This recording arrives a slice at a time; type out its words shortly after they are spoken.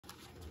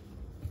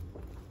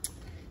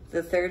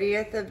The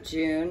 30th of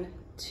June,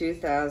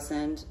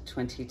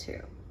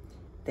 2022.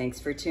 Thanks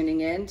for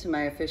tuning in to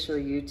my official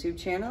YouTube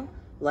channel.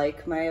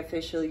 Like my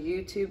official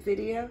YouTube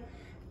video,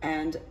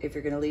 and if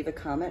you're going to leave a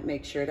comment,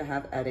 make sure to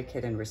have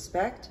etiquette and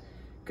respect.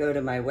 Go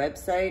to my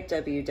website,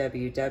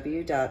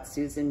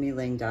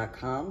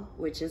 www.susanmealing.com,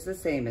 which is the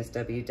same as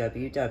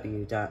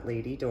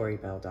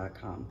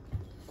www.ladydorybell.com.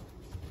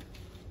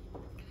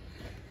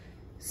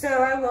 So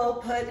I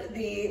will put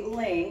the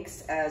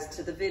links as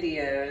to the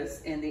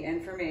videos in the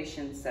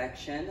information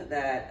section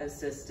that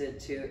assisted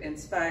to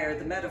inspire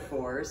the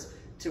metaphors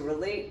to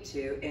relate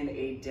to in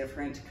a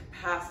different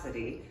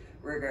capacity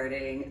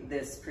regarding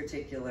this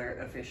particular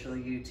official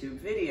YouTube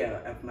video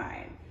of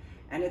mine.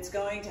 And it's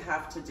going to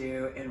have to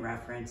do in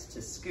reference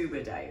to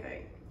scuba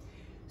diving.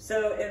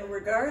 So in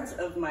regards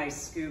of my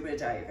scuba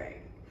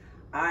diving,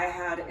 I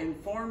had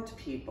informed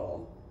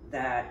people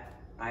that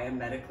I am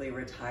medically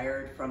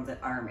retired from the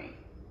Army.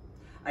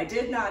 I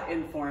did not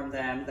inform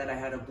them that I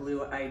had a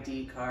blue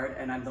ID card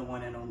and I'm the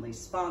one and only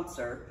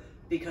sponsor,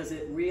 because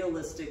it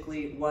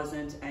realistically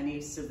wasn't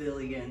any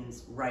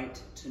civilian's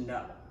right to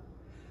know.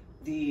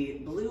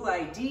 The blue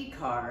ID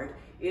card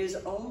is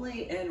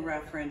only in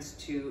reference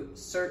to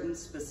certain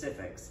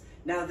specifics.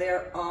 Now,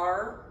 there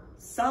are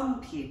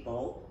some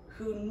people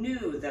who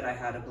knew that I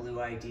had a blue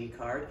ID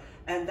card,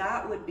 and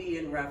that would be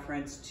in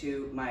reference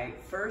to my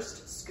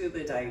first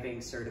scuba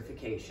diving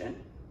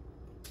certification,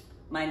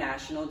 my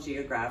National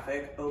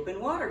Geographic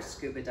open water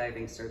scuba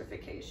diving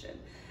certification.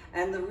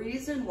 And the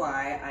reason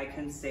why I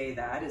can say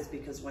that is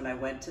because when I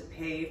went to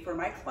pay for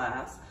my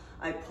class,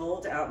 I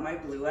pulled out my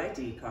blue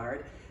ID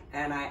card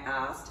and I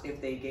asked if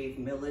they gave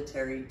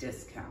military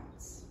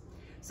discounts.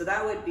 So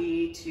that would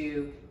be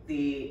to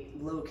the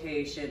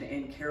location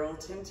in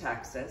Carrollton,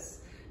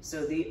 Texas.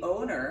 So the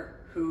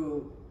owner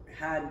who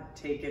had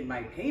taken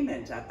my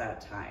payment at that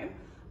time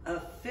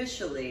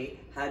officially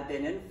had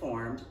been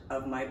informed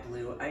of my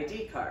blue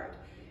ID card.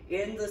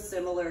 In the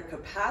similar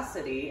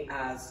capacity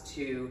as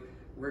to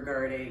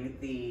regarding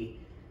the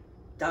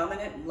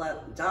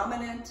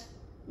dominant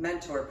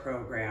mentor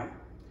program,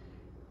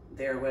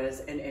 there was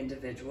an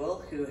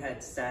individual who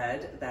had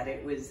said that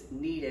it was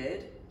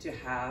needed to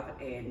have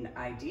an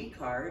ID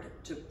card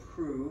to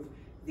prove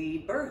the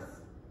birth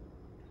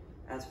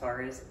as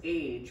far as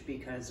age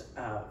because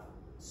of.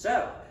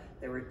 So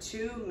there were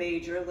two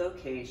major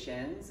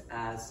locations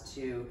as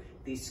to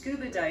the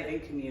scuba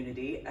diving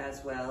community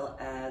as well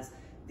as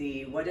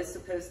the what is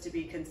supposed to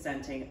be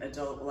consenting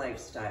adult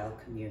lifestyle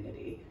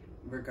community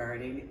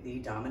regarding the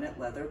dominant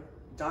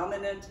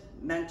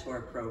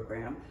mentor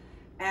program,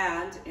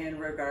 and in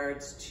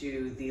regards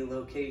to the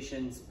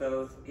locations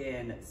both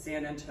in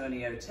San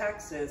Antonio,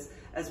 Texas,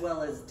 as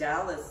well as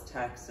Dallas,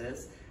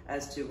 Texas,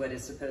 as to what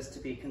is supposed to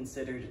be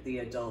considered the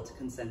adult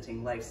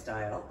consenting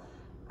lifestyle,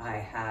 I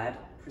had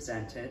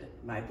presented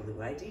my blue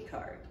ID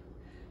card.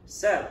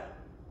 So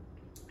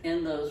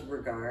in those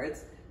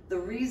regards, the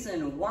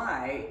reason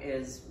why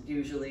is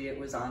usually it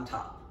was on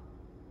top.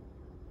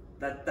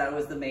 That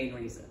was the main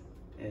reason,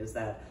 is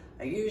that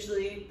I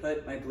usually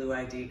put my blue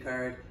ID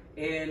card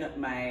in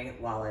my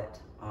wallet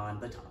on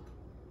the top.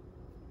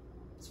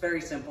 It's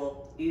very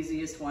simple,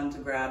 easiest one to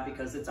grab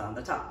because it's on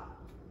the top.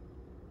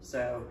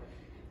 So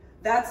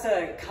that's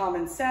a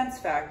common sense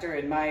factor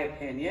in my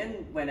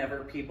opinion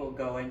whenever people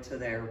go into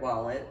their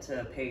wallet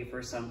to pay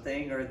for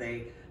something, or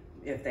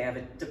if they have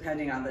it,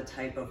 depending on the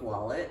type of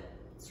wallet,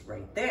 it's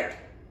right there.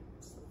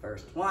 It's the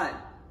first one.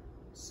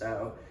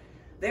 So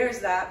there's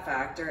that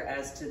factor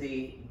as to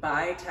the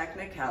by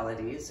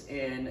technicalities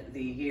in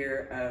the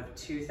year of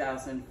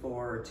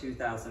 2004 or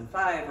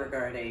 2005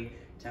 regarding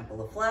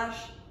Temple of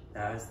Flesh.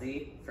 That was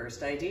the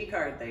first ID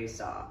card they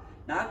saw.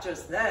 Not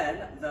just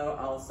then, though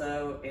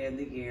also in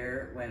the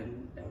year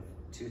of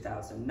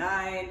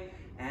 2009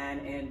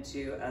 and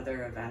into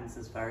other events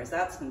as far as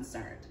that's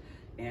concerned.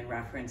 In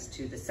reference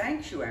to the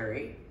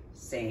sanctuary,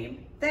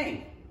 same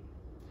thing.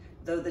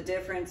 Though the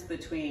difference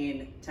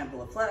between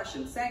Temple of Flesh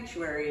and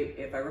Sanctuary,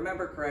 if I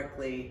remember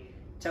correctly,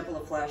 Temple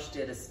of Flesh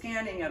did a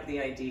scanning of the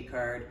ID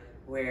card,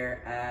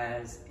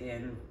 whereas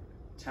in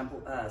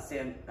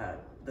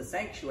the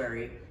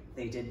Sanctuary,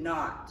 they did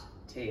not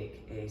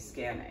take a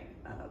scanning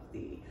of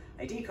the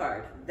ID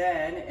card.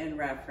 Then in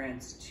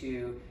reference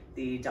to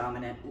the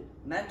Dominant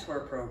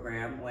Mentor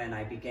program, when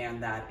I began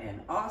that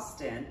in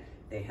Austin,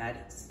 they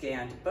had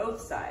scanned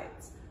both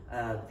sides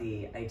of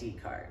the ID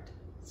card.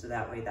 So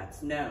that way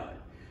that's known.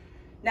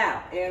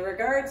 Now, in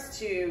regards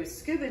to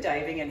scuba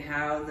diving and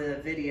how the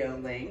video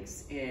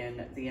links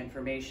in the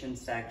information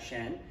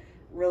section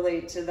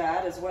relate to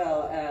that, as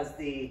well as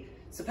the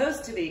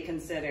supposed to be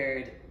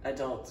considered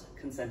adult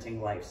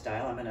consenting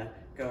lifestyle, I'm gonna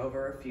go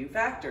over a few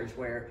factors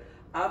where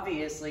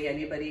obviously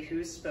anybody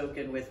who's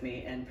spoken with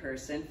me in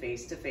person,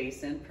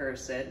 face-to-face in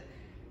person,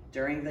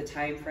 during the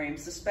time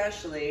frames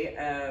especially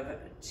of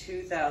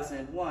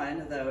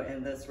 2001, though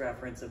in this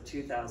reference of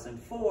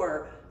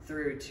 2004,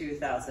 through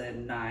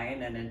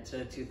 2009 and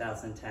into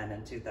 2010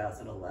 and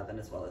 2011,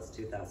 as well as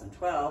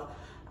 2012,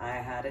 I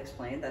had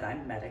explained that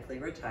I'm medically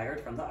retired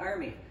from the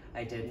Army.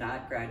 I did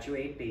not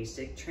graduate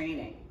basic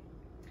training.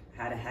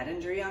 had a head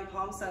injury on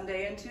Palm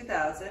Sunday in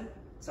 2000.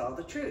 It's all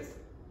the truth.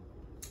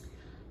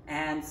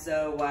 And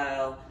so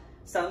while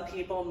some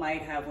people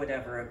might have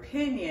whatever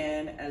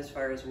opinion as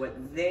far as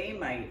what they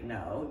might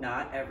know,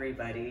 not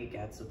everybody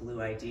gets a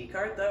blue ID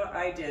card, though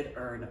I did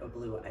earn a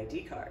blue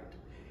ID card.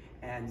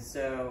 And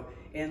so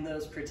in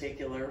those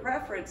particular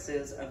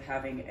references of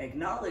having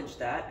acknowledged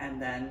that, and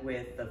then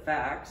with the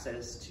facts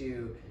as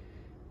to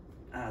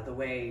the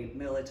way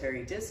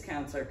military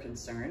discounts are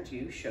concerned,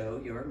 you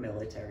show your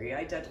military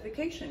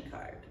identification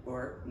card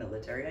or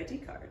military ID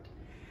card.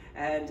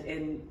 And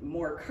in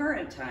more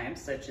current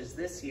times, such as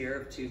this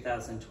year of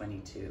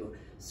 2022,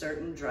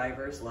 certain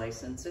driver's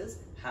licenses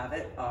have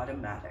it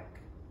automatic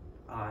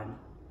on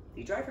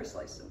the driver's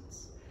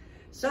license.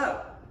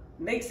 So,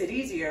 makes it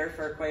easier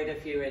for quite a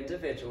few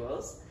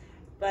individuals,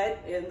 but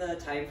in the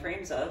time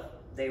frames of,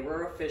 they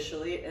were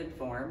officially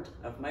informed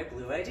of my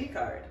blue ID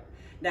card.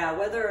 Now,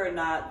 whether or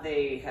not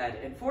they had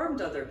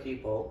informed other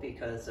people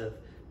because of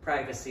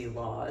privacy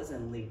laws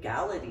and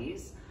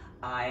legalities,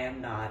 I am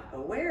not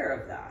aware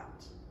of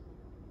that.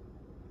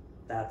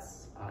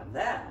 That's on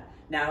them.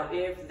 Now,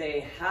 if they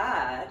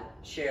had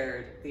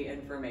shared the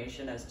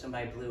information as to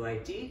my blue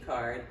ID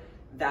card,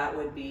 that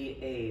would be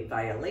a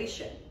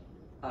violation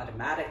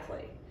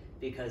automatically,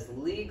 because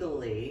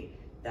legally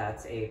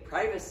that's a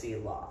privacy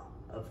law,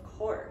 of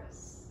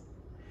course.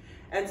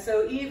 And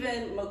so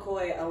even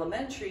McCoy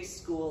Elementary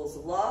School's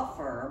law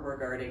firm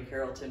regarding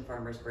Carrollton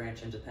Farmers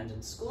Branch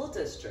Independent School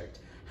District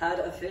had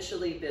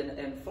officially been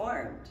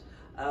informed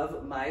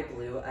of my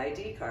blue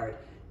ID card,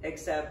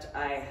 except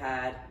I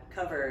had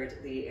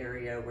covered the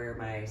area where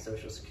my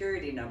social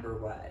security number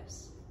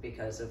was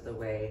because of the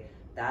way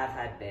that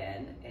had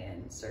been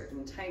in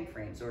certain time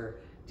frames, or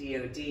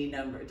DOD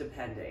number,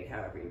 depending,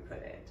 however you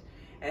put it.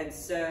 And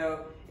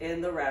so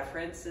in the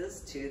references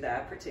to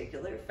that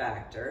particular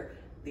factor,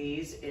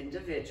 these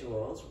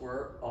individuals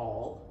were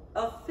all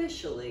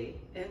officially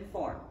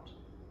informed.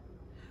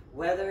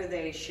 Whether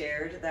they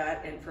shared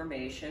that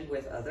information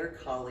with other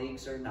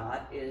colleagues or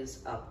not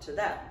is up to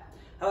them.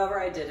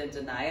 However, I didn't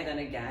deny it, and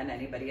again,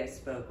 anybody I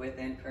spoke with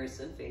in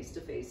person,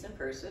 face-to-face in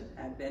person,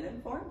 had been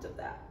informed of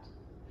that.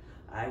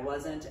 I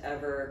wasn't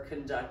ever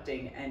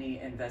conducting any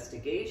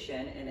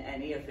investigation in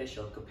any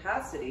official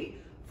capacity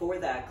for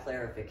that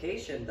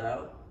clarification,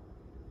 though.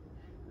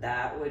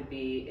 That would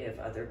be if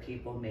other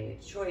people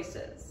made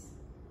choices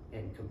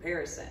in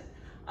comparison.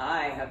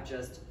 I have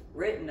just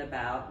written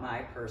about my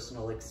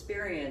personal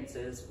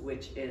experiences,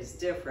 which is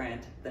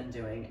different than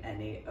doing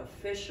any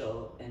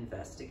official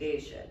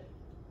investigation,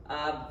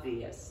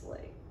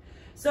 obviously.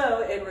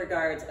 So in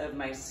regards of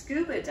my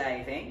scuba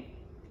diving,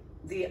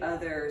 the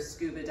other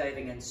scuba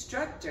diving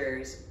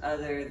instructors,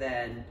 other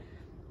than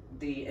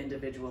the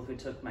individual who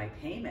took my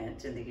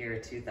payment in the year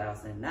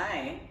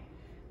 2009,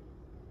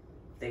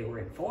 they were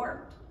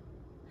informed.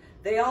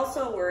 They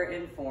also were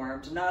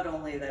informed not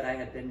only that I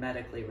had been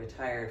medically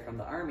retired from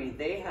the Army,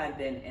 they had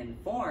been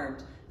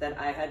informed that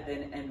I had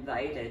been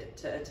invited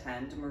to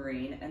attend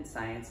Marine and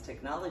Science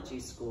Technology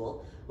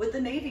School with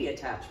the Navy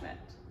attachment.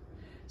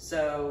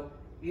 So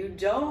you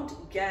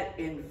don't get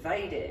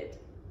invited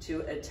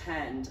to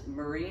attend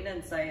Marine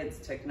and Science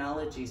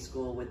Technology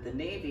School with the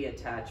Navy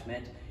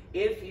attachment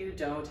if you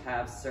don't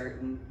have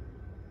certain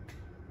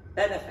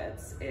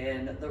benefits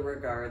in the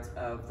regards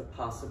of the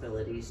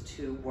possibilities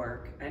to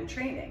work and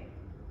training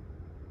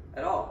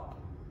at all.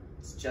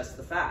 It's just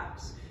the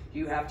facts.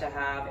 You have to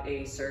have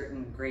a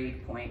certain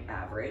grade point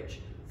average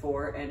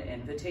for an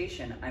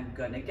invitation. I'm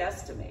gonna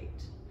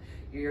guesstimate.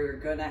 You're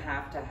gonna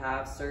have to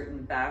have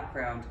certain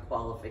background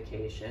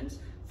qualifications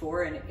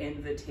for an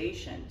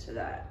invitation to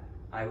that.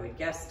 I would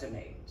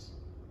guesstimate.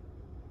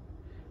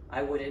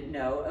 I wouldn't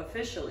know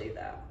officially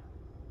though.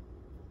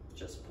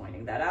 Just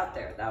pointing that out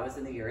there. That was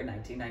in the year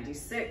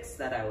 1996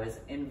 that I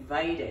was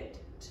invited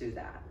to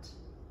that.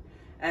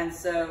 And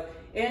so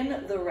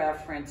in the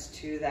reference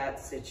to that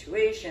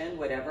situation,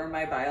 whatever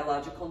my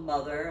biological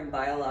mother and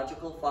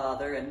biological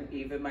father and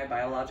even my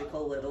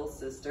biological little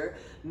sister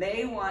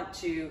may want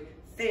to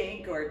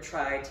think or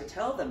try to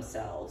tell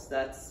themselves,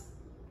 that's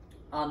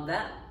on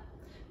them.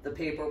 The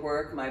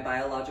paperwork my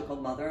biological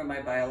mother and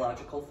my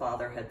biological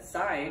father had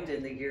signed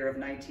in the year of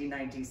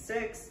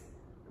 1996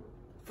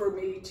 for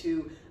me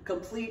to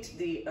complete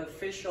the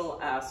official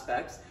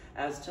aspects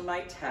as to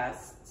my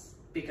tests,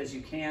 because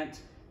you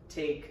can't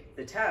take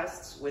the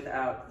tests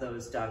without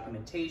those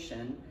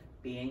documentation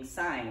being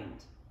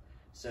signed.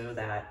 So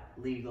that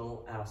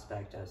legal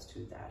aspect as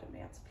to that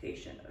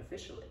emancipation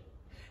officially.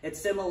 It's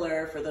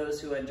similar for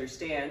those who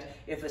understand,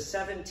 if a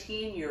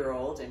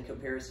 17-year-old in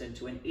comparison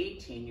to an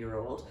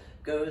 18-year-old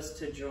goes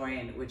to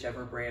join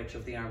whichever branch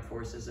of the Armed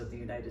Forces of the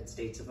United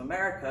States of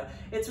America,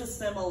 it's a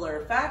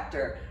similar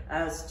factor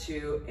as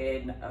to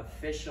an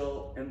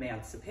official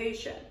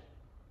emancipation.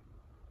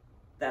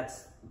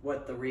 That's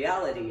what the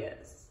reality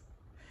is.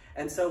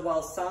 And so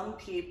while some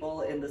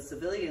people in the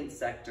civilian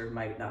sector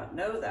might not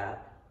know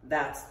that,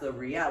 that's the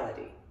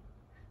reality.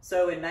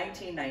 So in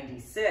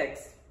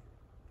 1996,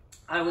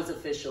 I was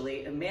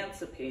officially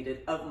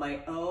emancipated of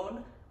my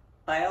own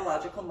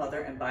biological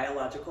mother and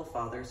biological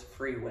father's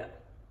free will.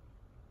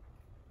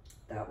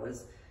 That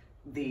was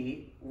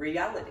the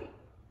reality.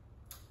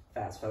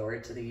 Fast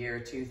forward to the year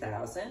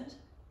 2000,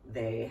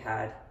 they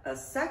had a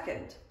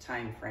second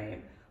time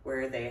frame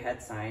where they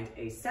had signed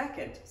a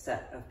second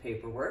set of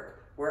paperwork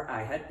where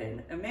I had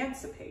been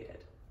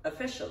emancipated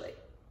officially.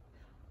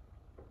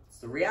 It's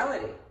the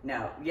reality.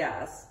 Now,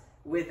 yes,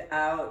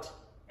 without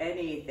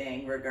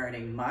anything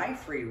regarding my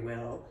free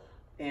will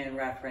in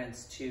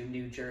reference to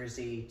New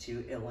Jersey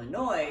to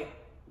Illinois,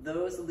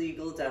 those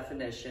legal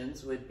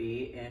definitions would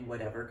be in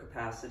whatever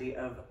capacity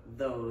of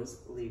those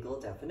legal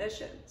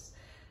definitions.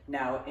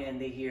 Now, in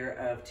the year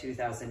of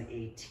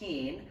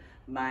 2018,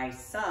 my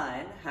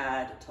son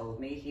had told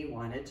me he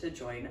wanted to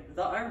join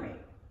the Army.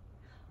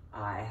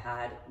 I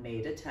had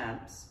made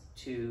attempts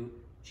to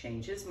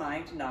change his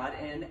mind, not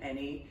in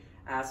any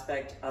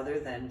aspect other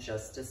than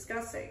just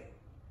discussing.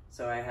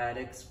 So I had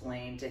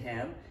explained to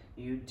him,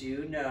 you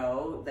do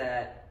know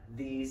that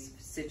these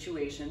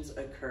situations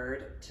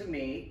occurred to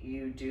me.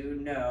 You do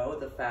know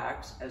the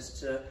facts as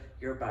to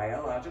your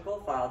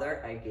biological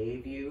father. I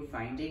gave you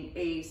finding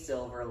a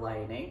silver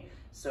lining.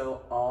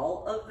 So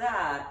all of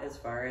that, as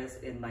far as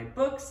in my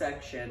book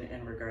section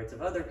in regards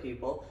of other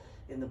people,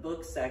 in the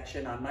book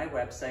section on my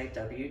website,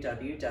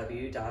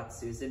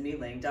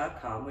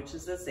 www.susanmeling.com, which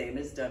is the same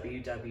as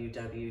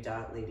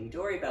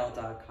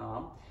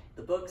www.ladydoribell.com,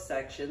 the book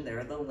section, there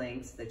are the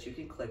links that you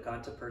can click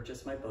on to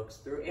purchase my books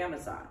through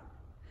Amazon.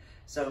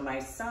 So my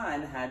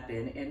son had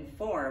been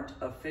informed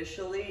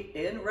officially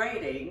in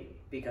writing,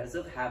 because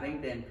of having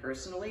been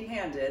personally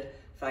handed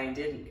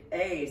finding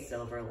a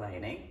silver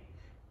lining,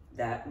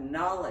 that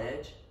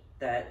knowledge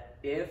that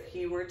if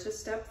he were to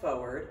step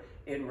forward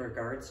in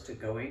regards to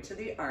going to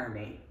the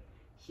Army,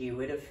 he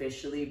would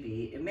officially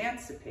be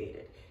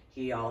emancipated.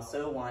 He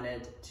also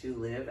wanted to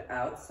live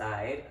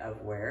outside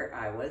of where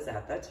I was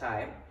at that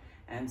time,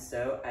 and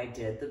so I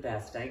did the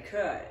best I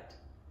could.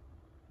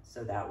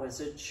 So that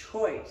was a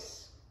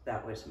choice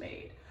that was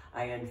made.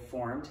 I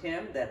informed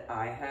him that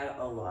I had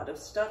a lot of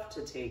stuff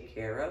to take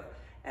care of,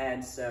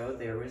 and so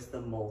there was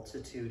the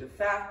multitude of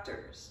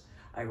factors.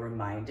 I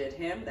reminded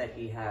him that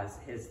he has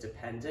his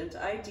dependent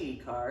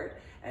ID card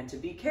and to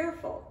be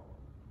careful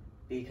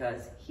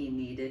because he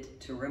needed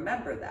to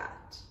remember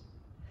that.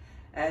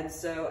 And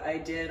so I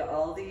did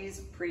all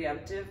these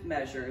preemptive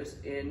measures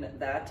in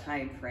that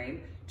time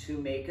frame to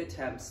make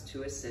attempts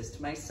to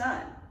assist my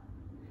son.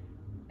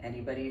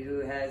 Anybody who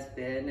has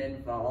been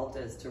involved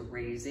as to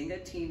raising a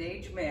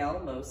teenage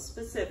male, most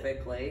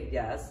specifically,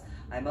 yes,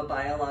 I'm a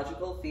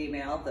biological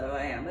female, though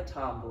I am a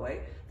tomboy,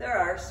 there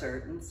are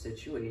certain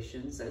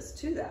situations as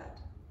to that.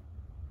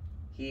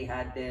 He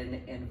had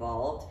been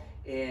involved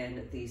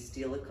in the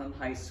Steilacoom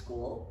High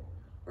School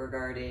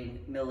regarding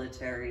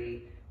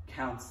military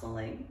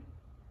counseling,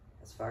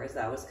 as far as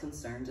that was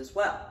concerned as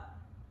well.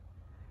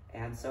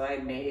 And so I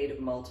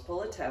made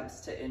multiple attempts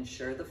to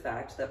ensure the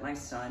fact that my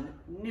son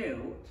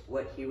knew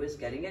what he was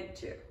getting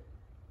into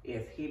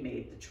if he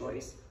made the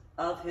choice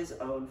of his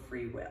own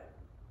free will.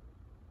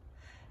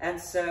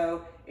 And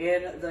so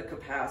in the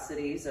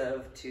capacities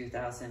of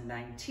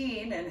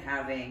 2019 and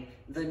having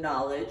the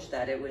knowledge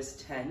that it was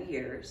 10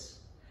 years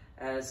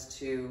as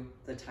to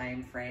the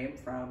time frame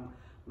from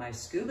my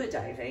scuba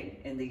diving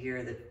in the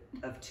year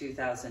of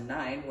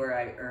 2009, where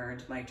I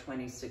earned my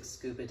 26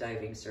 scuba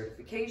diving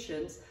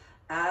certifications,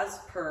 as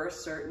per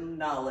certain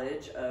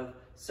knowledge of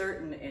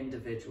certain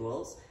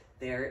individuals,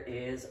 there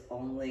is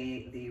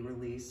only the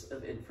release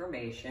of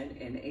information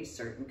in a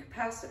certain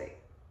capacity.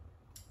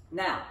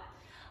 Now,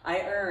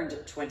 I earned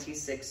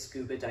 26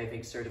 scuba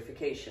diving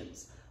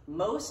certifications.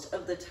 Most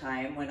of the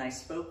time when I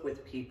spoke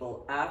with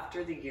people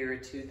after the year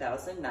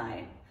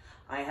 2009,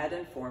 I had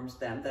informed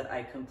them that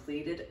I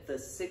completed the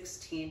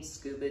 16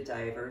 scuba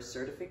diver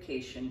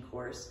certification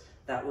course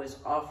that was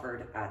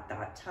offered at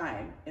that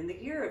time in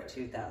the year of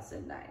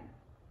 2009.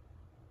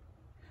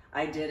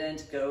 I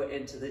didn't go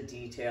into the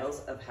details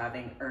of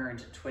having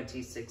earned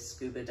 26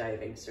 scuba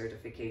diving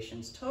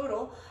certifications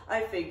total.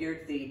 I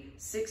figured the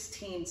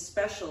 16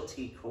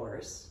 specialty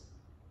course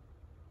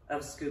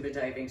of scuba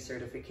diving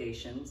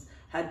certifications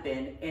had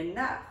been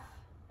enough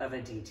of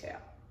a detail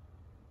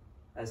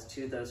as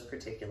to those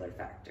particular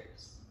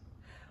factors.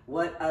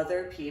 What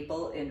other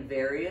people in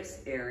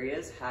various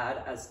areas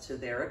had as to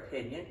their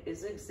opinion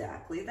is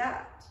exactly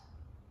that,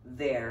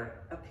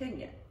 their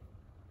opinion.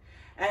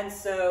 And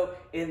so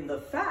in the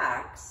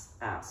facts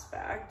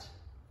aspect,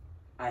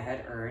 I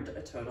had earned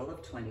a total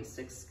of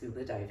 26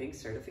 scuba diving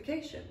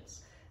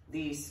certifications.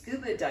 The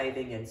scuba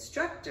diving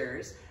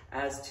instructors,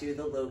 as to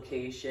the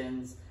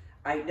locations,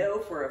 I know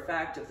for a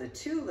fact of the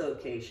 2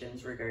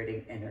 locations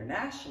regarding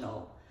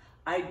international,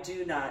 I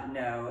do not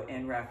know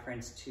in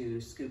reference to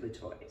Scuba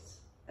Toys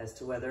as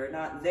to whether or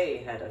not they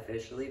had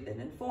officially been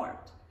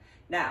informed.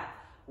 Now,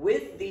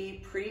 with the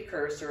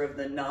precursor of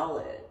the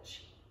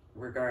knowledge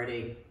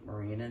regarding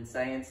Marine and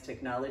Science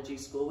Technology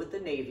School with the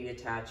Navy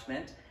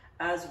attachment,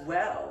 as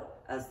well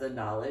as the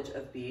knowledge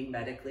of being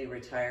medically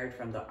retired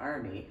from the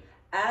Army,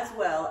 as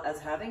well as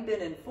having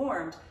been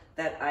informed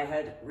that I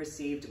had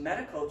received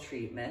medical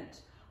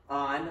treatment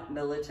on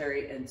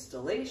military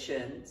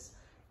installations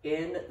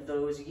in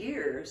those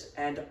years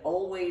and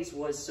always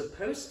was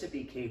supposed to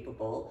be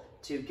capable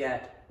to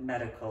get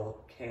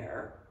medical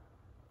care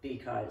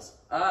because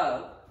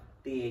of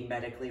being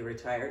medically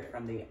retired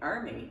from the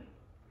Army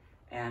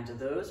and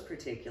those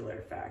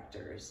particular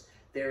factors.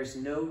 There's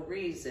no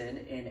reason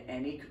in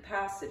any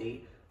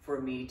capacity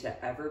for me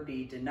to ever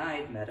be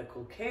denied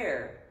medical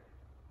care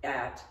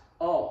at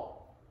all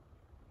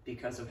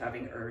because of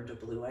having earned a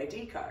blue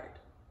ID card.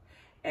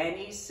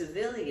 Any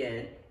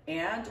civilian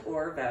and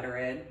or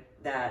veteran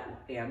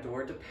and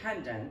or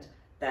dependent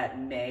that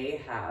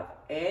may have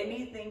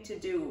anything to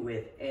do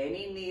with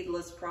any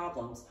needless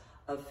problems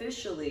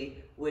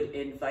officially would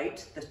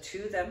invite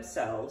to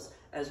themselves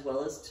as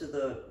well as to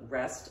the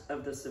rest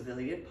of the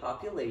civilian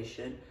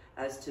population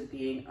as to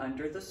being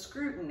under the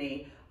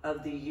scrutiny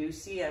of the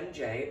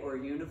UCMJ, or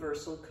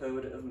Universal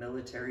Code of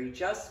Military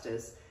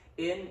Justice,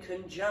 in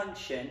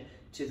conjunction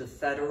to the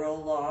federal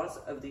laws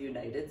of the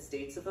United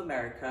States of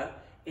America,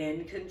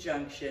 in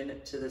conjunction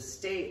to the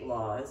state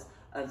laws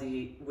of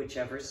the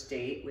whichever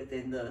state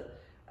within the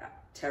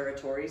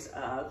territories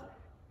of,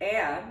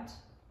 and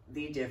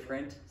the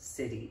different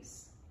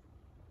cities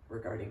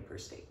regarding per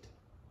state.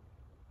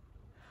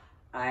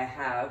 I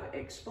have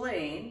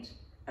explained,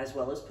 as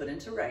well as put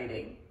into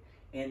writing,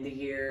 in the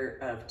year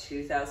of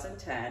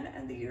 2010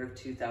 and the year of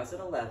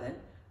 2011,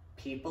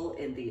 people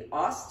in the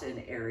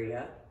Austin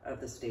area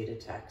of the state of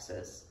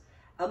Texas,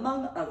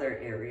 among other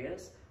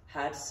areas,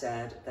 had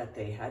said that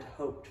they had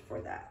hoped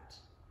for that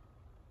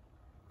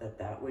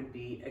would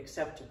be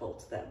acceptable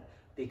to them,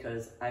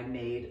 because I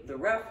made the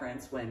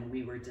reference when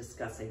we were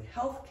discussing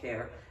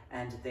healthcare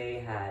and they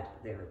had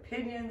their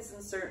opinions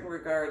in certain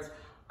regards.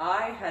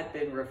 I had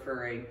been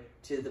referring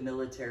to the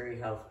military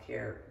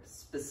healthcare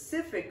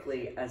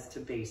specifically as to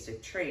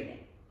basic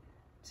training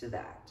to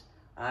that.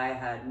 I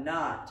had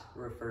not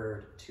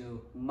referred to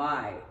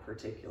my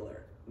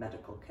particular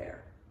medical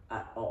care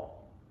at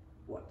all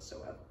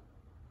whatsoever.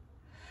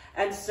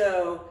 And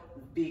so,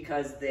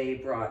 because they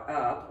brought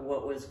up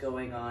what was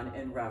going on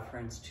in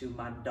reference to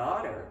my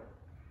daughter,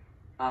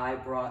 I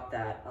brought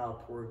that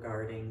up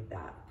regarding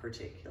that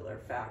particular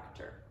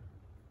factor.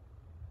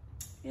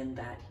 In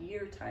that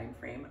year time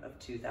frame of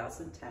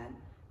 2010,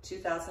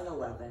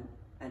 2011,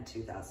 and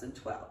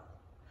 2012.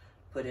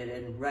 Put it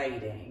in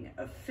writing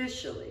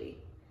officially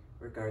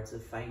regards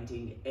of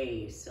finding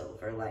a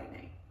silver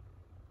lining,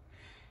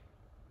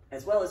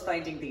 as well as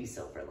finding the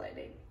silver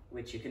lining,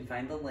 which you can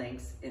find the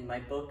links in my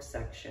book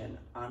section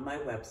on my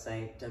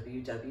website,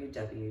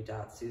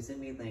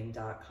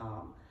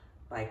 www.susanmeeling.com,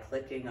 by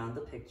clicking on the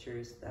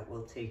pictures that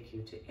will take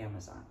you to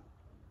Amazon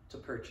to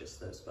purchase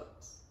those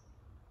books.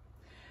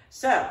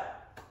 So,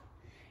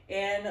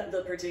 in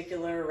the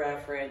particular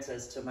reference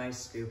as to my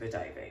scuba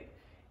diving,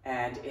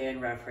 and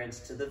in reference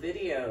to the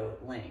video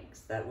links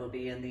that will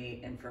be in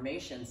the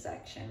information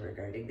section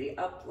regarding the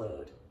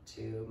upload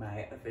to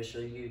my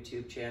official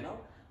YouTube channel,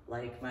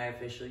 like my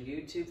official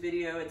YouTube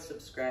video and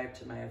subscribe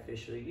to my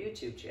official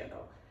YouTube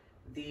channel.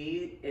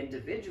 The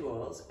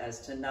individuals,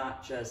 as to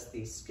not just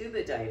the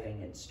scuba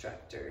diving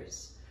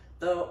instructors,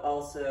 though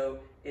also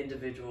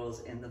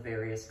individuals in the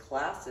various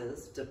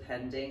classes,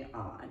 depending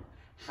on,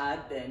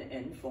 had been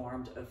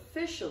informed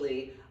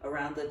officially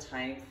around the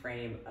time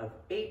frame of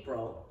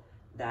April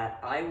that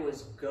I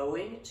was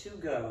going to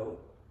go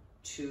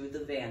to the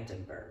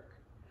Vandenberg.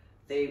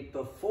 They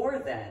before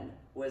then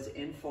was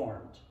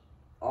informed,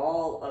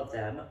 all of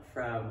them,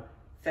 from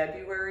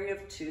February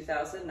of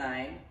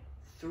 2009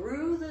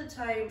 through the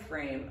time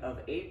frame of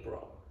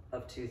April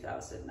of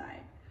 2009.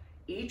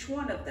 Each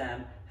one of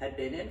them had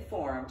been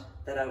informed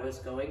that I was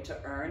going to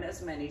earn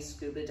as many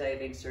scuba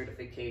diving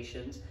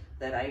certifications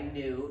that I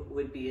knew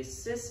would be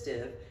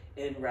assistive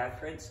in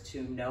reference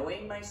to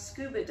knowing my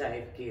scuba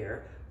dive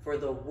gear for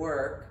the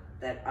work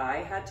that I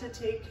had to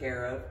take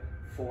care of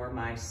for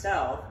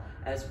myself,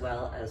 as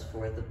well as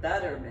for the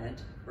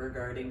betterment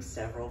regarding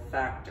several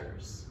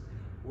factors.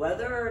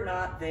 Whether or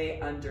not they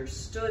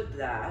understood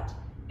that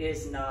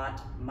is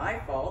not my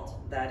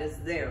fault, that is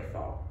their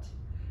fault.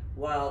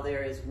 While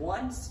there is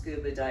one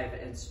scuba dive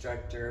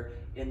instructor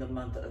in the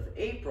month of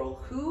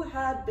April who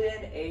had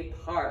been a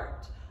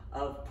part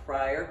of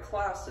prior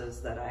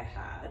classes that I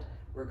had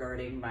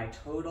regarding my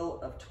total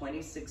of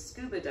 26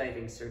 scuba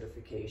diving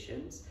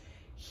certifications,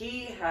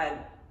 he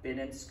had been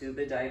in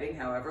scuba diving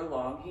however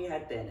long he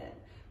had been in,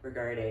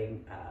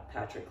 regarding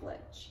Patrick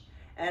Lynch.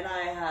 And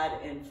I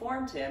had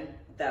informed him,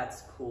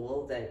 that's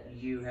cool that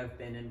you have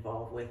been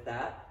involved with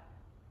that,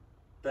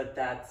 but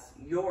that's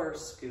your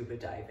scuba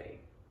diving.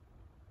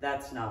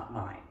 That's not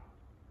mine.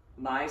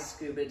 My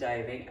scuba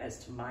diving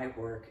as to my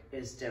work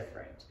is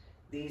different.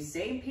 These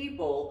same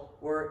people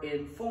were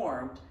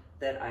informed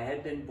that I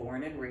had been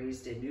born and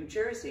raised in New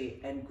Jersey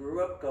and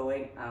grew up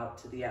going out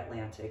to the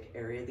Atlantic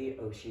area, the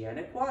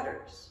oceanic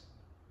waters,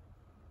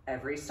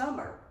 every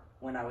summer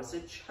when I was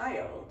a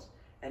child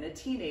and a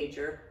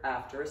teenager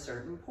after a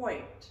certain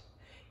point.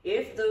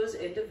 If those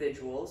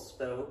individuals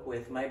spoke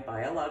with my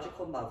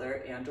biological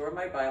mother and or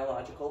my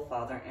biological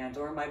father and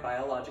or my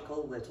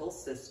biological little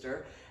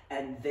sister,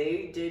 and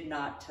they did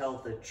not tell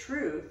the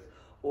truth,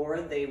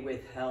 or they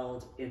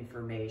withheld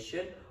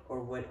information, or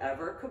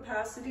whatever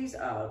capacities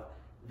of,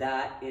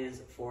 that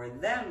is for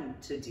them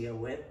to deal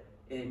with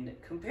in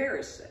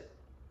comparison.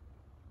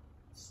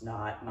 It's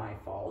not my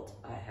fault.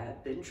 I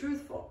had been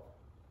truthful.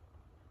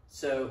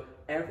 So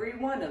every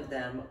one of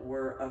them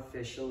were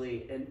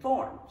officially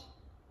informed.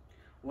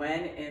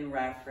 When in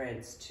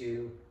reference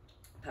to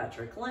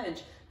Patrick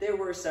Lynch, there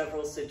were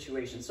several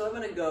situations. So I'm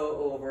going to go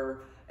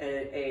over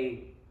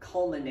a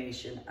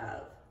culmination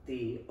of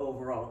the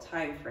overall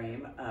time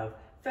frame of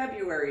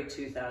February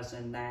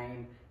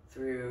 2009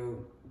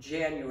 through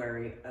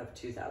January of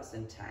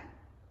 2010.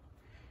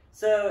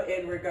 So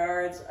in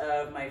regards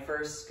of my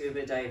first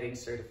scuba diving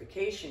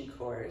certification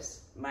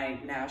course, my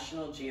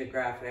National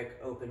Geographic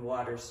Open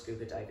Water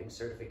Scuba Diving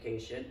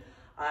certification,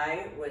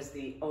 I was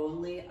the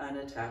only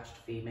unattached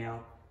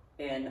female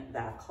in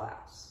that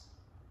class.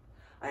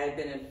 I had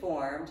been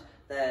informed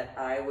that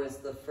I was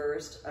the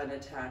first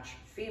unattached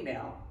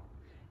female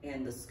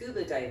in the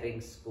scuba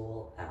diving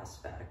school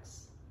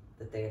aspects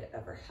that they had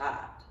ever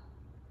had.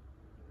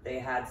 They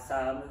had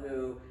some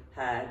who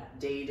had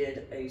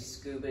dated a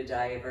scuba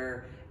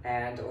diver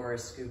and or a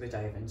scuba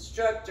dive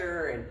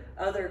instructor and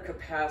other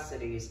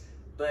capacities,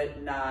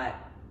 but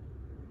not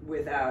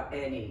without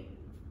any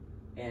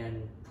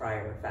in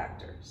prior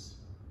factors.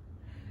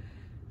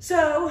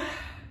 So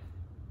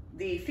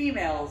the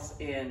females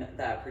in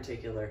that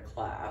particular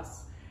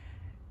class,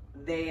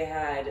 they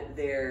had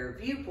their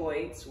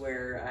viewpoints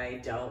where I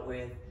dealt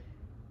with,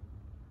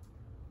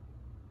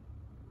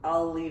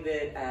 I'll leave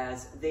it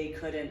as they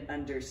couldn't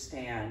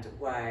understand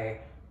why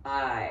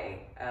I,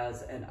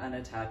 as an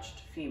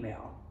unattached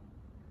female,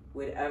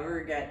 would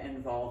ever get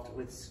involved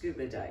with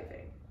scuba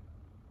diving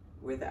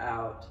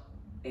without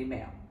a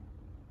male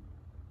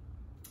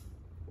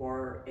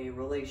or a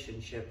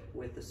relationship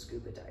with a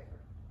scuba diver.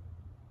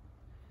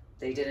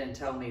 They didn't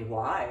tell me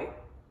why,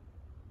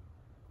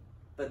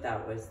 but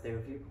that was their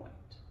viewpoint.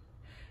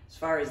 As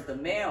far as the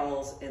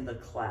males in the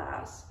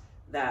class,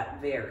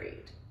 that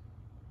varied.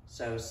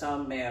 So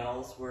some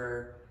males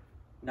were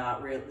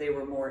not real, they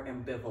were more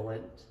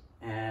ambivalent,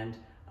 and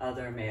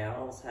other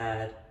males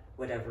had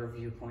whatever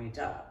viewpoint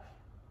of.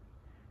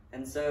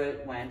 And so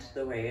it went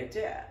the way it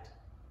did.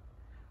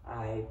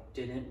 I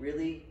didn't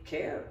really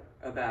care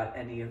about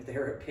any of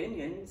their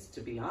opinions,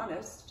 to be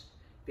honest,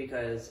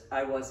 because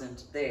I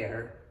wasn't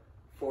there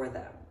for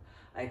them.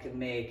 I could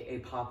make a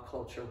pop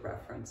culture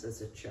reference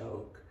as a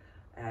joke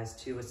as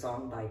to a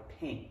song by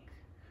Pink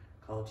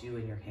called You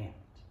in Your Hand,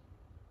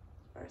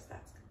 as far as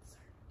that's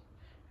concerned,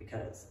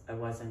 because I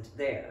wasn't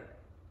there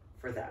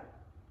for them.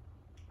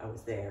 I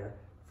was there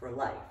for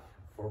life,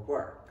 for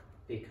work,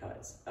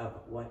 because of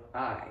what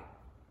I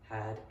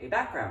had a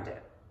background in.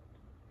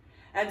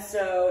 And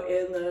so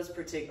in those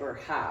particular,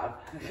 have,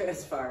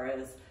 as far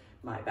as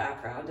my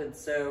background, and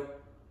so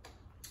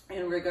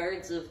in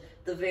regards of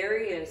the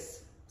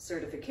various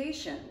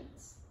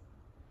certifications,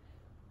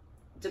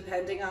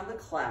 depending on the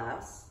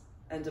class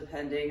and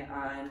depending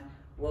on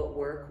what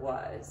work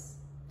was,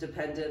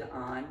 depended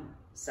on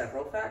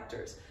several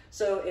factors.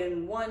 So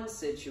in one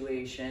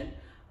situation,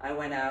 I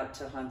went out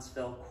to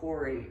Huntsville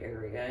Quarry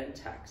area in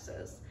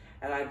Texas,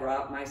 and I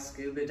brought my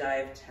scuba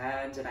dive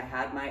tent, and I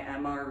had my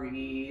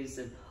MREs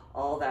and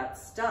all that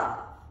stuff.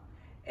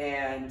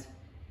 And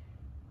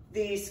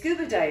the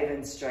scuba dive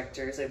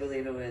instructors, I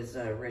believe it was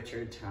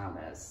Richard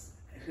Thomas,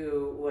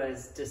 who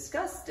was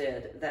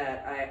disgusted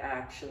that I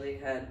actually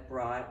had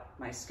brought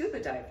my scuba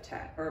dive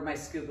tent, or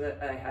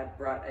I had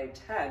brought a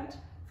tent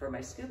for my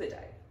scuba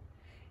dive.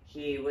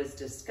 He was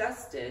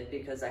disgusted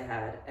because I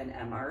had an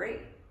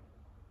MRE.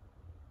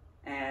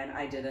 And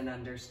I didn't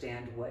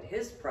understand what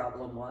his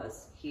problem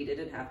was. He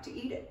didn't have to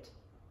eat it.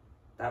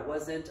 That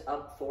wasn't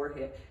up for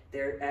him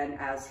there. And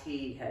as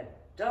he had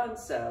done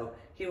so,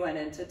 he went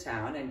into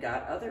town and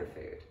got other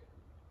food.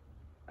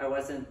 I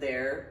wasn't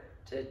there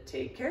to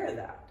take care of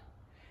that.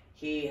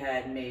 He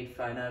had made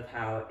fun of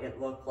how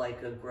it looked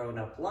like a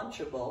grown-up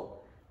Lunchable,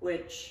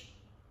 which,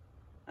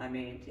 I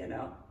mean, you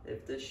know,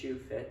 if the shoe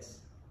fits,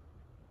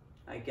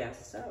 I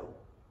guess so,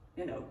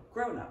 you know,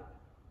 grown-up.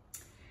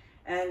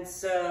 And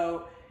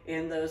so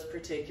in those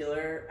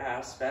particular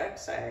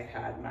aspects, I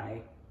had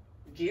my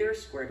gear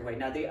squared away.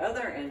 Now, the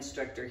other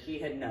instructor, he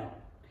had known.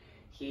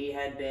 He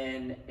had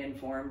been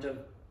informed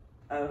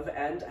of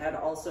and had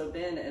also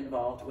been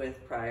involved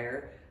with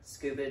prior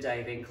scuba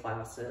diving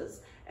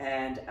classes.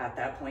 And at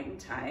that point in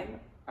time,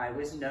 I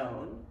was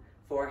known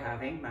for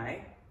having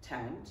my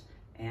tent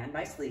and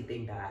my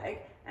sleeping bag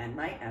and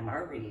my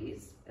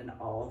MREs and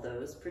all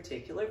those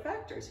particular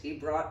factors. He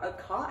brought a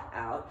cot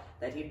out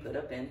that he put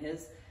up in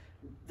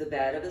the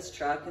bed of his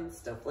truck and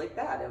stuff like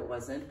that. It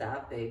wasn't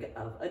that big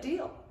of a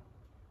deal.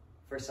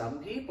 For some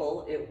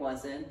people, it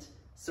wasn't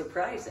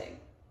surprising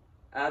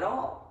at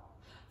all.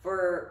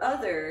 For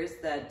others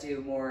that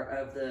do more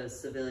of the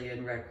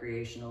civilian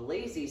recreational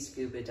lazy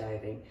scuba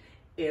diving,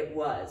 it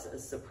was a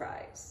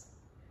surprise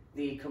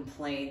the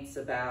complaints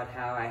about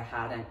how I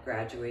hadn't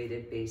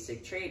graduated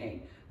basic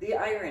training. The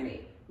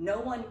irony, no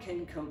one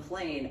can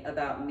complain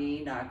about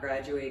me not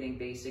graduating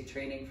basic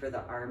training for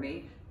the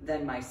Army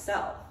than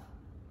myself,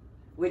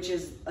 which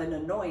is an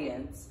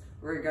annoyance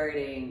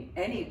regarding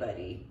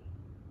anybody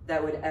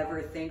that would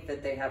ever think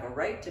that they have a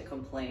right to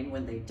complain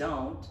when they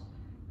don't,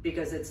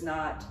 because it's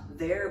not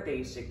their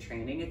basic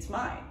training, it's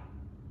mine.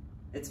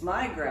 It's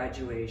my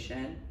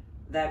graduation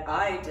that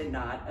I did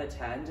not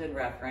attend in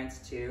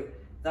reference to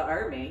the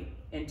Army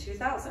in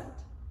 2000.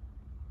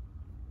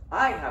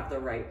 I have the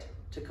right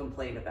to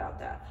complain about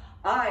that.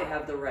 I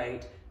have the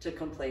right to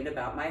complain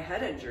about my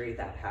head injury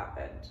that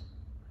happened.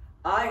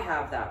 I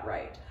have that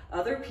right.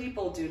 Other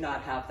people do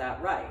not have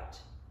that right.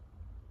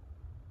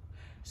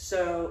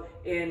 So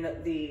in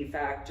the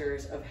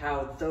factors of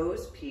how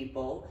those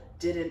people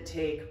didn't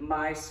take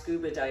my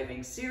scuba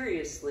diving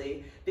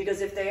seriously,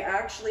 because if they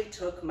actually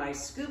took my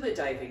scuba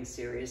diving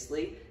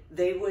seriously,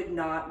 they would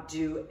not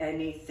do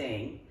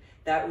anything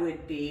that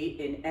would be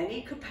in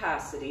any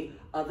capacity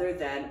other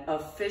than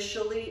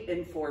officially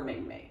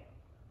informing me.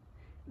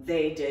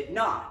 They did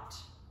not.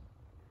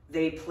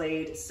 They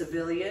played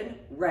civilian,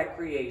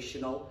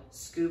 recreational,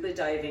 scuba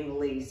diving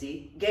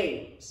lazy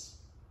games.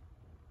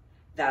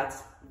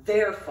 That's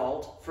their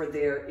fault for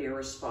their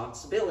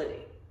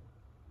irresponsibility.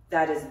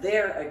 That is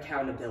their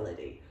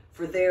accountability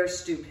for their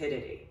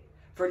stupidity,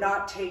 for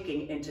not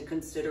taking into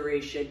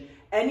consideration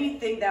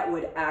anything that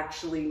would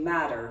actually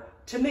matter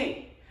to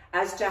me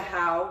as to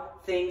how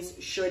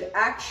things should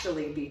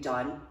actually be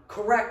done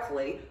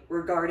correctly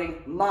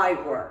regarding my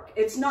work.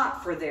 It's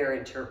not for their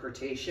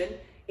interpretation.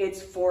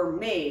 It's for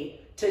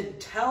me to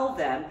tell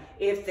them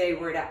if they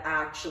were to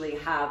actually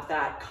have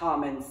that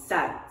common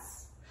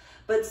sense.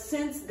 But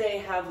since they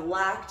have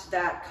lacked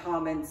that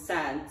common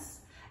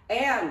sense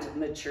and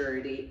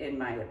maturity, in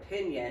my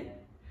opinion,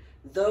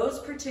 those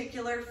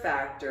particular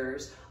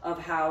factors of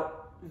how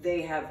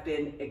they have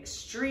been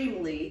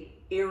extremely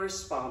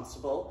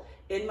irresponsible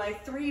in my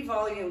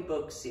 3-volume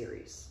book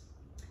series,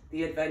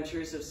 The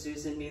Adventures of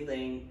Susan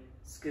Mi-Ling,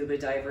 Scuba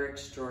Diver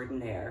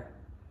Extraordinaire,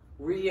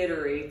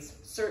 reiterates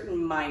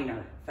certain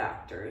minor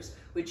factors,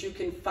 which you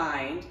can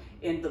find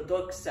in the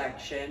book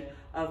section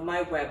of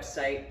my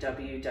website,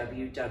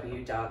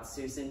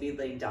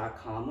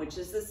 www.susanmiling.com, which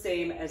is the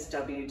same as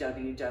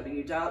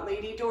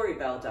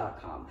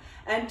www.ladydoribell.com.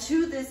 And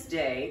to this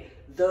day,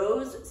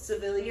 those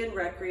civilian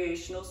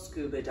recreational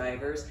scuba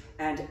divers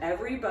and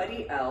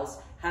everybody else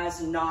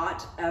has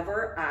not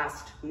ever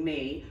asked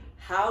me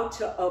how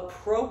to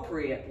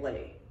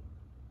appropriately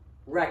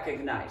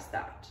recognize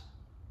that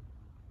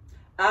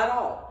at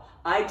all.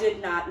 I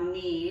did not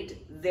need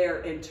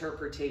their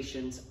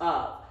interpretations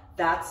of.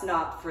 That's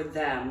not for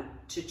them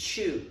to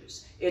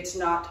choose. It's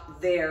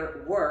not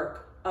their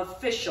work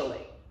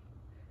officially.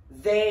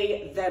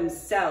 They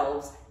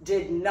themselves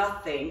did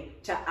nothing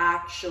to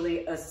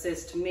actually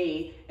assist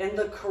me in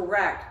the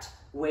correct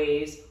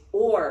ways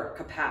or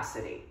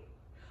capacity,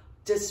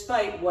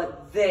 despite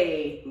what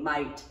they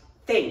might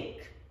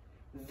think.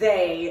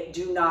 They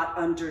do not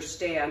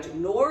understand,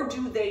 nor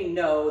do they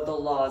know the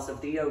laws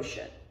of the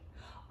ocean,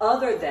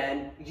 other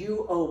than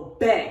you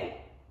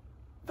obey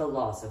the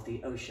laws of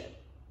the ocean.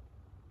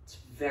 It's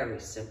very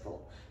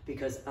simple,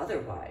 because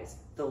otherwise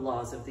the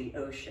laws of the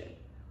ocean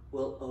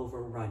will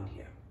overrun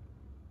you.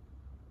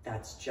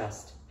 That's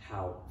just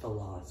how the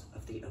laws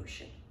of the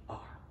ocean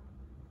are.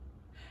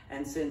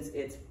 And since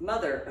it's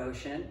Mother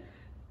Ocean,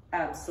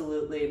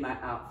 absolutely my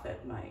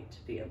outfit might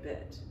be a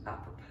bit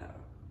apropos.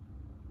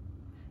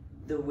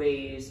 The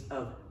ways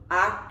of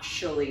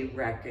actually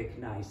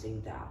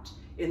recognizing that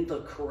in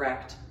the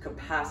correct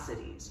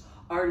capacities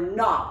are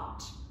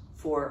not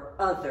for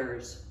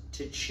others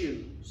to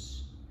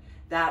choose.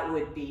 That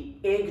would be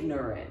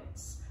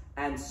ignorance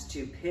and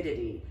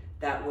stupidity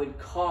that would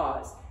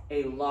cause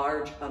a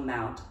large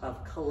amount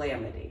of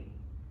calamity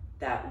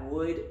that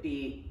would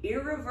be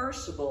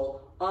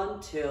irreversible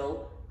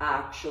until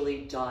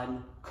actually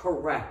done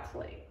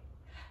correctly.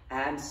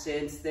 And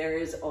since there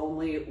is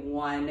only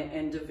one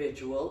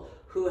individual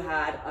who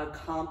had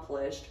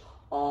accomplished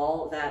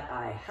all that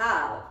I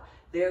have,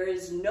 there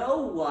is no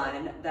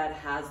one that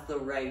has the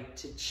right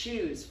to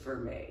choose for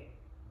me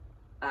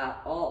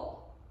at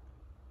all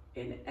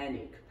in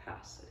any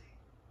capacity.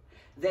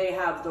 They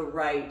have the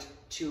right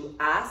to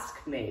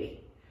ask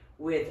me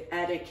with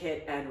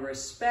etiquette and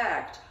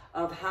respect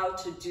of how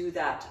to do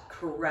that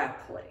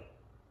correctly.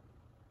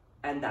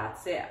 And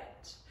that's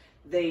it.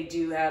 They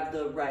do have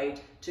the right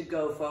to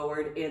go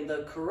forward in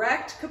the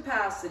correct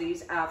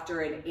capacities after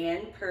an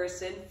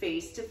in-person,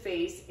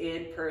 face-to-face,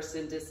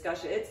 in-person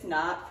discussion. It's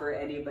not for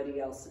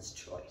anybody else's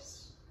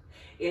choice.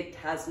 It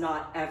has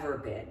not ever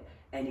been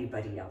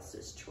anybody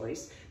else's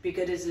choice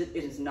because it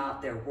is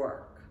not their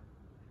work.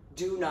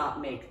 Do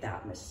not make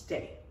that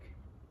mistake.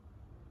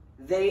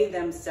 They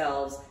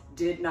themselves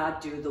did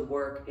not do the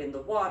work in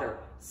the water.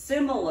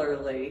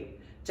 Similarly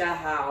to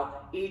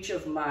how each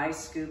of my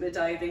scuba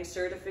diving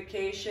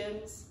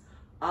certifications,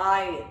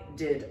 I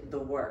did the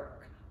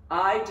work.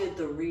 I did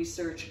the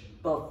research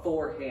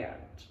beforehand.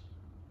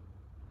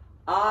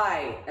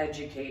 I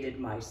educated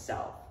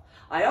myself.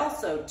 I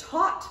also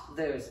taught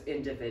those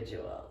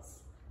individuals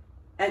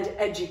and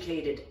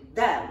educated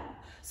them.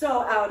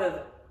 So out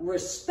of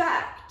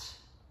respect,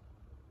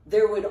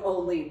 there would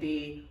only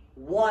be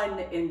one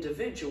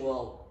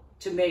individual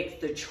to make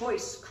the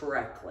choice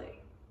correctly.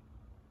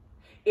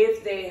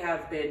 If they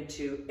have been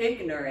too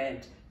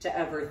ignorant to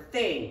ever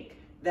think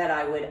that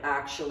I would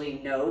actually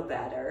know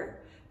better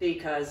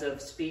because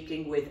of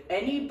speaking with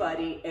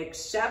anybody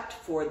except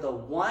for the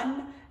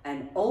one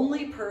and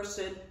only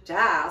person to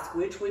ask,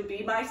 which would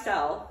be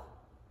myself,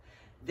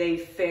 they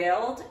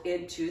failed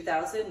in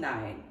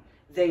 2009,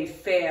 they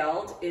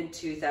failed in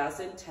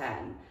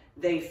 2010,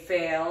 they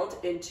failed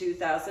in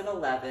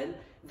 2011,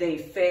 they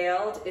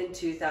failed in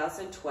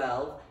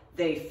 2012,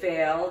 they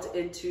failed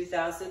in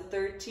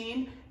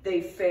 2013, they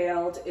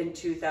failed in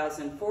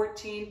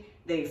 2014,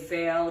 they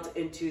failed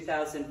in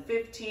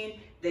 2015,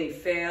 they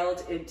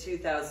failed in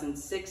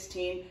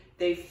 2016,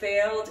 they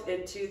failed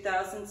in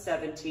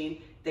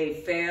 2017, they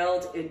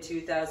failed in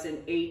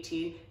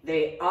 2018,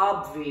 they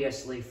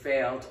obviously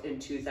failed in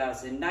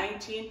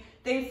 2019,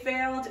 they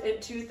failed in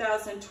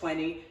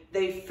 2020,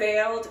 they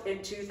failed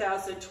in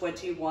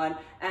 2021,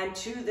 and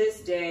to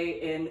this day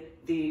in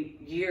the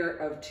year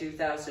of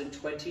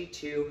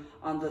 2022,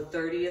 on the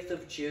 30th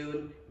of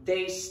June,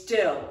 they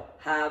still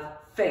have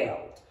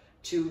failed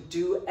to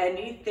do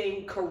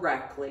anything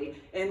correctly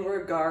in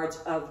regards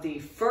of the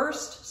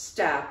first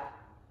step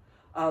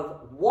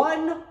of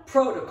one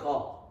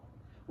protocol,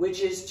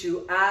 which is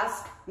to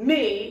ask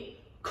me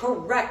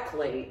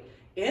correctly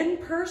in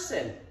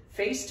person,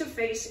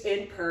 face-to-face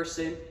in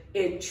person,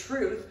 in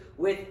truth,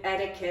 with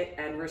etiquette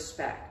and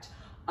respect.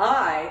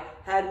 I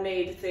had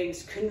made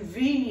things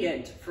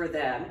convenient for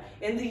them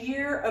in the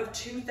year of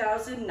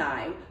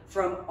 2009,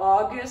 from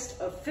August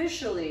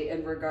officially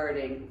in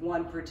regarding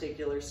one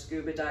particular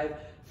scuba dive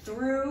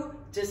through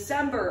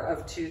December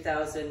of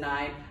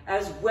 2009,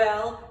 as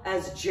well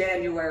as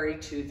January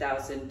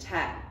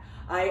 2010.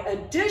 I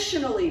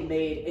additionally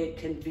made it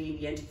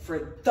convenient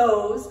for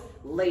those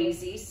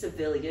lazy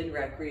civilian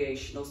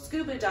recreational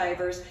scuba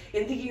divers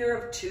in the year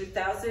of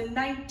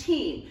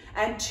 2019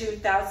 and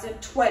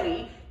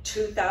 2020,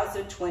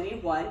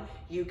 2021.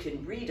 You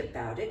can read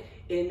about it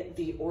in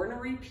the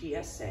Ornery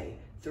PSA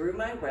through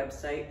my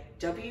website,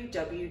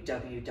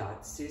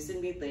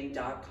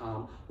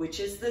 www.susanmeadling.com, which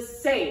is the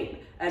same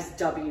as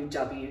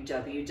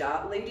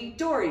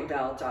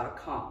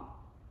www.ladydorybell.com,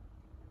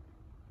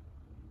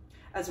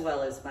 as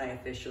well as my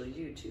official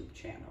YouTube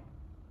channel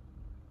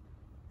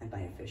and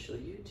my official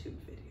YouTube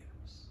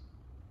videos.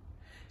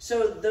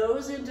 So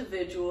those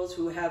individuals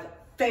who have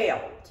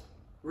failed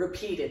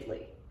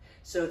repeatedly,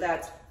 so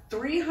that's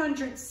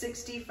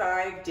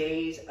 365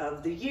 days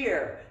of the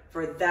year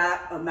for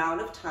that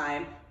amount of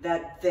time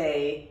that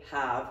they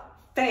have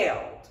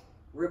failed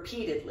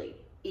repeatedly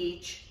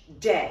each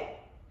day.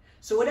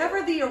 So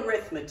whatever the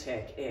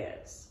arithmetic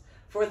is,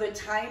 for the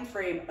time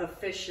frame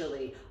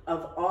officially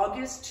of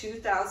August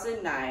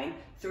 2009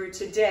 through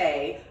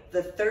today,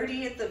 the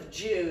 30th of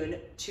June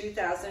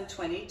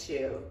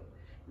 2022,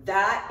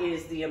 that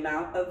is the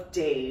amount of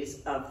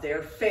days of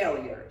their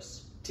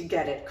failures to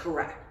get it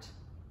correct.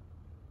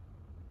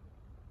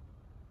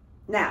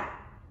 Now,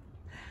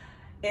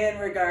 in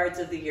regards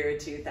of the year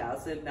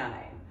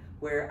 2009,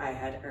 where I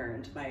had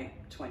earned my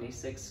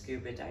 26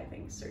 scuba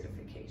diving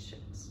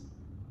certifications,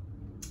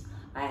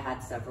 I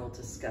had several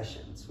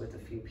discussions with a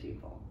few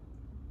people,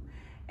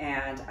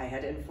 and I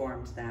had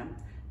informed them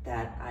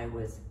that I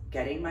was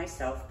getting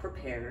myself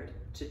prepared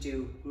to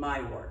do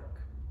my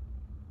work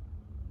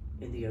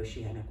in the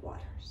oceanic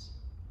waters.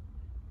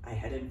 I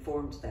had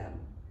informed them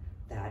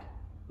that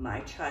my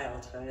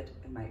childhood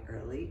and my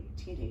early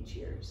teenage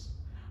years,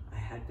 I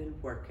had been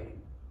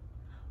working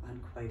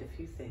on quite a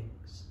few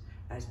things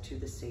as to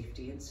the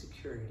safety and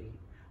security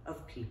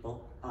of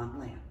people on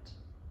land.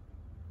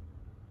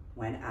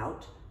 Went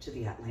out to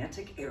the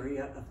Atlantic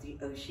area of the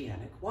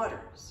oceanic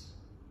waters,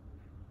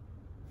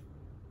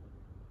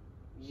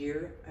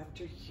 year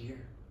after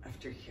year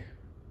after year.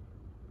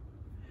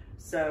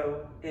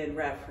 So in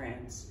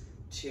reference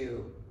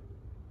to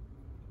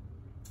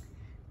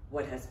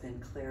what has been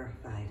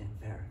clarified and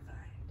verified,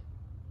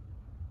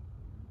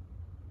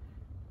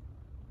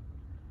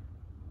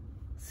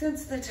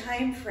 since the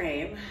time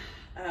frame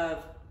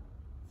of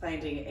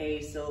finding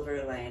a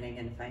silver lining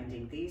and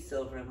finding the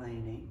silver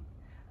lining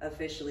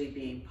officially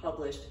being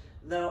published,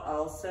 though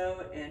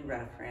also in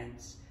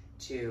reference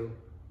to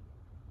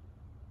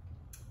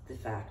the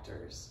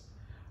factors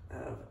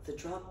of the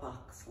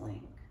Dropbox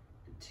link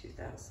in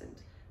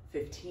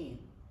 2015,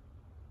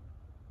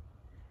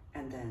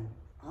 and then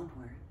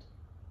onward,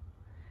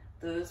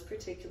 those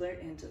particular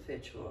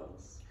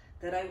individuals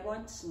that I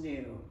once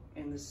knew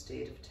in the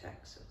state of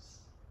Texas,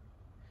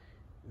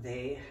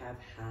 they have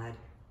had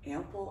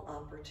ample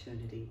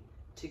opportunity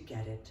to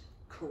get it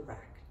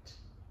correct.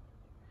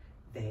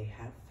 They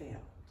have failed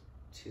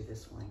to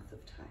this length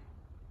of time.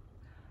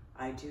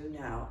 I do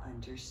now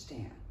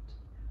understand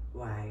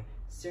why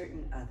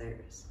certain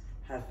others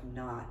have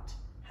not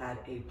had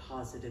a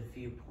positive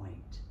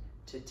viewpoint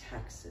to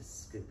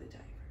Texas scuba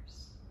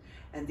divers.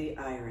 And the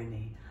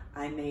irony,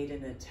 I made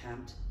an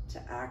attempt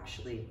to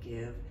actually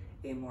give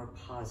a more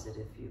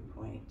positive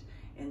viewpoint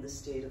in the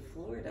state of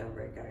Florida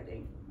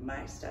regarding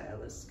my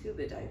style of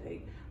scuba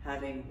diving,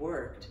 having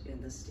worked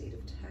in the state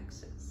of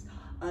Texas.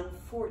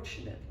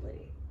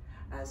 Unfortunately,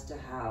 as to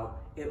how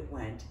it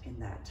went in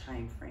that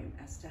time frame,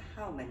 as to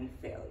how many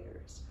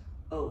failures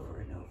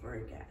over and over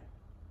again.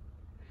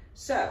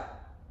 So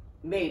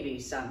maybe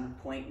some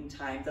point in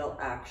time they'll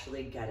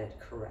actually get it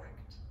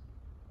correct.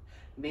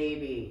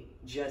 Maybe,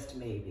 just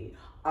maybe,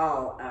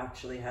 I'll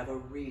actually have a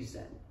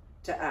reason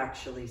to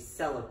actually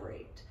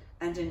celebrate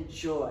and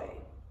enjoy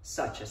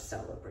such a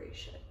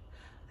celebration.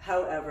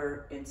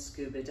 However, in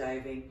scuba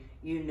diving,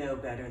 you know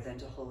better than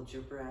to hold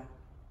your breath.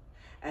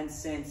 And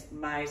since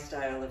my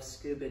style of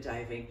scuba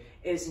diving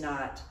is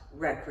not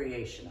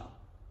recreational,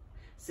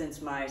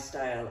 since my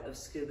style of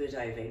scuba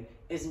diving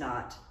is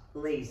not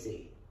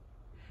lazy,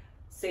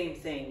 same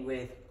thing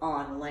with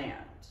on land.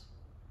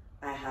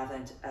 I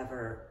haven't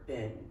ever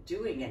been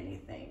doing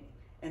anything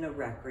in a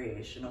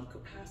recreational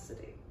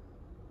capacity.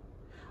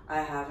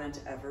 I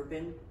haven't ever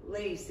been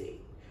lazy,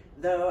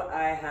 though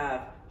I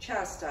have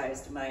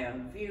chastised my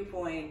own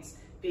viewpoints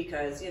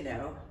because, you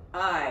know,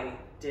 I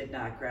did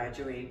not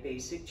graduate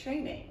basic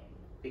training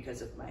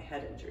because of my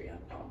head injury on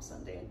Palm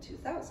Sunday in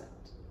 2000.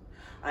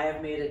 I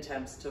have made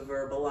attempts to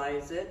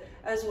verbalize it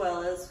as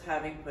well as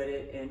having put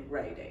it in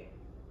writing,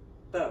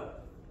 both.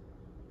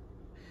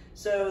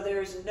 So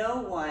there's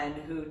no one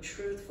who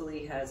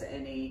truthfully has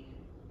any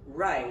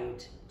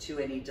right to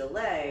any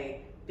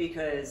delay,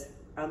 because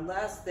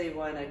unless they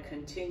want to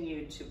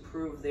continue to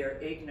prove their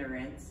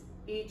ignorance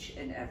each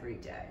and every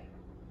day,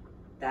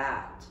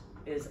 that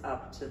is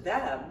up to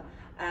them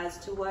as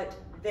to what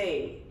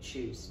they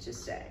choose to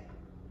say.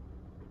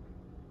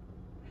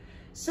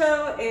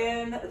 So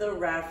in the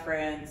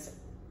reference,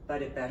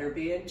 but it better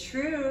be in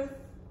truth,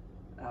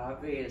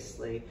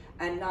 obviously,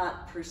 and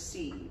not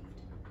perceived,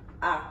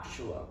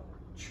 actual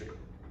truth.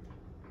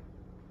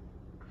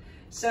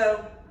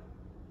 So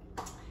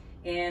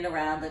in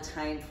around the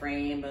time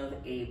frame of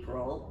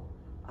April,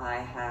 I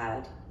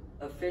had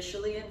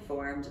officially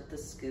informed the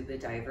scuba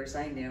divers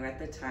I knew at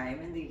the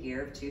time in the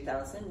year of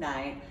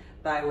 2009,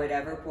 by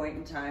whatever point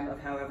in time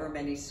of however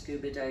many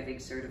scuba diving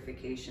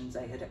certifications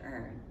I had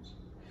earned,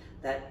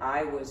 that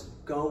I was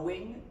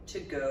going to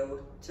go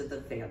to the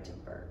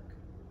Vandenberg.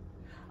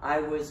 I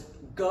was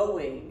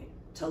going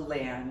to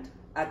land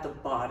at the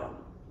bottom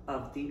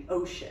of the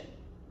ocean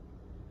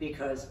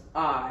because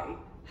I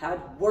had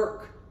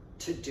work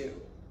to do.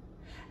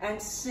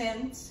 And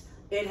since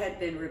it had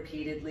been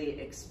repeatedly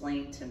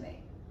explained to me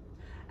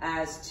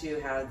as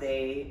to how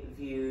they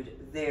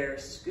viewed their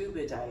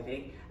scuba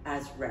diving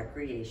as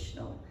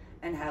recreational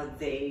and how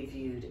they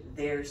viewed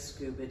their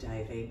scuba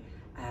diving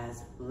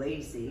as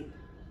lazy,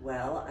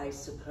 well, I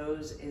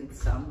suppose in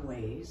some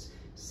ways,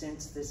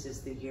 since this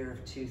is the year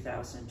of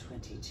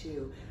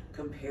 2022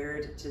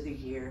 compared to the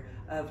year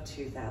of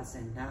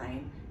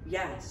 2009,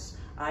 yes,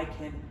 I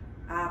can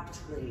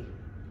aptly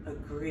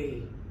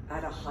agree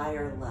at a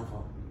higher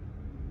level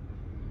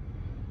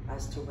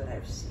as to what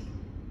I've seen.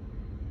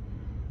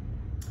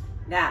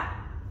 Now,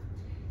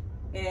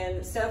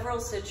 in several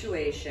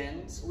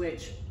situations,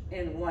 which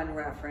in one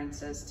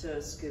reference as to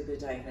a scuba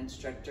dive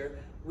instructor,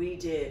 we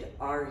did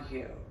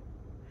argue.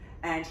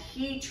 And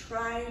he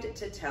tried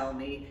to tell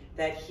me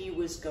that he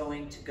was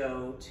going to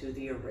go to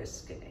the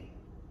Oriskany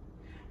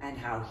and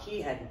how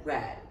he had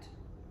read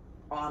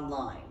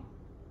online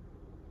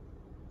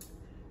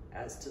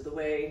as to the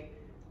way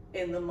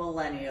in the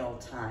millennial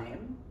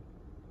time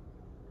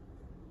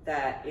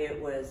that it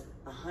was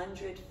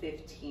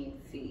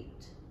 115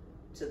 feet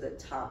to the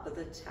top of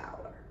the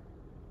tower.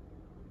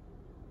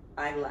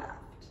 I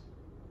laughed.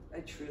 I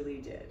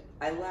truly did.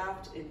 I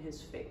laughed in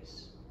his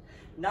face.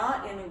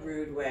 Not in a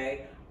rude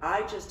way.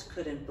 I just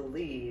couldn't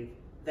believe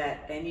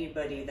that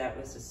anybody that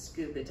was a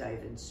scuba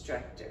dive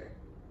instructor,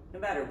 no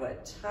matter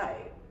what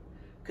type,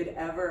 could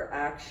ever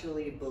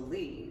actually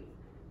believe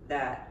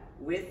that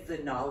with the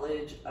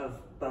knowledge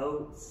of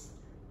boats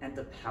and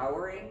the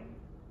powering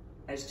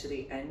as to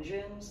the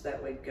engines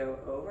that would go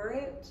over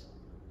it,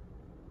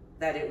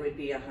 that it would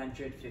be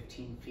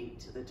 115 feet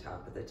to the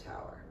top of the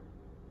tower.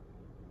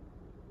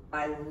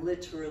 I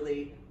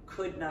literally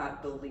could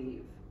not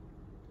believe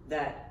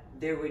that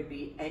there would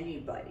be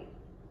anybody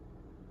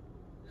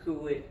who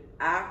would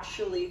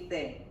actually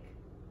think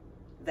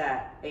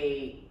that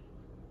a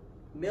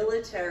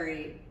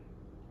military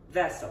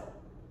vessel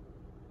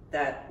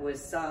that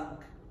was sunk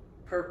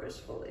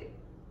purposefully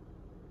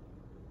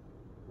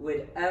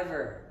would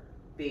ever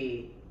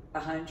be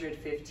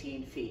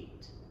 115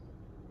 feet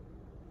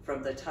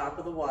from the top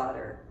of the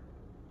water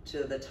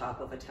to the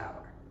top of a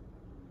tower.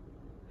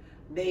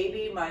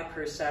 Maybe my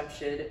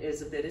perception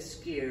is a bit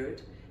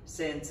askewed,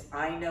 since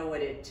I know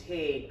what it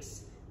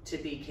takes to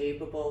be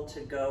capable to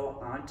go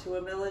onto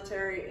a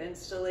military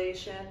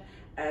installation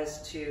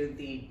as to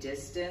the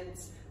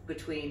distance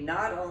between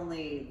not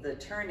only the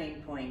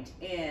turning point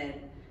in,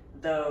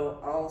 though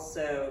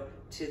also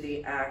to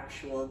the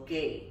actual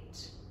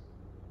gate.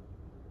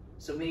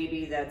 So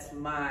maybe that's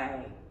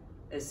my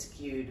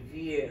askewed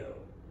view,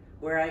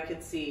 where I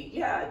could see,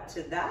 yeah,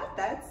 to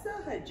that's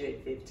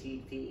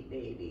 115 feet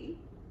maybe.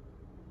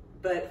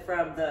 But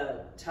from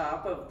the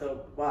top of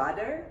the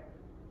water,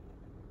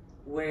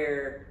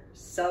 where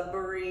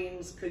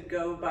submarines could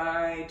go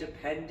by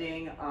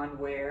depending on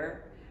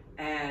where,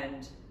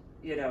 and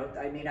you know,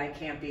 I mean, I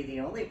can't be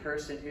the only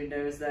person who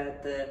knows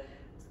that the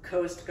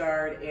Coast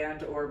Guard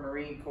and or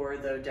Marine Corps,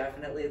 though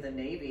definitely the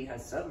Navy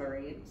has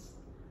submarines.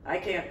 I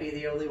can't be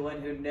the only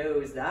one who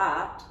knows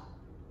that.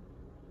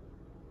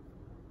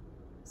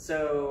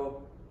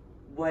 So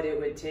what it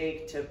would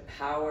take to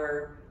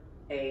power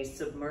a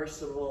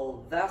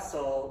submersible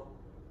vessel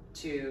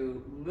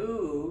to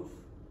move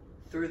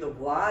through the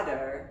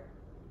water,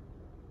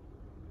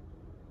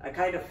 I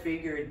kind of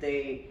figured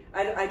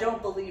I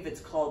don't believe it's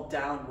called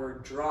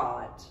downward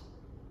draught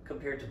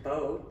compared to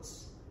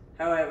boats.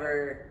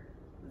 However,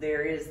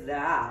 there is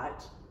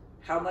that.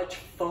 How much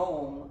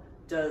foam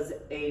does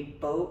a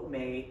boat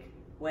make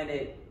when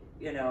it,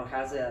 you know,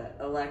 has a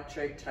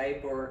electric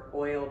type or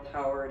oil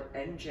powered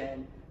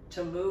engine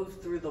to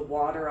move through the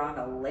water on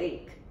a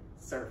lake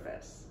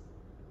surface?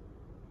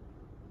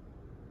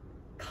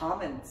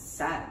 Common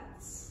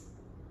sense,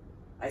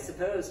 I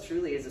suppose,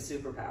 truly is a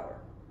superpower,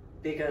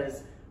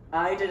 because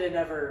I didn't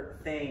ever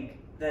think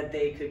that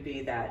they could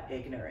be that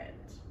ignorant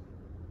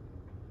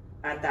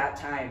at that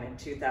time in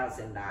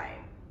 2009.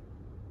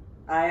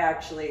 I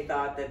actually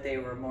thought that they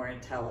were more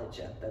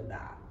intelligent than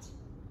that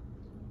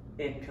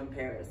in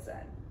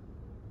comparison,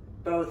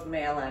 both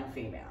male and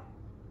female.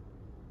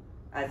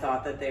 I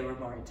thought that they were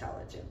more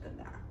intelligent than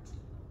that.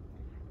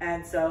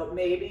 And so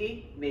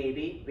maybe I'm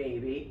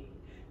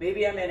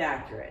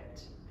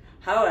inaccurate.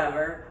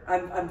 However,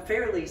 I'm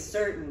fairly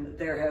certain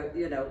there have,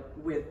 you know,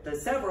 with the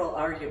several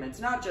arguments,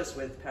 not just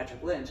with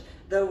Patrick Lynch,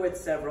 though with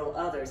several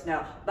others.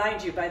 Now,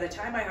 mind you, by the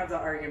time I have the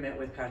argument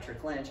with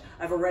Patrick Lynch,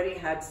 I've already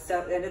had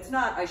several, and it's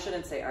not, I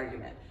shouldn't say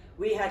argument,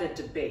 we had a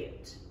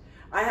debate.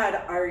 I had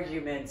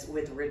arguments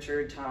with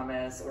Richard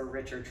Thomas or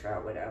Richard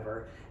Trout,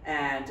 whatever,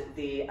 and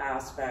the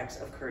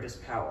aspects of Curtis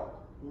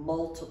Powell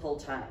multiple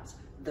times.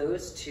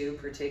 Those two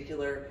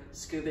particular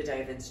scuba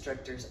dive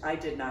instructors I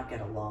did not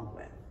get along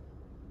with.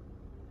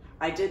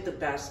 I did the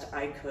best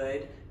I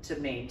could to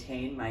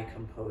maintain my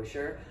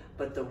composure,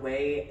 but the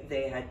way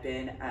they had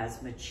been as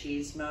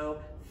machismo,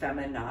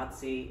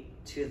 feminazi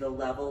to the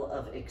level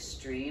of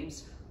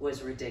extremes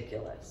was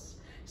ridiculous.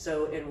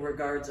 So in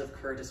regards of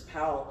Curtis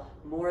Powell,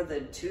 more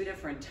than 2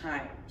 different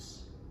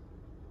times,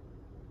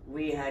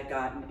 we had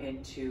gotten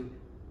into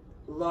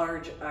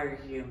large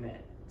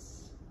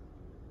arguments.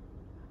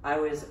 I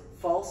was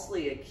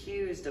falsely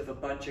accused of a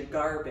bunch of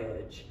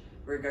garbage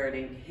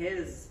regarding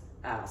his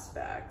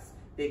aspects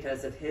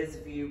because of his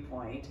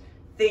viewpoint,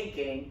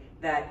 thinking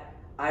that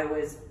I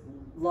was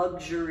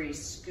luxury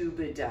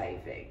scuba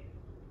diving,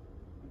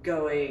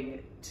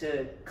 going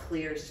to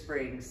Clear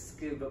Springs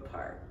Scuba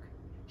Park.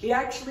 He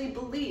actually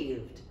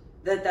believed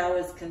that that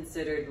was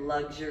considered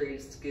luxury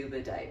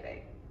scuba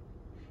diving.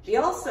 He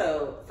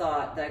also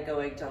thought that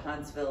going to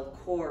Huntsville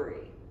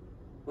Quarry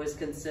was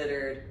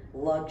considered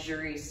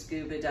luxury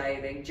scuba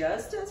diving,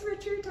 just as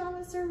Richard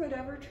Thomas or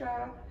whatever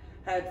Trout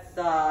had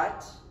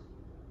thought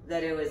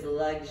that it was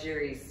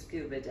luxury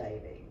scuba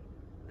diving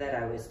that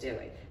I was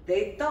doing.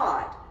 They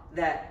thought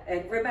that,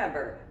 and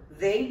remember,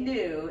 they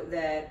knew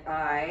that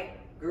I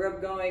grew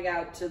up going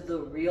out to the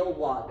real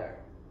water,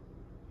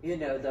 you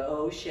know, the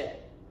ocean.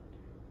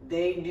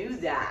 They knew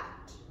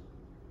that.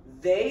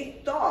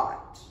 They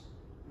thought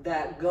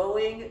that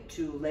going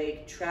to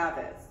Lake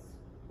Travis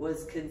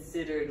was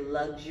considered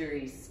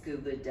luxury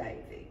scuba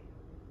diving.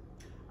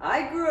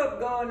 I grew up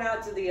going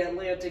out to the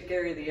Atlantic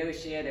area, the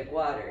oceanic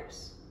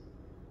waters,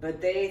 but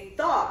they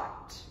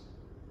thought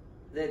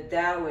that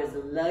that was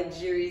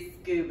luxury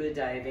scuba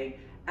diving,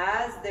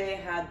 as they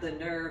had the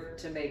nerve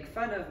to make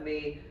fun of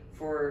me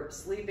for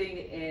sleeping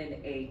in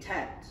a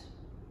tent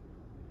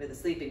with a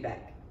sleeping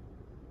bag.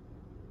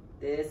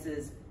 This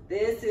is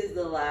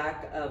the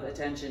lack of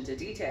attention to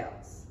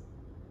details.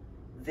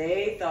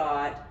 They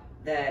thought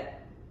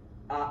that,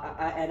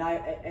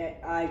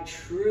 I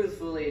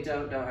truthfully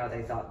don't know how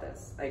they thought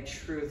this. I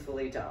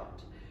truthfully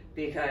don't,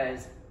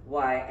 because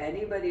why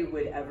anybody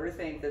would ever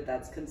think that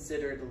that's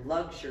considered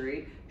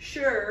luxury.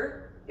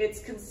 Sure,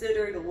 it's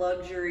considered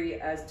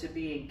luxury as to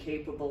being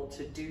capable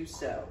to do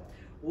so.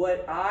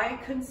 What I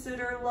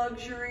consider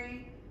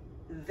luxury,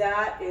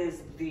 that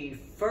is the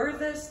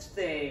furthest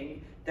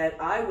thing that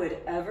I would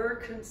ever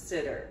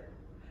consider.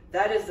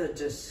 That is a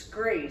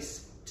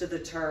disgrace to the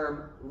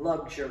term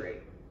luxury.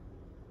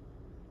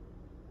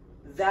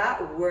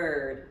 That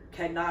word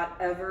cannot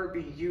ever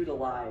be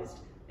utilized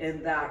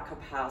in that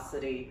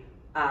capacity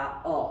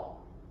at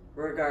all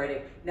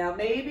regarding. Now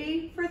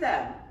maybe for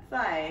them,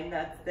 fine,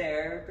 that's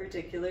their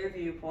particular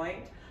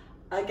viewpoint.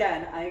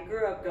 Again, I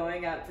grew up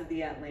going out to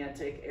the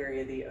Atlantic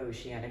area, the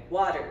oceanic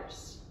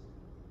waters.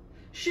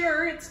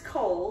 Sure, it's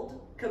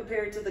cold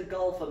compared to the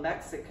Gulf of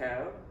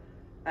Mexico.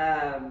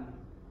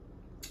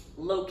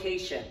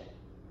 Location,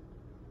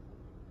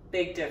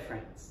 big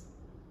difference.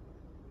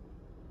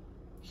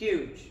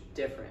 Huge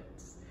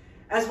difference.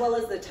 As well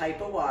as the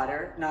type of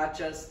water, not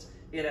just,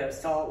 you know,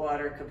 salt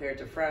water compared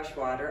to fresh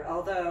water.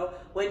 Although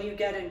when you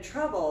get in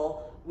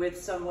trouble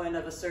with someone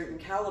of a certain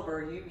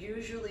caliber, you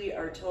usually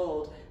are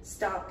told,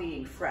 stop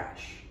being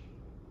fresh.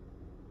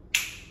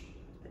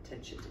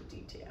 Attention to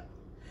detail.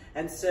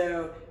 And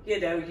so,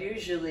 you know,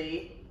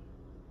 usually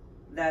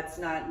that's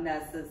not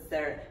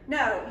necessary.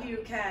 Now, you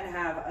can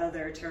have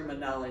other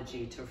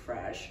terminology to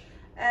fresh,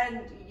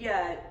 and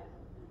yet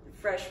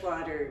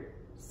freshwater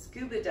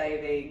scuba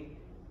diving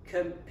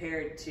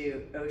compared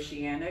to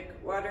oceanic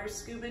water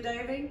scuba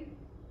diving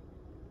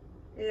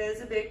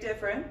is a big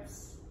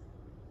difference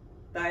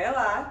by a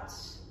lot.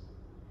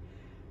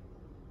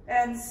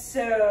 And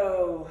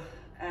so,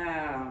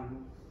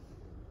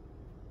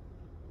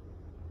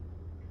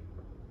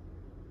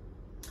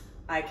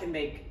 I can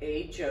make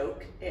a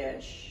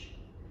joke-ish.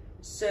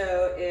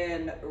 So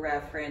in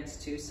reference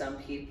to some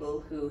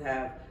people who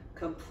have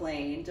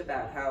complained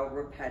about how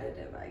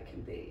repetitive I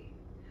can be,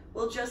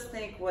 well, just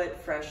think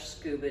what fresh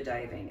scuba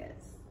diving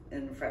is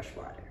in fresh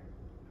water.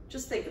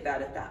 Just think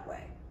about it that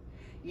way.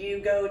 You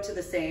go to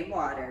the same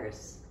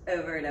waters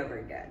over and over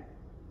again.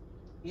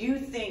 You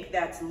think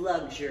that's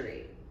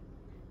luxury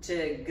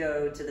to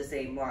go to the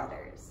same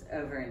waters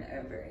over and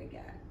over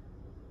again.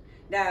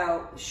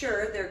 Now,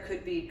 sure, there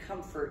could be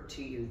comfort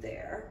to you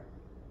there.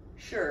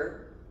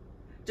 Sure,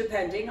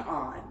 depending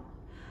on.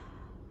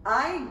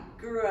 I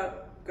grew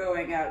up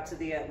going out to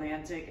the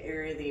Atlantic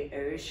area, the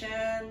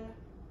ocean,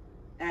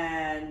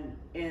 and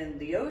in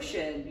the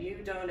ocean,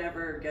 you don't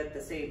ever get the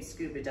same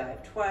scuba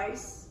dive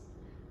twice.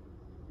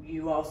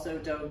 You also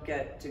don't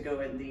get to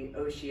go in the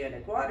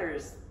oceanic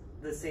waters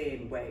the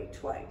same way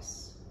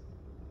twice.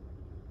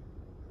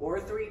 Or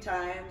 3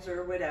 times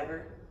or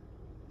whatever.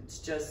 It's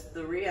just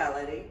the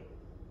reality.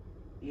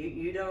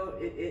 You don't,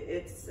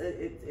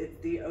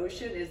 the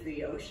ocean is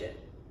the ocean.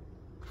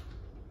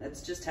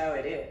 That's just how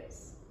it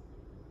is.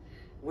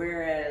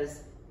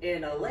 Whereas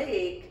in a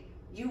lake,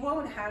 you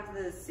won't have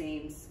the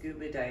same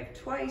scuba dive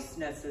twice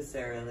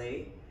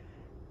necessarily,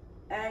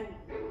 and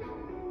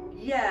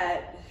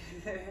yet,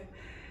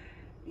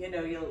 you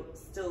know, you'll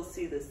still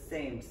see the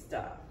same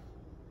stuff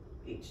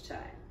each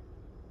time,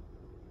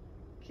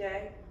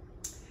 okay?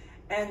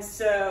 And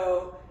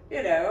so,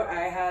 you know,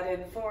 I had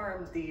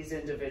informed these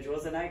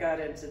individuals, and I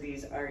got into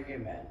these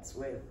arguments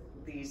with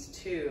these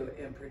 2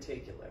 in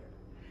particular.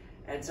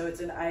 And so it's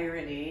an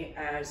irony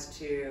as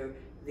to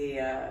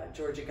the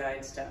Georgia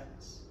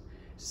Guidestones.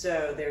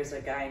 So there's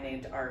a guy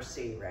named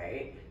RC,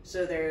 right?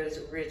 So there's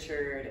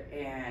Richard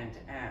and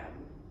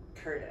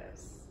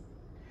Curtis.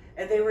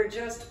 And they were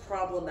just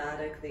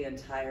problematic the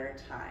entire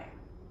time.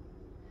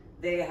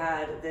 They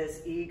had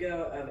this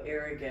ego of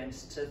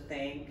arrogance to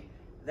think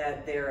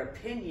that their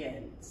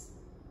opinions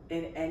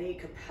in any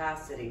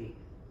capacity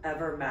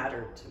ever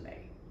mattered to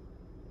me.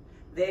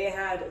 They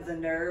had the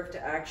nerve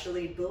to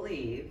actually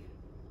believe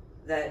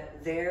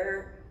that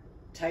their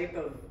type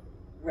of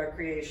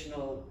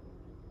recreational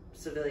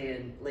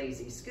civilian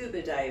lazy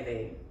scuba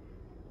diving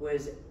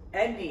was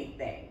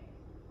anything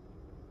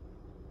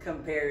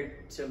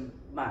compared to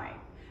mine.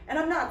 And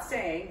I'm not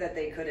saying that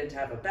they couldn't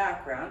have a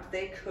background,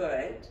 they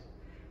could.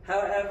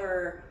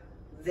 However,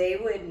 they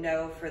would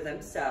know for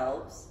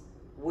themselves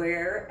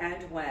where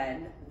and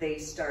when they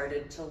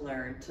started to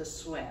learn to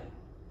swim.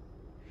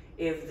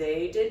 If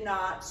they did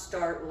not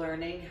start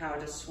learning how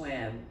to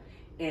swim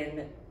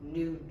in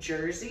New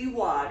Jersey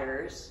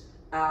waters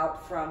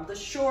out from the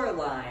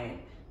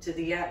shoreline to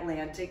the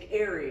Atlantic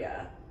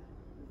area,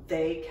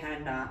 they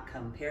cannot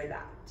compare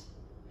that.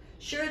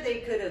 Sure, they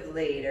could have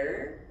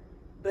later,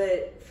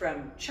 but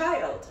from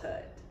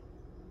childhood,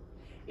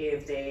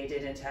 if they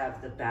didn't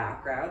have the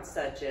background,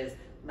 such as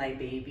my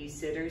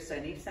babysitter,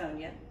 Sunny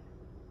Sonia,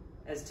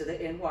 as to the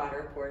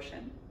in-water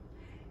portion,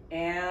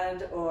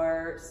 and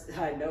or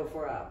I know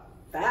for a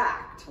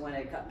fact when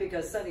it comes,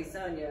 because Sunny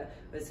Sonia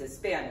was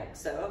Hispanic,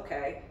 so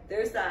okay,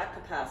 there's that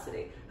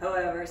capacity.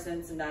 However,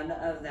 since none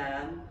of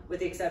them,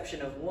 with the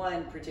exception of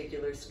one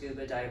particular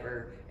scuba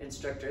diver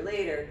instructor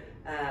later,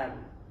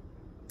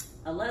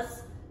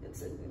 unless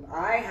it's,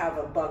 I have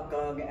a buck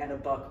gong and a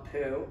buck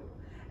poo,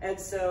 and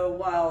so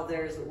while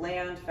there's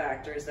land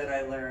factors that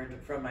I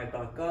learned from my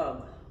buck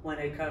gong, when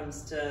it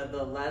comes to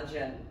the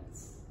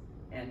legends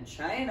in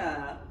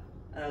China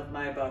of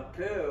my buck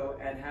poo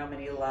and how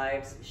many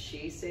lives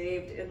she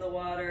saved in the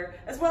water,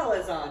 as well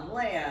as on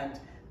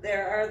land,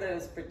 there are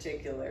those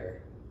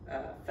particular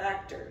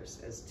factors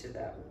as to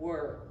that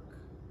work.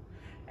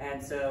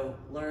 And so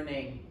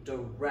learning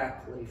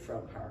directly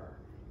from her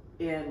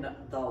in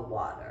the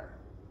water,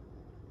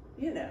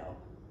 you know,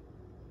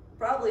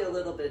 probably a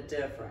little bit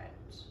different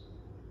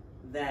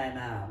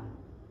than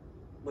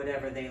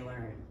whatever they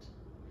learned.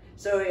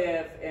 So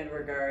if in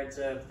regards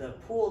of the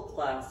pool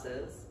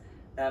classes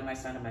that my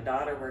son and my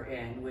daughter were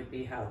in would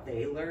be how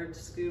they learned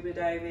scuba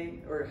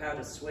diving or how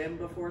to swim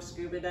before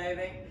scuba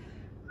diving,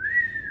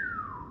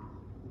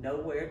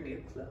 nowhere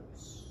near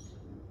close,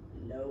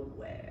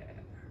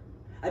 nowhere.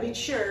 I mean,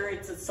 sure,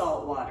 it's a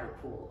saltwater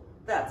pool.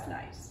 That's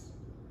nice.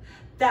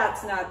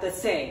 That's not the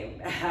same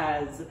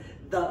as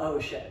the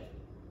ocean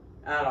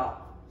at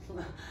all.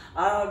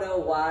 I don't know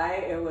why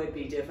it would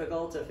be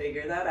difficult to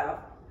figure that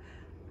out.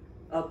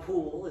 A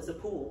pool is a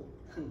pool.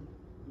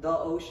 The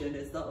ocean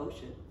is the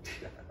ocean.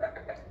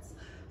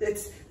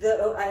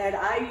 And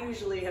I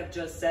usually have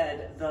just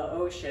said the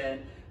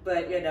ocean,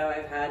 but you know,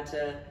 I've had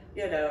to,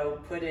 you know,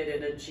 put it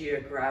in a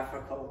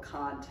geographical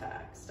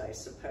context, I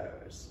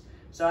suppose.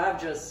 So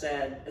I've just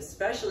said,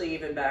 especially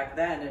even back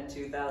then in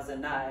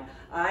 2009,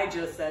 I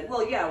just said,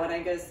 well, yeah, when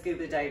I go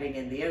scuba diving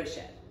in the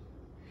ocean.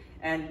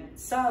 And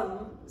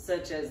some,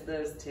 such as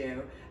those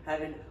two,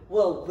 having,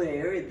 well,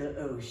 where in the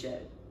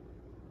ocean?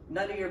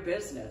 None of your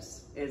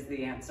business is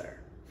the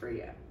answer for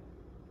you.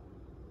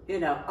 You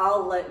know,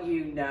 I'll let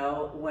you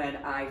know when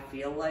I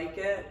feel like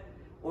it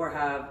or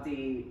have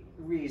the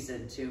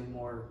reason to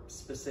more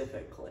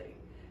specifically.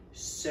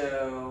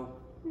 So,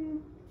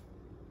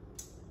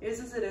 is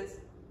as it is.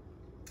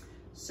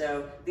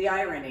 So the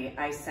irony,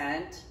 I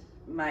sent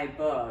my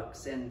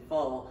books in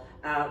full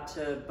out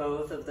to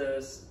both of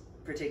those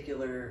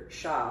particular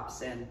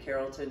shops in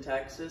Carrollton,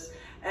 Texas.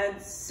 And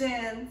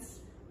since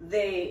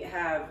they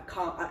have,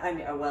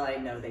 I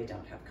know they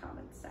don't have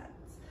common sense.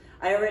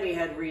 I already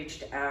had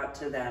reached out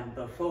to them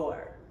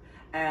before,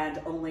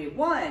 and only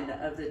one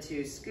of the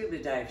two scuba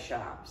dive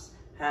shops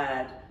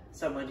had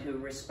someone who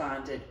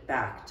responded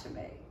back to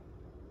me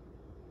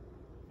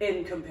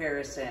in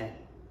comparison.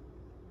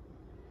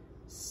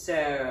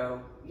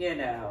 So, you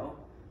know,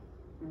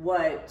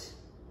 what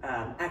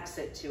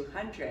Exit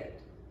 200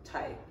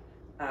 type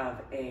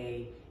of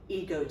a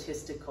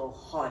egotistical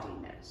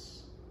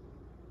haughtiness,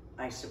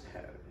 I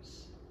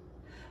suppose.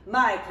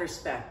 My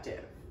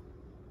perspective,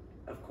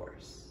 of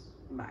course,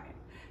 mine.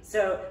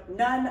 So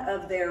none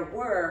of their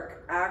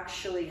work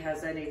actually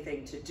has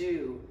anything to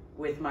do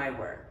with my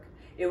work.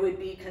 It would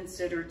be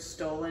considered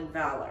stolen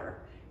valor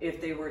if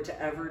they were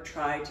to ever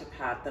try to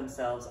pat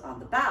themselves on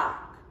the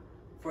back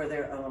for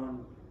their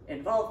own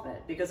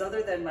involvement. Because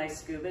other than my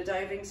scuba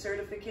diving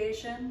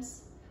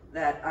certifications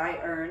that I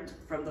earned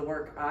from the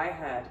work I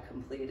had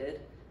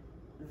completed,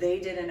 they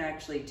didn't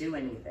actually do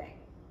anything.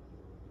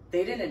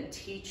 They didn't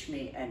teach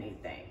me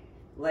anything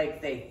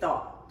like they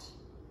thought.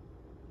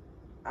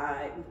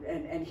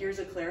 And here's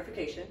a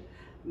clarification.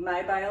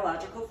 My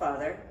biological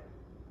father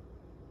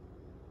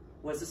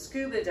was a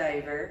scuba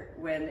diver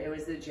when it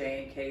was the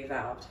J&K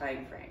valve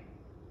time frame.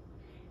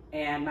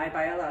 And my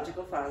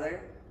biological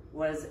father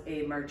was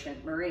a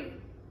merchant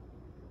marine.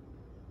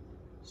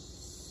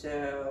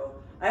 So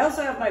I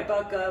also have my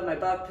bucka, my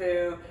buck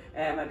poo,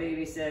 and my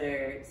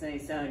babysitter, Sunny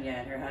Sonia,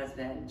 and her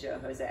husband, Joe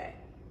Jose.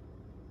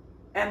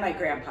 And my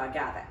grandpa,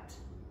 Gavin.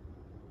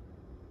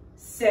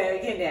 So,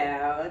 you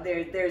know,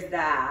 there's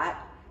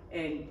that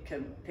in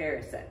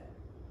comparison.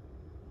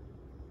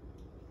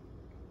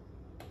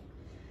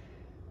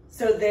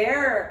 So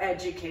their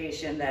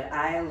education that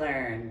I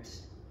learned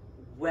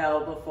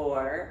well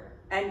before,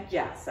 and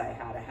yes, I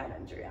had a head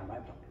injury on my,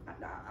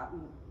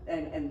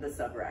 and the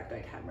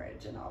subarachnoid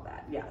hemorrhage and all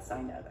that. Yes,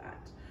 I know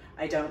that.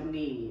 I don't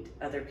need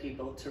other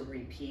people to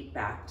repeat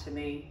back to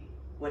me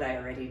what I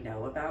already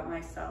know about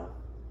myself,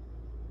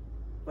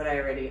 what I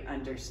already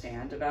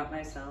understand about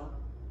myself.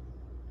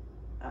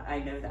 I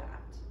know that.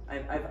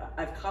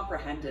 I've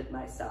comprehended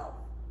myself.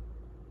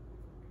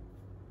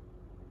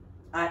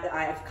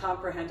 I've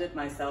comprehended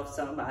myself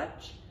so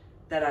much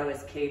that I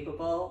was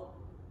capable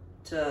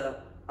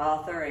to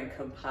author and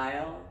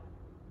compile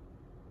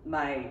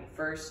my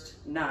first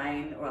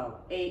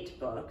 8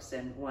 books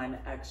and 1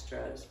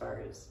 extra as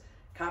far as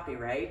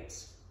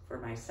copyrights for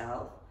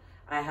myself.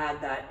 I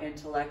had that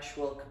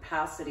intellectual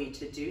capacity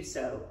to do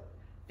so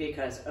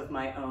because of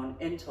my own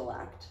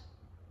intellect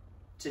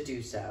to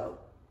do so.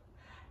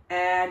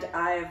 And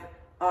I've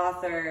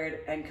authored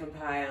and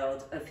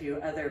compiled a few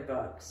other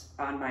books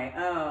on my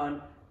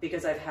own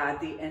because I've had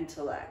the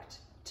intellect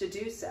to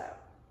do so.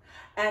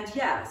 And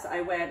yes,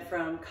 I went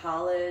from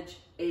college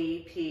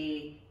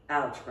AP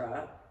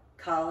algebra,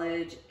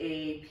 college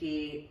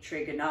AP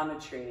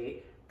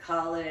trigonometry,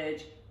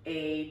 college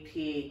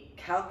AP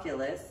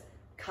calculus,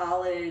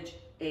 college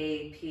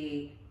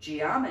AP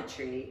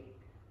geometry,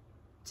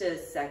 to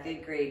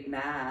 2nd grade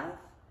math.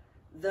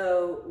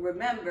 Though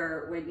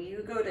remember, when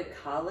you go to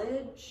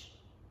college,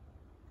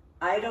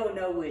 I don't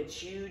know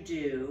what you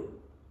do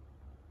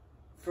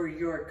for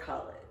your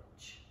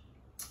college.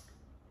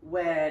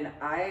 When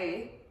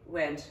I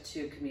went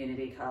to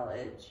community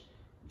college,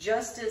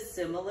 just as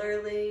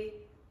similarly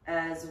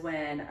as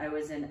when I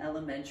was in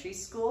elementary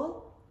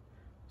school,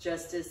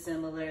 just as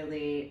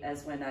similarly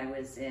as when I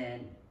was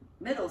in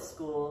middle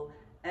school,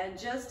 and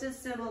just as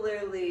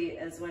similarly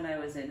as when I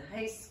was in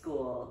high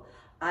school,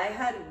 I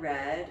had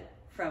read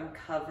from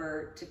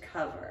cover to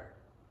cover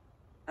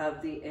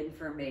of the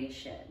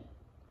information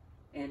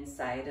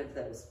inside of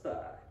those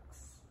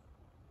books.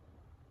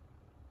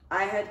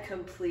 I had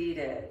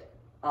completed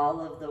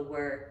all of the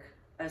work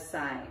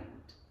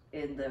assigned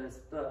in those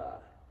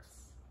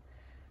books.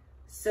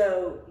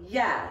 So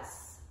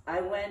yes,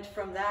 I went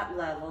from that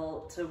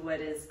level to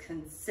what is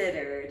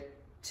considered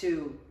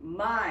to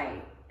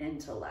my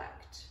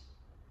intellect,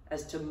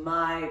 as to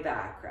my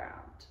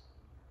background.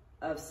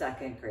 of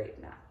second grade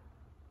math.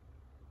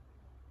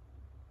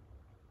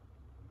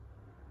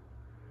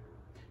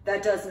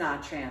 That does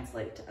not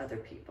translate to other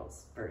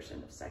people's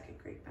version of second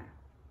grade math.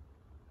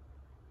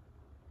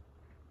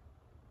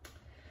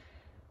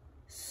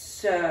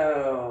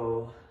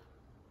 So,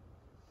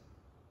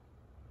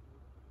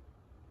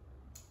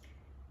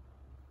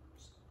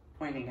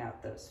 pointing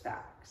out those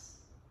facts.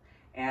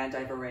 And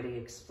I've already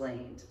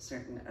explained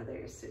certain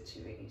other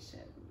situations.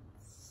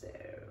 So,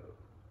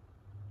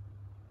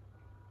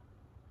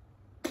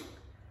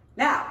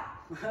 now,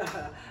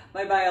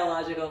 my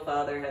biological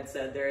father had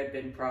said there had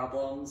been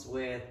problems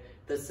with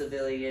the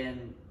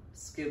civilian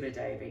scuba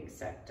diving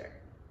sector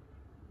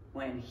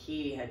when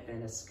he had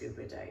been a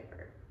scuba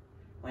diver,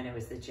 when it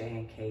was the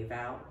J&K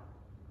vow.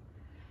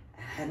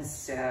 And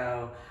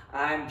so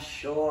I'm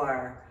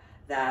sure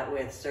that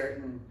with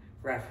certain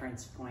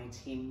reference points,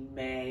 he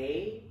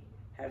may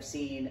have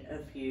seen a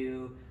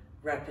few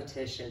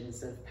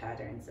repetitions of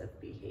patterns of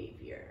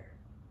behavior.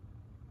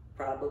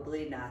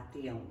 Probably not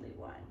the only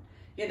one.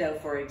 You know,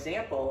 for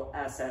example,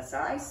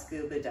 SSI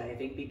scuba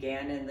diving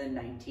began in the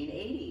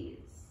 1980s.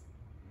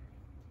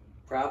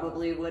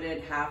 Probably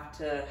wouldn't have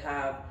to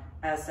have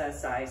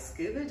SSI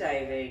scuba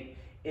diving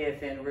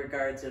if in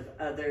regards of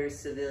other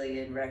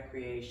civilian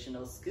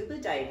recreational scuba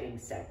diving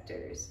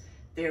sectors,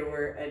 there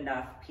were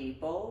enough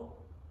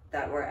people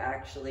that were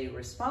actually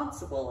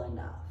responsible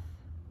enough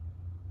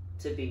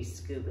to be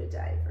scuba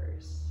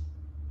divers.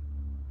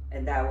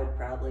 And that would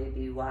probably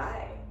be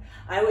why.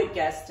 I would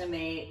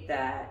guesstimate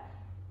that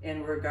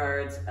in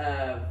regards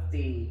of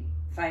the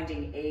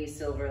finding a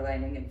silver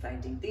lining and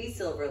finding the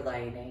silver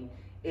lining,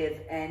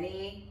 if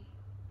any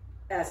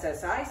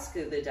SSI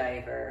scuba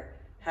diver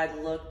had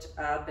looked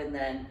up and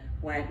then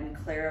went and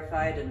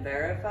clarified and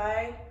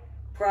verified,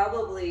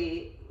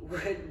 probably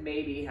would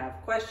maybe have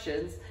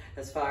questions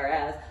as far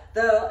as,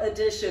 though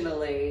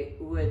additionally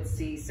would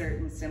see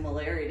certain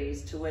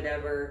similarities to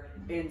whatever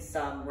in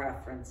some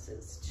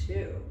references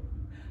to,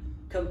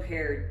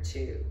 compared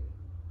to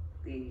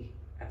the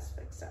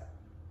aspects of.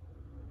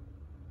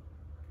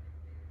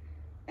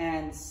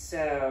 And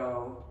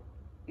so,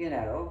 you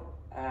know,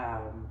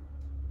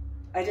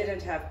 I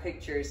didn't have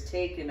pictures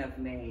taken of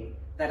me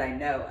that I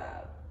know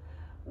of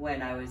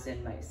when I was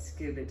in my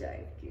scuba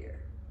dive gear.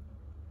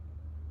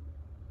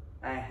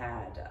 I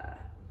had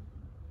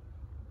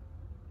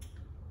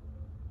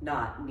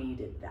not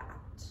needed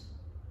that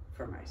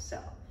for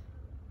myself.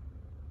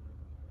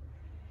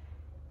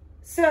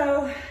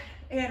 So,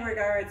 in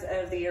regards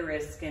of the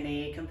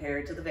Oriskany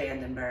compared to the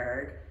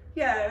Vandenberg,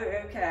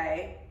 yeah,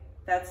 okay,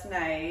 that's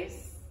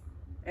nice.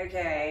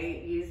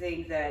 Okay, you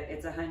think that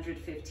it's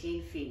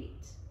 115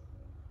 feet.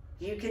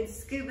 You can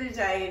scuba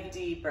dive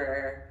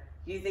deeper.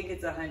 You think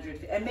it's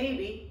 100 feet, and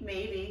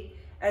maybe,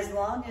 as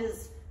long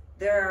as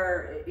there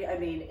are, I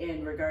mean,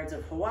 in regards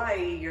of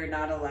Hawaii, you're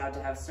not allowed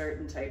to have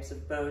certain types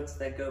of boats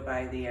that go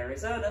by the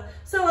Arizona.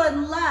 So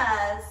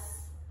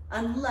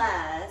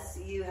unless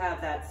you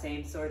have that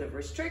same sort of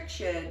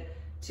restriction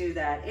to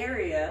that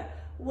area,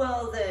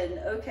 well then,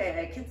 okay,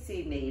 I could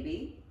see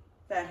maybe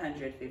that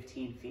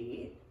 115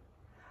 feet.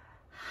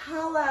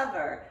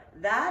 However,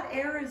 that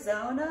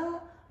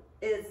Arizona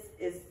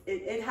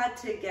it had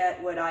to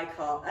get what I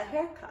call a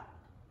haircut.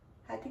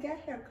 Had to get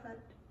a haircut.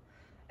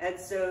 And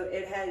so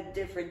it had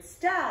different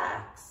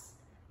stacks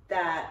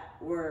that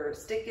were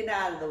sticking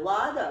out of the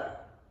water.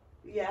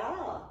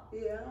 Yeah.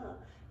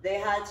 They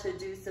had to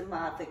do some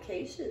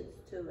modifications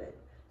to it,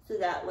 so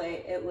that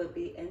way it would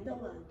be in the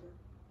water.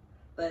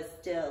 But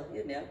still,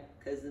 you know,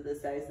 because of the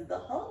size of the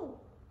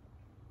hull.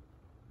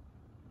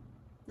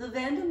 The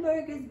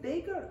Vandenberg is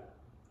bigger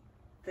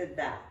than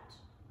that.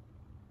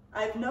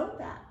 I've known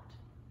that.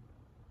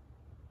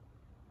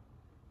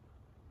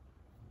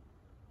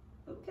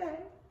 Okay.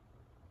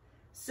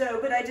 So,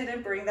 but I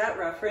didn't bring that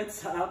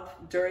reference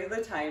up during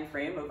the time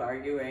frame of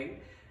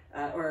arguing,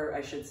 or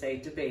I should say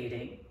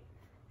debating,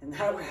 in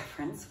that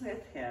reference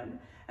with him.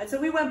 And so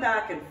we went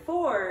back and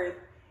forth,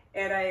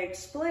 and I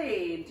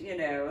explained, you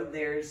know,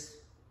 there's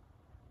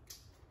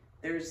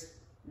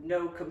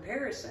no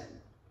comparison.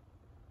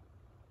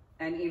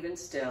 And even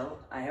still,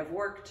 I have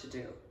work to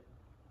do.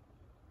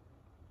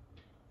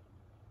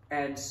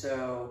 And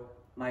so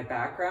my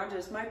background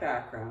is my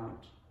background.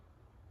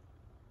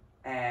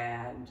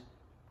 And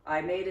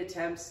I made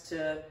attempts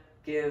to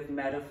give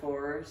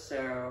metaphors,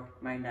 so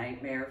my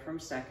nightmare from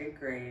second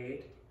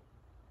grade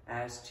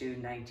as to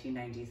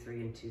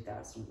 1993 and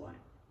 2001.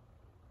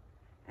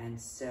 And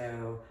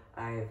so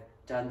I've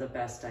done the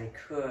best I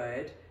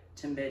could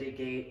to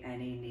mitigate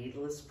any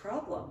needless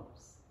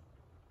problems.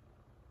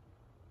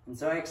 And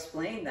so I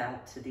explained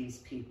that to these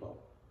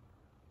people.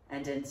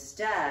 And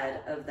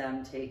instead of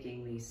them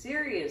taking me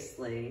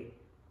seriously,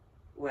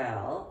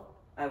 well,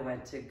 I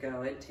went to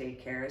go and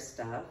take care of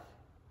stuff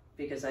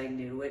because I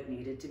knew what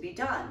needed to be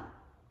done.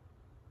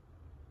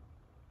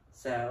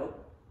 So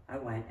I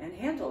went and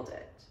handled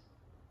it.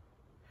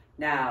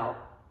 Now,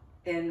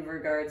 in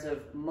regards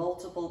of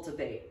multiple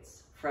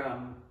debates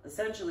from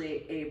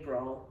essentially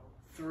April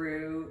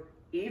through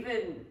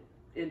even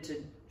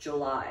into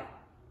July,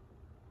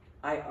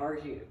 I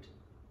argued,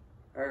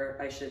 or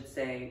I should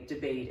say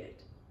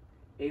debated,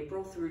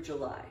 April through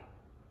July.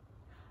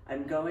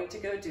 I'm going to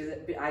go do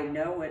that. I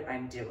know what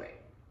I'm doing.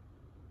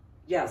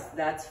 Yes,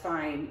 that's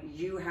fine.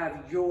 You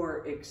have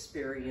your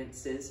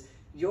experiences.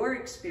 Your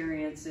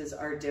experiences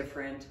are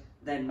different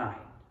than mine.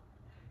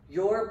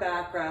 Your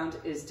background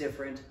is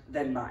different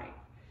than mine.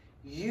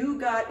 You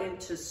got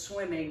into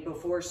swimming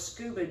before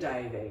scuba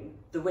diving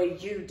the way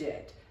you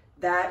did.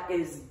 That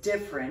is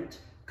different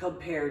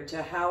compared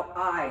to how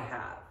I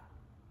have.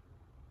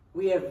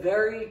 We have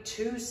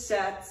two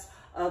sets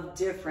of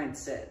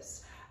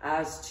differences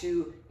as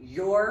to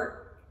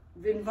your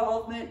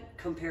involvement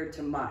compared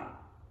to mine.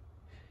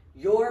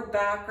 Your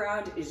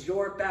background is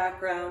your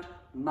background,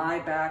 my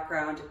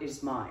background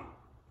is mine.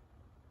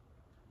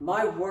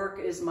 My work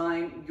is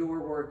mine, your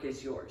work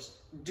is yours.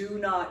 Do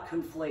not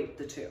conflate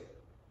the two.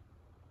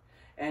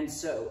 And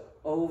so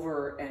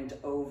over and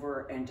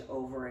over and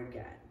over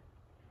again,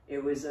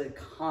 it was a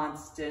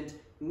constant,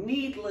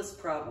 needless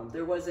problem.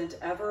 There wasn't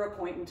ever a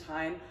point in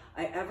time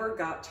I ever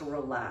got to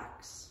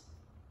relax.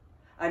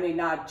 I mean,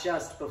 not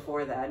just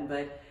before then,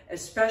 but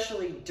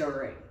especially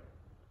during.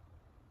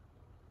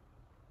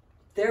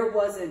 There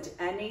wasn't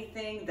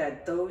anything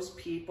that those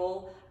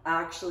people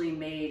actually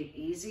made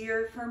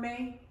easier for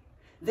me.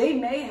 They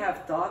may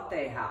have thought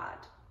they had.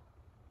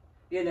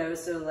 You know,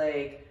 so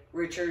like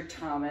Richard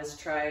Thomas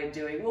tried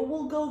doing, well,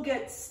 we'll go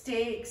get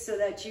steak so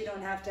that you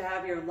don't have to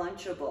have your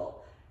Lunchable.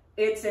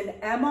 It's an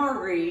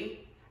MRE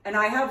and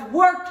I have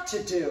work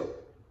to do.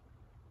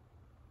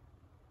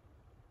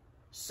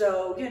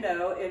 So, you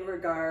know, in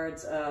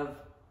regards of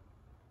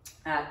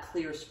at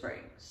Clear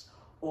Springs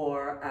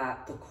or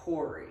at the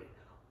quarry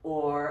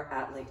or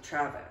at Lake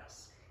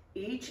Travis,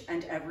 each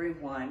and every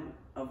one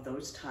of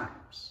those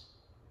times,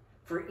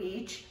 for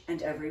each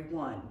and every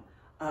one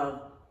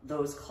of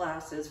those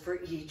classes, for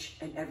each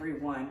and every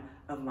one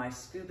of my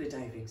scuba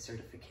diving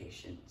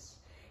certifications,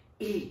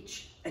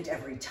 each and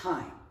every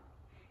time,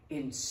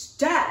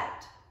 instead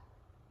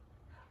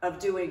of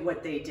doing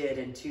what they did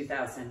in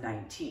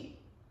 2019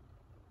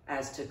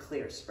 as to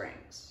Clear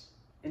Springs,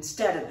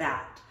 instead of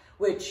that,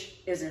 which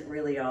isn't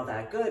really all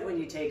that good when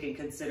you take in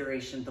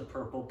consideration the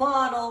purple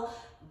bottle,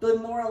 but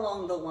more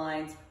along the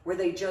lines where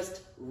they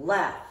just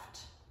left,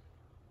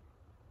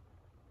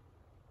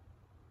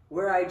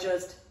 where I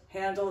just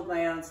handled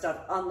my own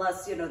stuff,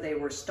 unless, you know, they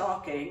were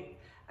stalking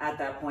at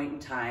that point in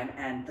time,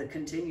 and the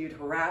continued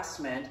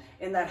harassment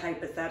in that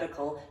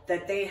hypothetical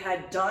that they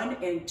had done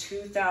in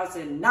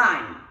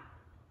 2009.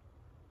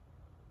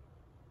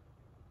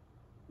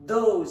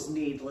 Those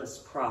needless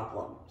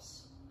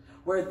problems,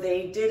 where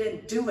they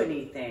didn't do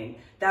anything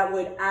that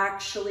would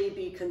actually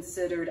be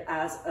considered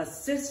as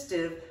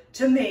assistive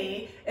to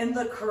me in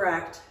the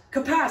correct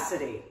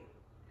capacity.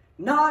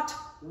 Not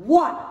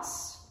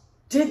once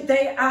did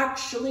they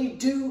actually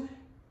do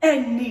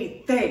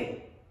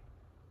anything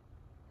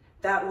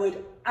that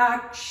would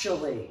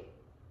actually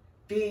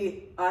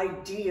be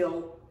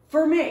ideal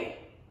for me.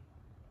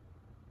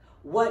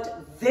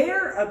 What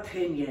their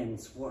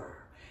opinions were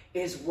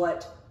is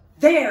what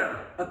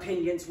their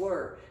opinions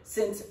were,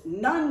 since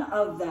none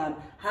of them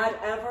had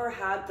ever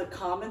had the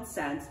common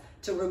sense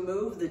to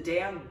remove the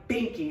damn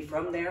binky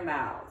from their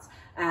mouths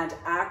and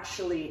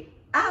actually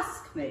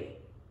ask me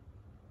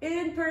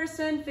in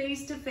person,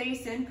 face to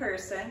face in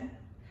person,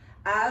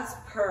 as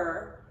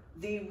per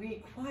the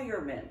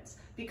requirements,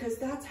 because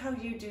that's how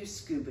you do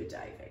scuba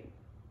diving.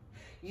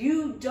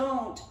 You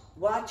don't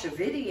watch a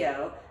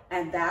video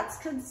and that's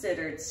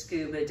considered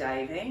scuba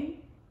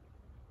diving.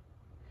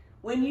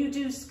 When you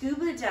do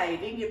scuba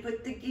diving, you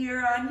put the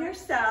gear on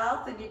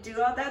yourself and you do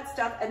all that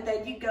stuff and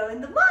then you go in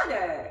the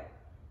water.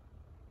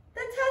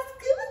 That's how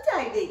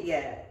scuba diving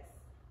is.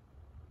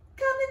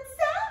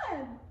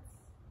 Common sense.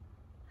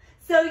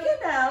 So, you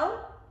know,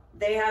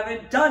 they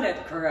haven't done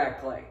it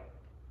correctly.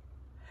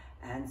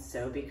 And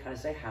so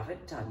because they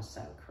haven't done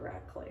so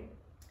correctly,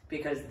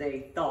 because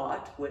they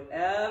thought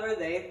whatever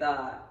they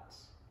thought,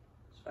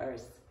 as far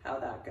as how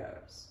that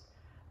goes,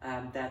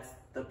 that's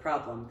the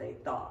problem, they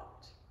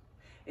thought,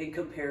 in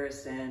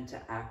comparison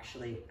to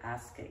actually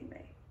asking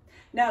me.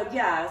 Now,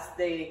 yes,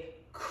 they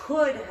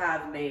could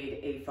have made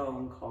a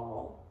phone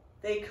call.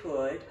 They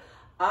could.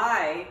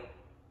 I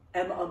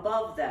am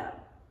above them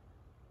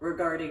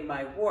regarding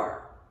my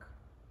work.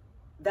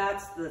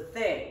 That's the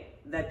thing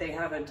that they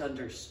haven't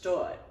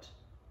understood,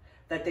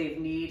 that they've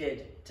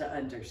needed to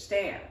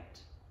understand.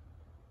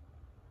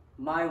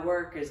 My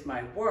work is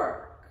my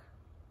work.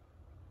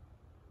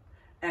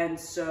 And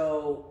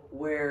so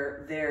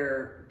where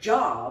their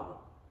job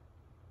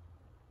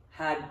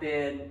had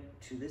been,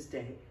 to this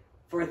day,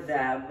 for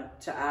them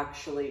to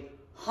actually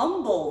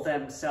humble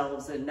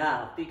themselves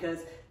enough, because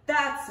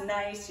that's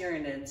nice, you're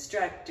an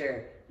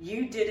instructor.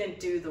 You didn't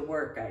do the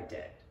work I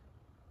did.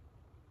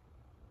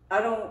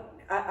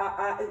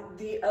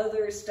 The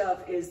other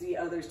stuff is the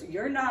other stuff.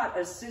 You're not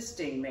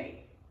assisting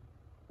me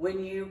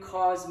when you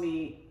cause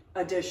me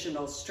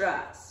additional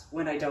stress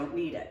when I don't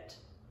need it.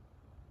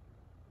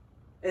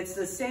 It's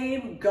the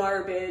same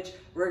garbage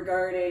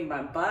regarding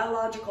my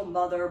biological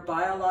mother,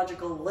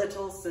 biological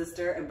little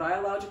sister, and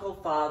biological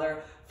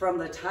father from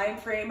the time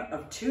frame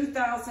of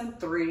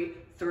 2003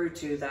 through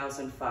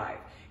 2005.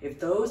 If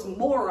those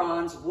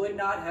morons would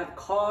not have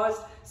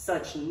caused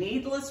such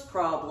needless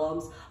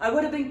problems, I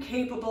would have been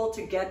capable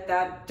to get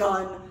that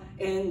done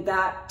in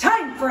that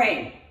time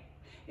frame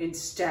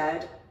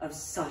instead of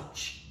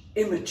such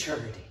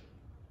immaturity.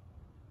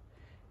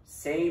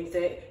 Same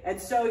thing. And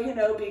so, you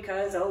know,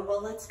 because, oh,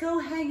 well, let's go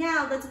hang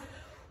out.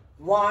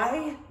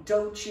 Why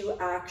don't you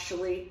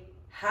actually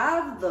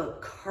have the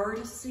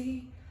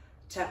courtesy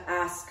to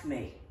ask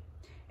me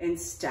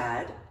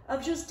instead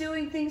of just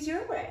doing things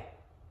your way?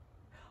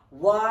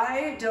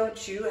 Why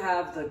don't you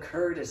have the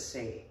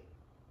courtesy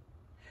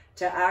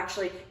to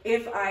actually,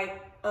 if I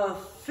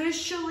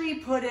officially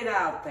put it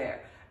out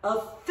there,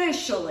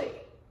 officially.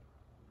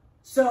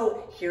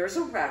 So here's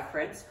a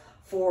reference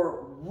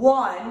for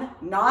one,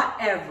 not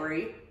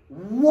every,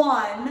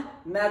 one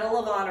Medal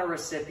of Honor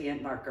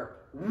recipient marker.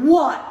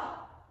 One,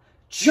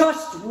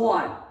 just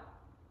one.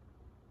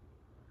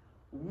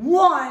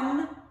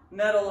 One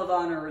Medal of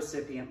Honor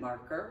recipient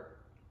marker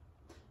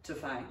to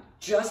find,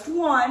 just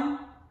one.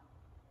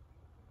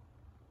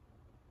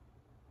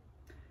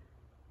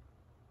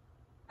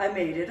 I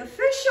made it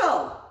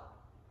official.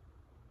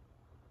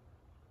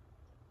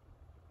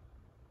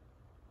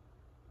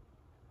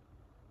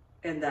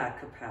 In that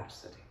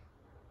capacity.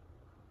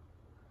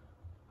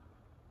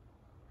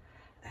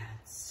 And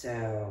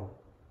so,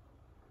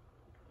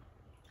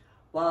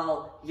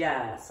 well,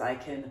 yes, I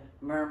can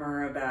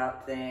murmur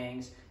about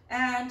things,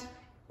 and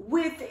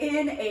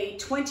within a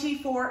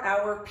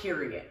 24-hour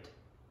period,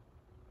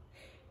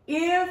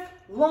 if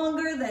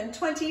longer than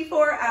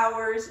 24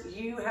 hours,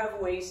 you have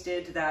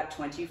wasted that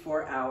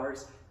 24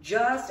 hours,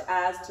 just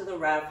as to the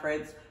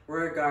reference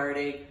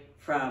regarding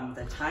from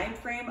the time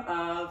frame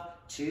of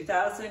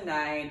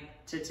 2009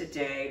 to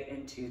today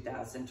in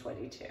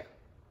 2022.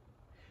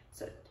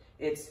 So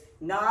it's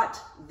not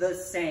the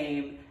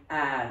same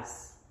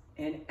as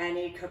in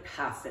any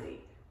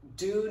capacity.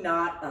 Do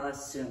not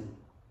assume.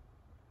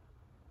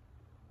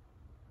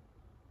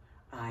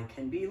 I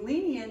can be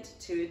lenient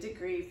to a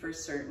degree for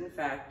certain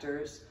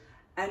factors,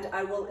 and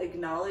I will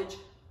acknowledge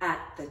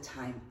at the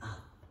time of,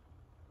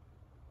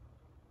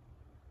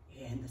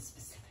 in the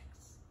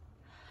specifics.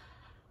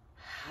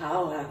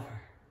 However,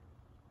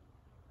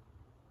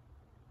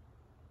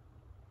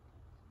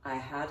 I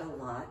had a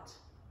lot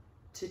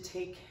to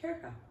take care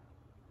of,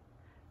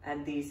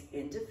 and these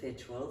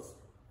individuals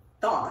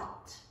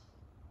thought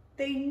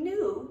they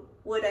knew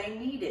what I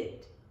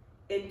needed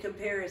in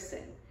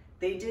comparison.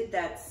 They did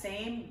that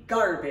same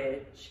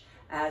garbage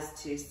as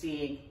to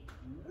seeing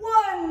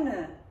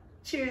one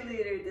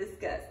cheerleader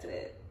discussed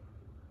with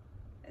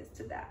as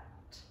to that.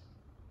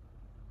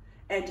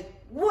 And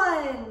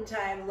one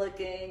time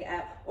looking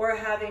at or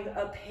having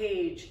a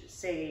page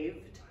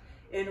saved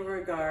in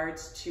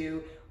regards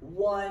to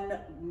one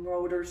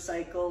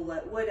motorcycle,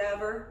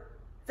 whatever,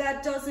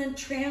 that doesn't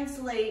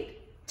translate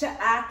to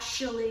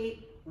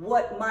actually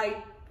what my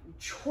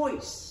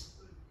choice.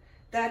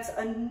 That's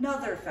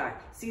another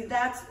fact. See,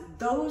 that's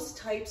those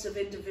types of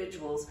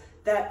individuals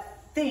that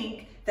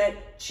think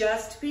that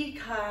just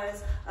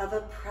because of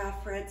a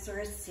preference or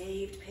a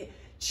saved page,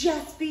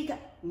 just because,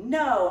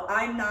 no,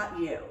 I'm not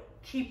you.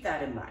 Keep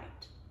that in mind.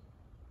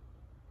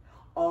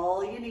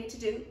 All you need to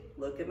do,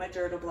 look at my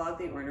journal blog,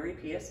 The Ornery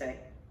PSA,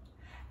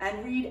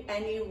 and read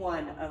any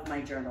one of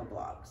my journal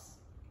blogs.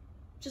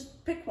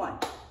 Just pick one.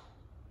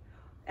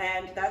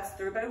 And that's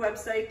through my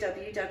website,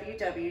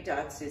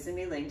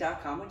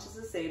 www.susanmeeling.com, which is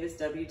the same as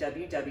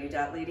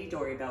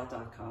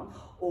www.ladydoribelle.com,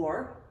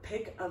 or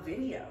pick a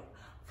video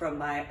from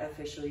my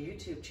official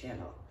YouTube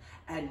channel.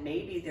 And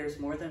maybe there's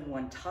more than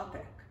one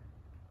topic.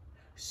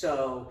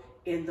 So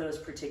in those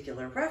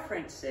particular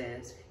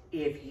references,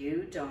 if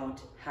you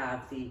don't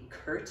have the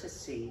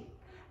courtesy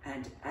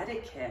and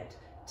etiquette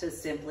to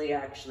simply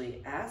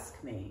actually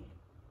ask me,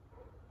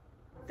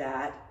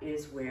 that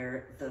is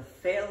where the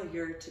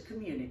failure to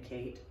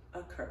communicate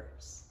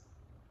occurs.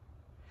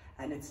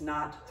 And it's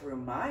not through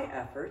my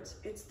efforts,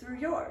 it's through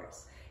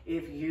yours.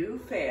 If you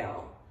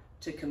fail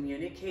to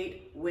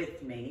communicate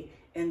with me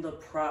in the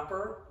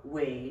proper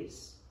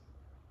ways,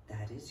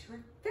 that is your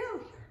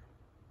failure.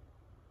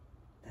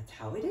 That's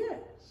how it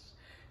is.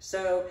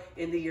 So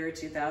in the year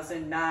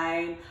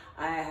 2009,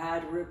 I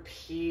had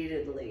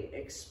repeatedly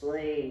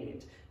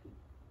explained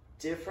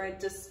different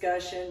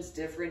discussions,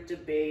 different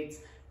debates.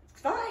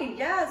 Fine,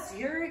 yes,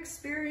 your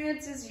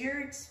experience is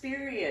your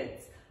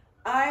experience.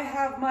 I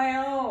have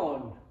my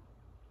own.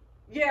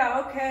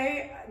 Yeah,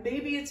 okay,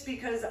 maybe it's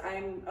because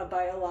I'm a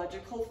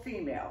biological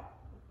female.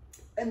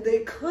 And they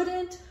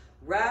couldn't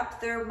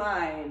wrap their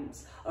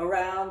minds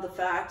around the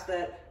fact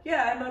that,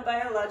 yeah, I'm a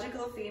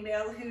biological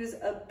female who's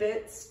a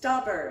bit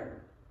stubborn.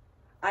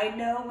 I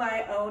know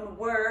my own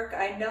work,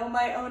 I know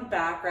my own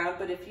background,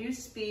 but if you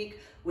speak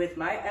with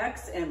my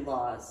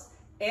ex-in-laws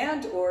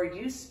and or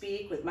you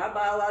speak with my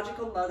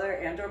biological mother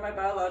and or my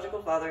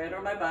biological father and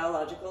or my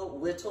biological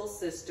little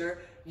sister,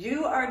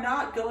 you are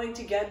not going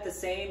to get the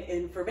same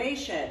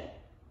information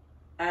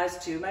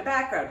as to my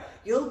background.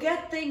 You'll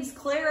get things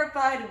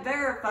clarified and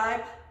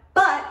verified,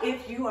 but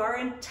if you are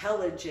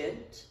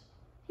intelligent,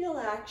 you'll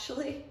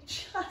actually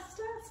just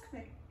ask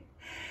me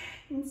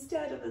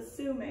instead of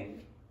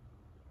assuming.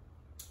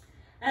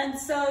 And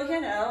so,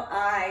 you know,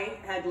 I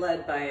had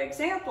led by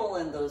example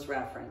in those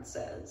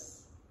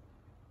references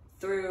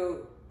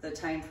through the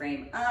time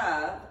frame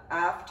of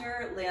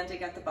after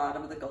landing at the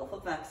bottom of the Gulf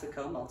of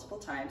Mexico multiple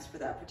times for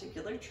that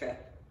particular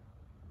trip.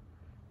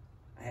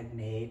 I had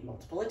made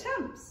multiple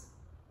attempts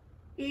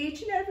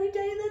each and every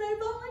day that I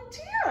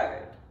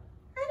volunteered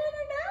at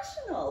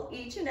International,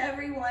 each and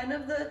every one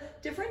of the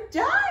different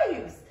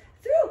dives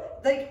through,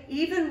 like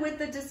even with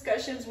the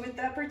discussions with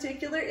that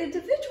particular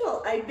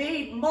individual, I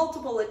made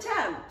multiple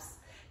attempts.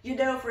 You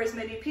know, for as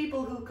many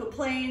people who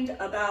complained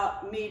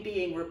about me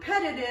being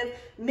repetitive,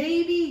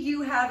 maybe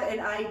you have an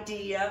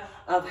idea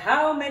of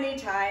how many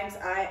times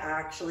I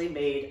actually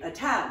made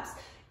attempts.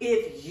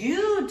 If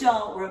you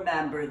don't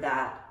remember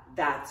that,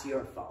 that's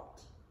your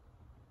fault.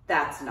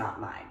 That's not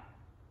mine.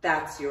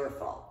 That's your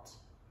fault.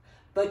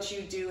 But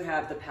you do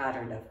have the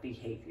pattern of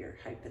behavior,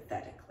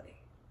 hypothetically.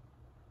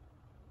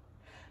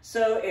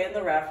 So in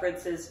the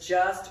references,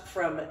 just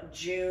from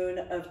June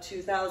of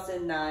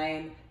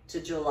 2009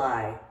 to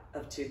July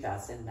of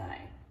 2009.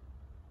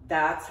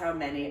 That's how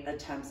many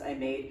attempts I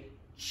made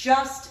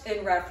just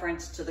in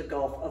reference to the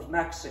Gulf of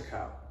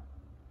Mexico.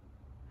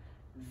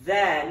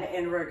 Then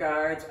in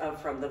regards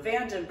of from the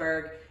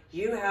Vandenberg,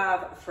 you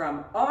have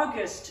from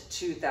August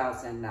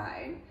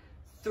 2009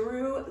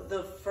 through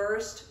the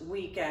first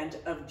weekend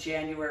of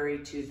January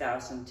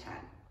 2010.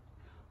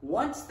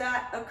 Once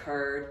that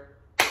occurred,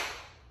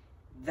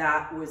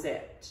 that was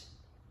it.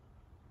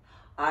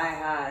 I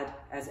had,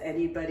 as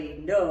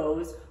anybody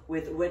knows,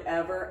 with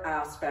whatever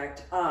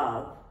aspect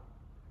of,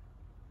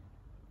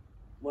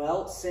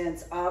 well,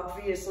 since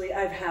obviously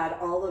I've had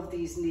all of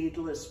these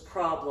needless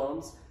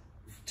problems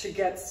to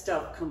get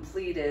stuff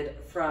completed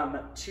from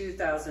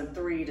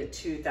 2003 to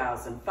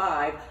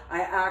 2005,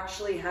 I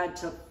actually had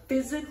to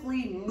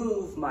physically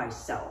move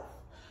myself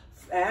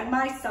and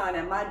my son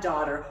and my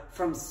daughter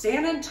from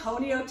San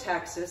Antonio,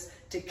 Texas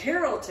to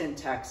Carrollton,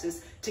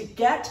 Texas, to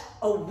get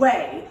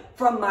away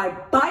from my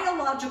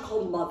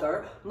biological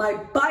mother, my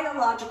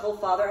biological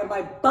father, and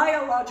my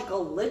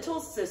biological little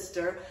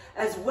sister,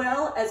 as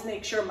well as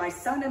make sure my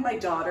son and my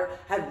daughter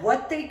had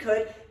what they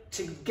could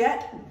to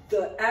get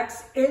the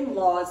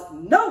ex-in-laws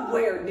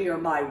nowhere near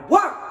my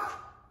work.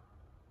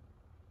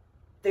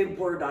 They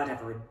were not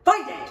ever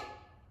invited.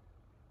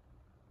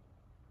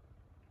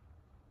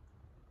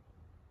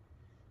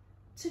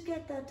 To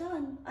get that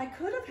done, I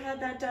could have had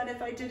that done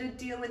if I didn't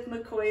deal with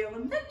McCoy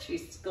Elementary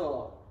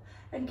School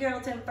and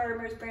Carrollton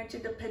Farmers Branch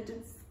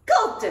Independent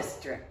School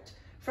District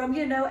from,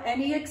 you know,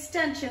 any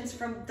extensions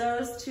from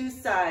those two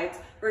sides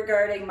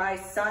regarding my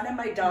son and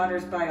my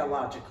daughter's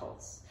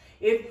biologicals.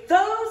 If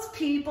those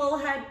people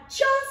had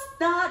just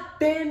not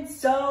been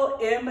so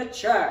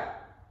immature,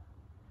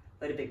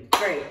 would have been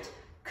great.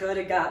 Could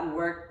have gotten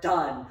work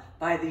done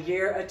by the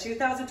year of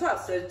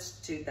 2012. So it's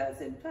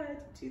 2005,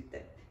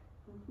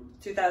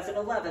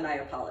 2011, I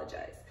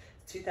apologize.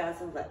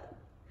 2011.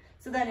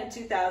 So then in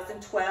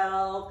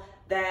 2012,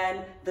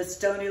 then the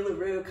Stoney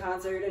LaRue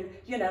concert and,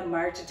 you know,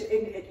 March.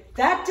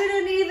 That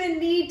didn't even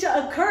need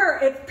to occur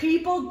if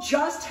people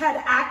just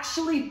had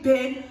actually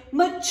been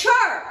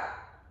mature.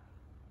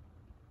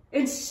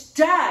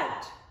 Instead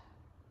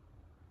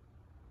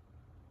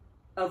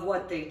of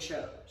what they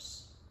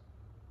chose.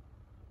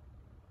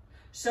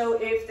 So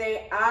if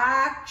they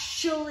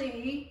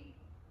actually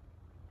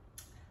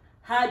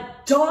had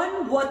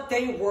done what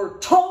they were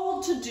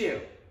told to do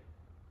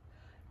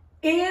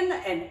in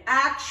an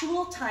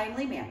actual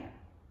timely manner,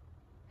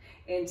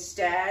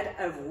 instead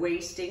of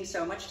wasting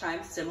so much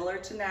time, similar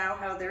to now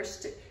how they're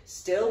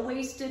still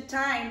wasted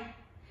time.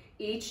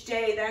 Each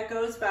day that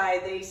goes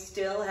by, they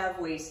still have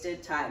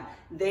wasted time.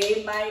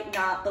 They might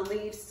not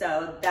believe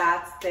so.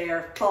 That's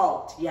their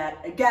fault yet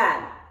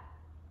again.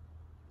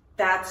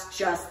 That's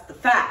just the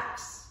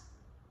facts.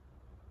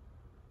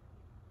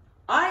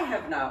 I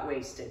have not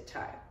wasted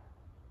time.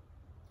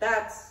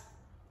 That's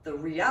the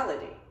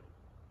reality.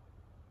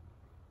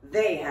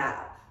 They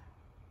have.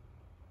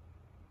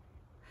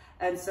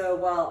 And so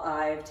while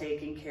I've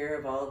taken care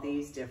of all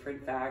these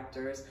different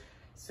factors,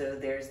 so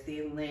there's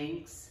the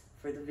links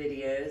for the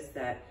videos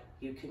that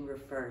you can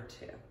refer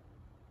to.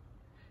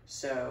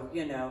 So,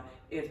 you know,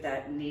 if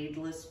that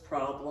needless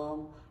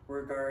problem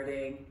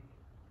regarding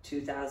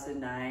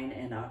 2009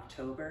 in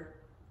October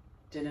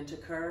didn't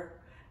occur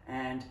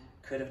and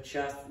could have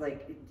just,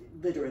 like,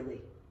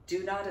 literally,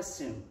 do not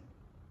assume.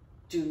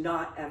 Do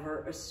not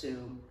ever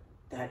assume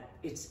that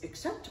it's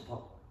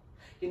acceptable.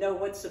 You know,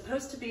 what's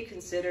supposed to be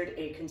considered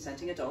a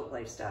consenting adult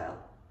lifestyle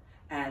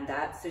and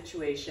that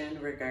situation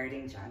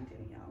regarding John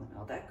Danielle and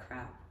all that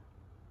crap,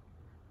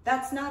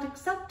 that's not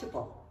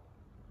acceptable.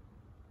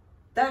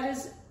 That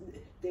is,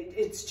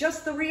 it's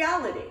just the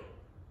reality.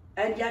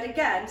 and yet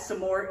again, some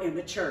more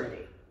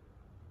immaturity.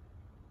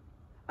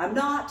 I'm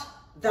not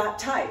that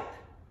type.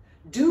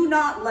 Do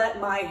not let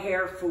my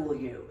hair fool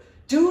you.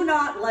 Do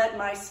not let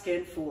my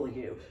skin fool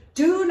you.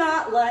 Do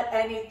not let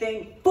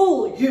anything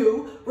fool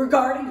you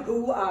regarding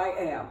who I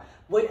am.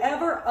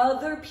 Whatever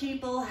other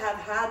people have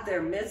had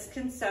their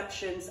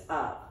misconceptions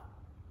of,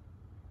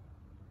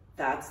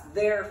 that's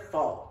their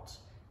fault.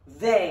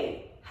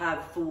 They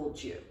have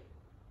fooled you.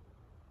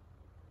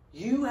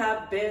 You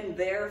have been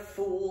their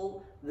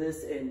fool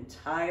this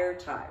entire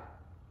time.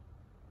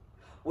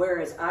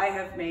 Whereas I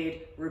have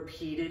made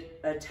repeated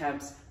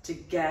attempts to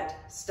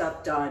get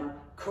stuff done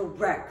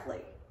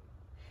correctly.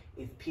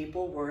 If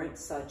people weren't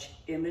such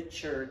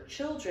immature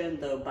children,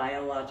 though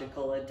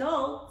biological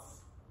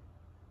adults,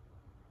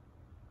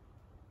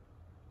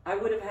 I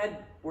would have had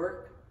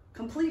work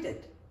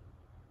completed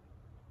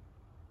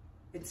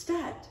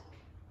instead.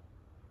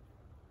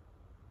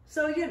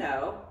 So, you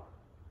know,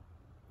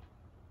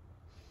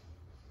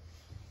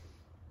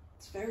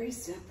 it's very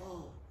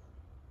simple.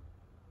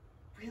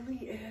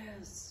 Really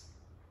is.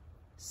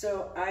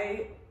 So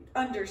I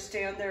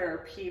understand there are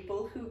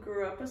people who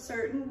grew up a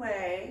certain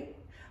way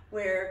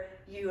where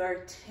you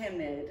are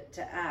timid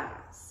to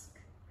ask,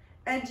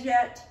 and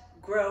yet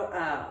grow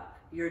up,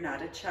 you're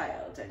not a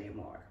child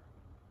anymore,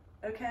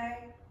 okay?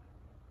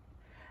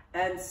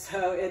 And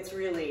so it's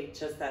really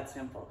just that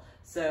simple.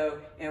 So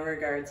in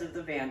regards of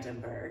the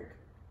Vandenberg,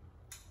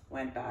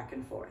 went back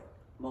and forth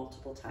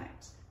multiple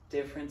times.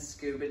 Different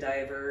scuba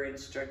diver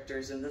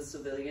instructors in the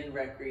civilian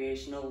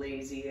recreational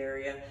lazy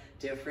area,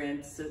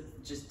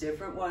 just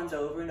different ones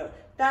over and over.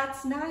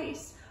 That's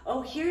nice.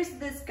 Oh, here's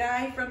this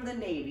guy from the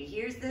Navy.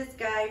 Here's this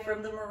guy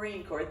from the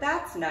Marine Corps.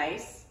 That's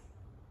nice.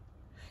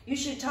 You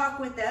should talk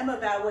with them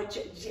about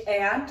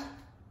and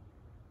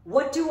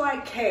what do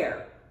I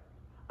care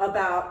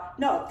about?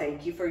 No,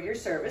 thank you for your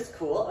service.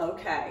 Cool,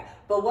 okay.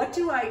 But what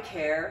do I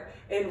care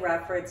in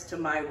reference to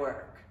my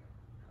work?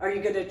 Are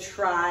you going to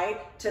try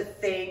to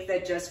think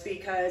that just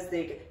because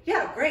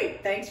yeah,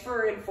 great, thanks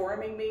for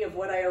informing me of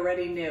what I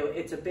already knew.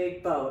 It's a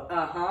big boat,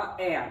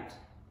 and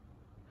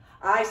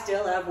I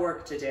still have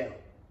work to do.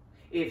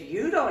 If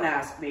you don't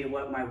ask me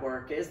what my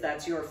work is,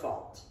 that's your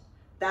fault.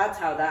 That's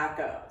how that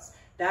goes.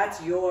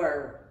 That's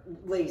your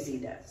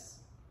laziness.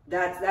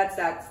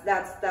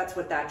 That's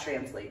what that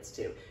translates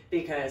to.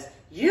 Because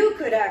you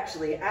could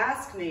actually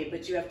ask me,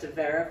 but you have to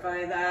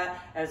verify that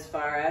as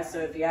far as, so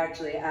if you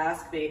actually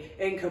ask me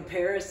in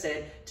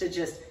comparison to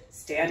just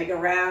standing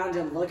around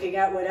and looking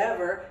at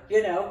whatever,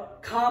 you know,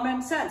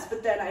 common sense.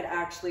 But then I'd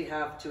actually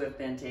have to have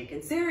been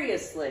taken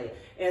seriously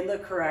in the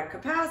correct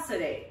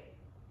capacity.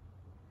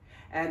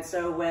 And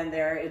so when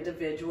there are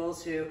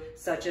individuals who,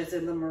 such as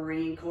in the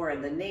Marine Corps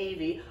and the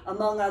Navy,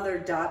 among other ...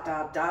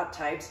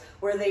 types,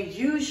 where they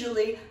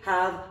usually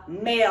have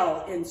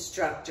male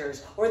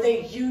instructors, or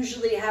they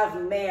usually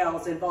have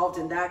males involved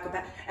in that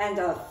capacity, and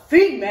a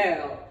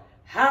female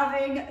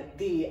having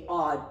the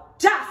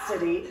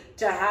audacity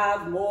to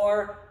have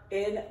more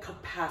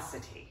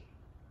incapacity.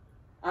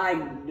 I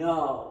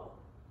know.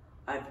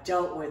 I've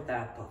dealt with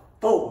that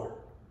before.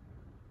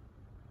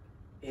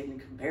 In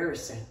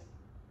comparison.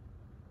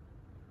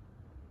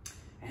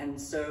 And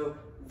so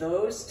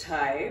those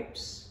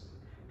types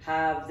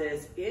have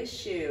this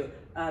issue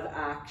of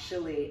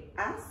actually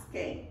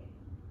asking,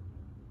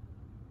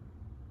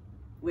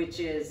 which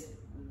is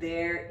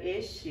their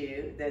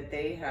issue that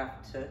they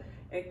have to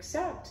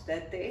accept,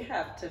 that they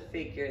have to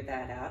figure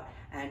that out.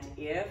 And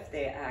if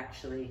they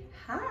actually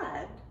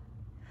had,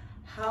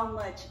 how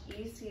much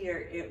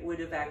easier it would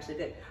have actually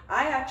been.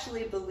 I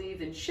actually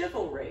believe in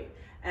chivalry.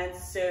 And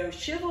so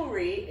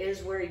chivalry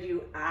is where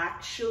you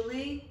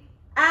actually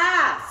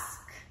ask,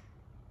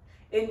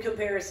 in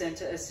comparison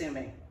to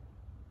assuming.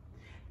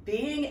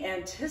 Being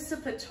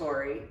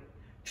anticipatory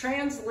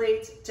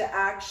translates to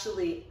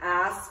actually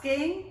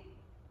asking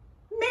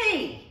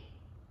me,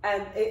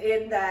 and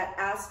in that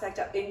aspect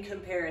of in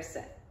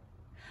comparison.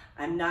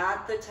 I'm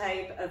not the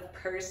type of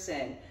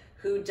person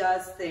who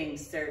does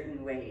things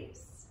certain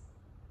ways.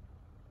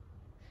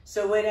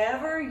 So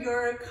whatever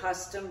you're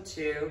accustomed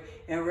to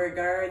in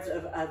regards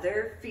of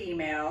other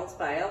females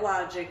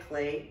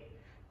biologically,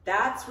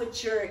 that's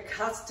what you're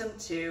accustomed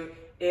to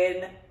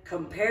in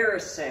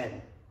comparison.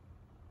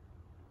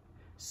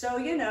 So,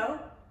 you know,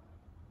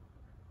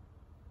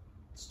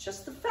 it's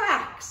just the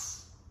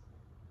facts.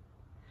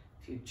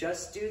 If you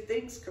just do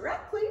things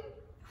correctly, it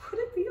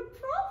wouldn't be a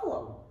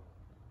problem.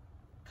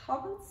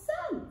 Common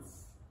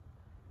sense.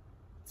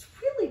 It's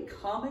really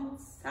common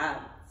sense.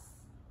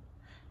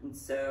 And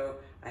so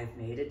I've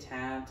made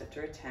attempt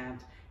after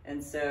attempt.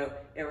 And so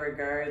in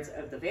regards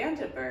of the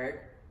Vandenberg,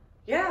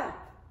 yeah,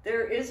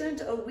 there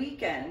isn't a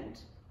weekend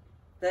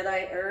that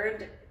I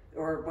earned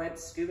or went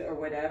scuba or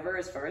whatever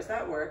as far as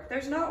that work.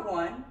 There's not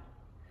one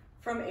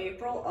from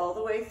April all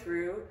the way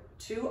through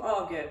to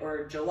August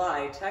or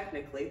July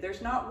technically.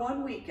 There's not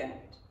one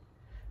weekend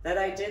that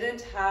I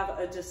didn't have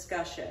a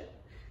discussion.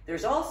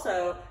 There's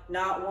also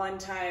not one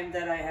time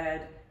that I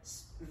had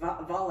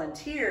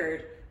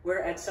volunteered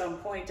where at some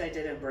point I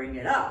didn't bring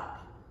it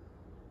up.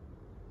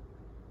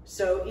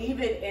 So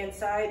even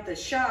inside the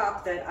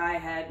shop that I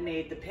had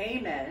made the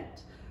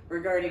payment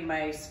regarding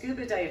my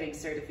scuba diving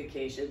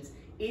certifications,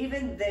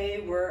 even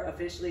they were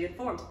officially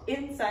informed.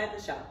 Inside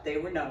the shop, they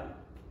were known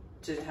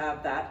to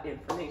have that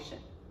information.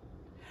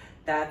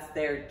 That's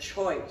their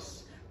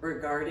choice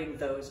regarding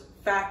those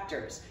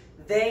factors.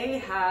 They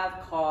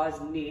have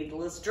caused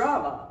needless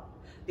drama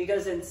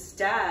because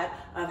instead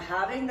of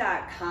having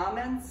that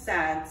common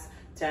sense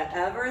to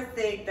ever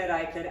think that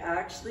I could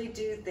actually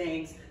do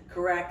things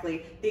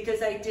correctly,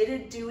 because I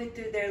didn't do it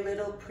through their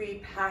little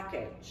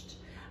pre-packaged.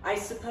 I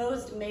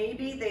supposed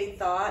maybe they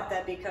thought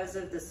that because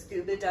of the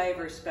scuba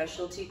diver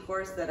specialty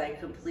course that I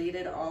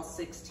completed all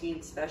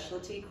 16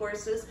 specialty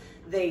courses,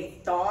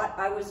 they thought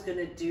I was going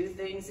to do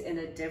things in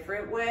a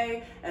different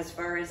way as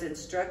far as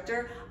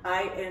instructor.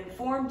 I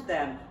informed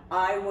them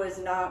I was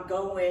not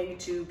going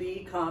to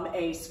become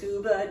a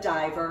scuba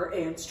diver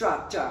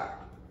instructor.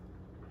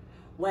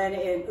 When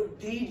in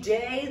the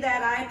day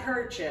that I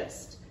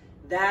purchased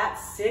that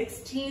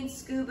 16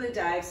 scuba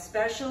dive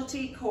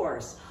specialty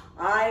course,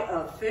 I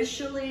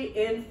officially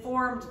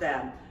informed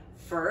them,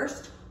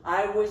 first,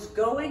 I was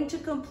going to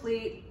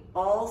complete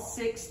all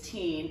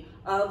 16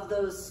 of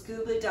those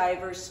scuba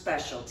diver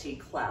specialty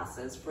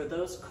classes for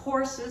those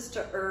courses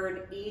to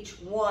earn each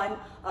one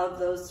of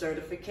those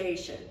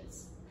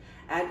certifications.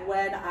 And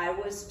when I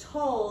was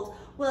told,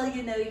 well,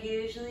 you know,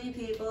 usually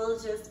people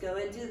just go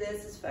and do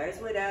this as far as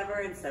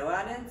whatever and so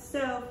on and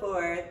so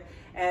forth,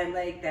 and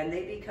like then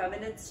they become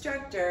an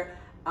instructor,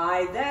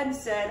 I then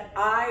said,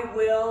 I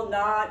will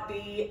not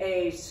be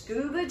a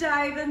scuba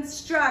dive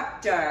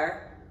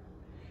instructor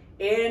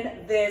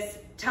in this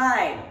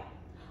time.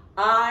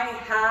 I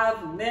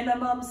have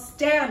minimum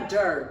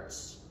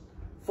standards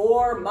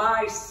for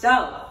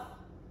myself.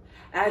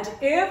 And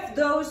if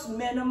those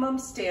minimum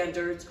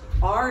standards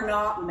are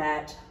not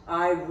met,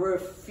 I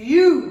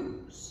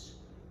refuse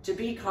to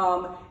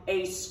become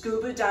a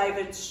scuba dive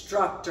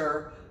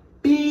instructor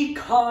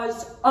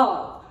because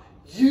of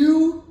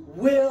you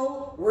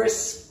will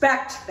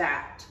respect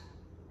that.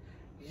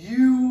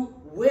 You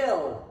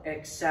will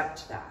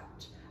accept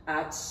that.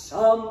 At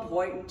some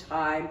point in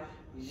time,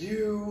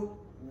 you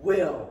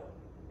will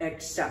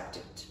accept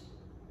it.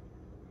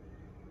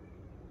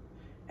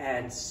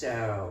 And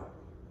so,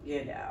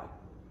 you know,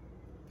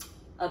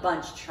 a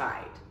bunch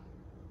tried.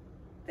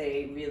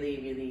 They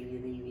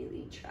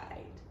really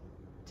tried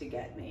to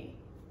get me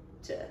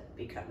to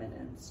become an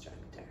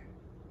instructor.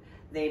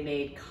 They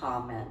made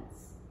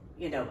comments,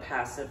 you know,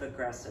 passive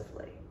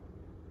aggressively.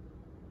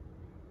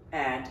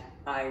 And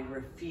I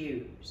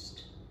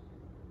refused.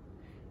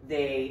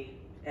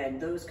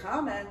 And those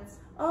comments,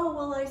 oh,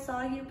 well, I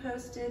saw you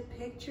posted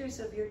pictures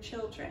of your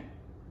children.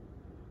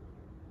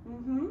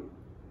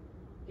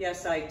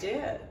 Yes, I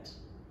did.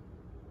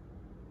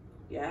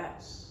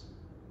 Yes.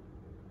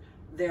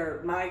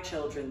 They're my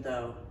children,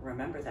 though.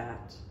 Remember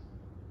that.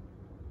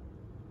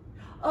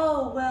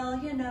 Oh, well,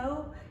 you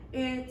know,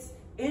 it's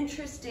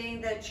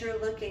interesting that you're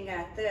looking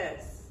at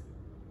this,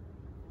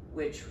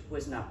 which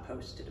was not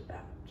posted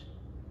about.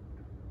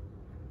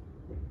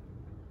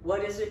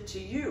 What is it to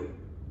you?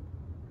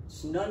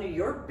 It's none of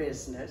your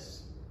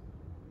business.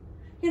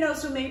 You know,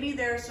 so maybe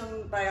there are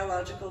some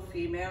biological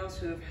females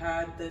who have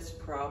had this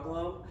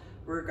problem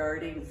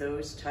regarding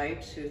those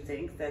types who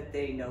think that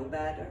they know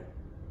better.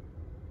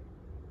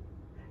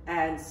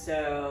 And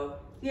so,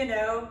 you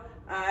know,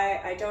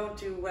 I don't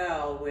do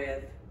well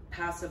with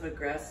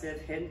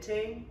passive-aggressive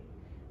hinting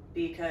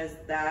because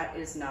that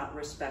is not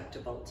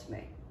respectable to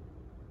me.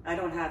 I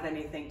don't have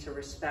anything to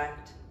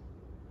respect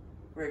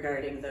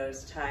regarding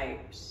those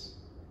types.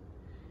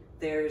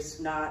 There's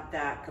not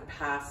that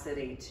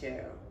capacity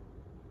to.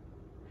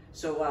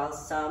 So while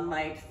some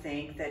might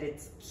think that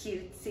it's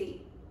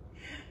cutesy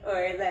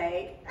or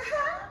like,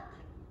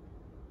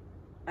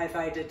 I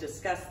find it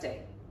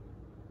disgusting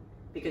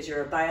because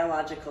you're a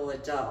biological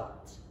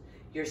adult.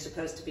 You're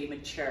supposed to be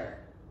mature.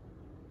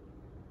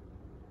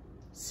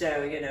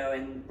 So, you know,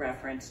 in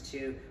reference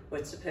to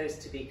what's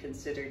supposed to be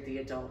considered the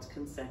adult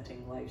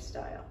consenting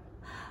lifestyle,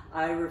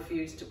 I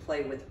refuse to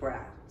play with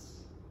brats.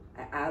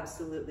 I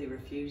absolutely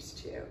refuse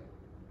to.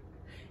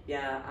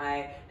 Yeah,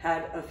 I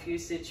had a few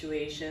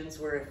situations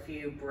where a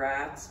few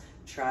brats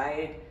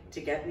tried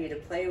to get me to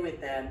play with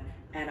them,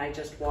 and I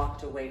just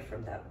walked away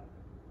from them.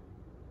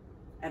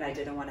 And I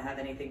didn't want to have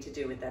anything to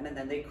do with them. And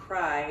then they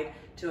cried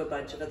to a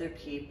bunch of other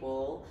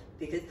people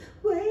because,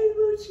 why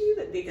won't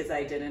you? Because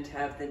I didn't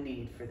have the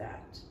need for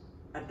that.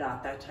 I'm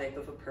not that type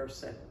of a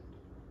person.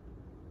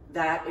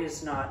 That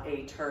is not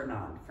a turn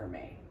on for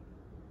me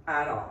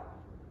at all,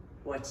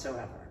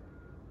 whatsoever.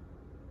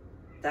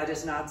 That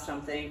is not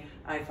something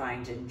I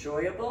find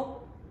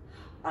enjoyable.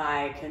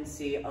 I can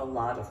see a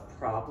lot of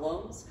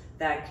problems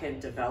that can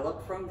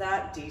develop from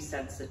that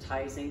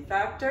desensitizing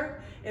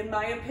factor, in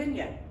my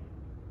opinion.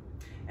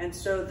 And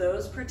so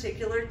those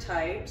particular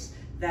types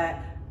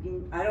that,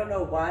 I don't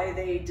know why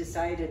they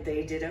decided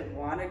they didn't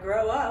want to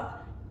grow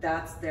up,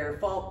 that's their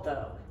fault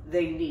though.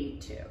 They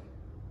need to.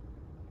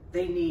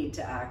 They need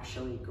to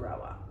actually grow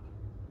up.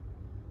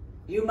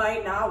 You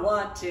might not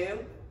want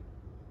to.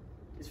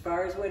 as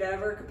far as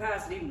whatever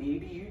capacity,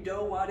 maybe you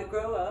don't want to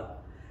grow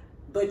up,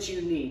 but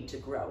you need to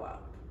grow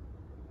up.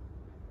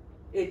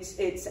 It's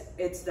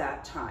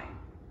that time.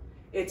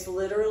 It's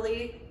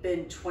literally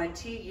been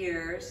 20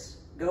 years,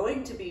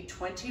 going to be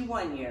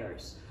 21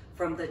 years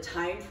from the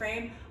time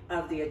frame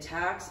of the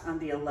attacks on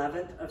the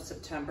 11th of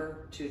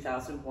September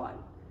 2001.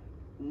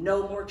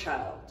 No more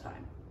child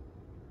time.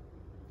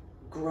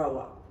 Grow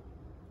up.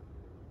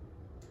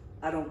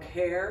 I don't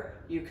care,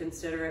 you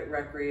consider it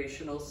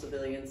recreational,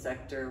 civilian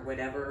sector,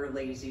 whatever,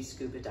 lazy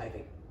scuba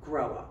diving.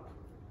 Grow up.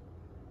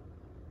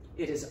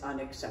 It is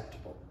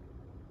unacceptable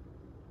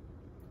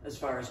as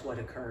far as what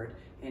occurred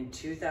in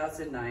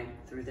 2009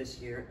 through this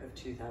year of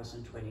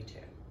 2022.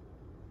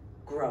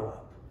 Grow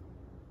up.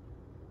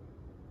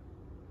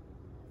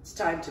 It's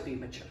time to be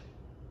mature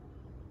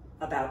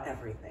about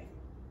everything.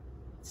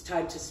 It's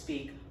time to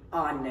speak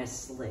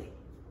honestly,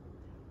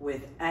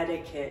 with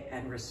etiquette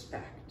and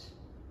respect.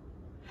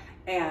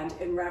 And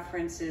in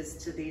references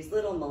to these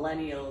little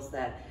millennials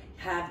that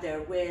have their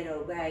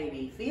little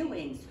baby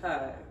feelings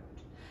hurt.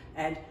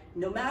 And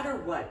no matter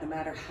what, no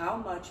matter how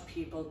much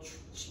people,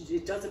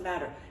 it doesn't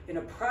matter. In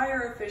a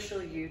prior official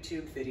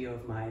YouTube video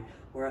of mine,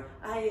 where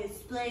I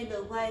explain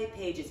the white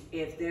pages,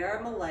 if there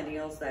are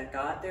millennials that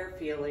got their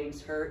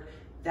feelings hurt,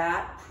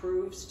 that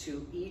proves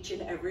to each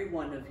and every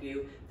one of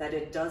you that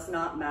it does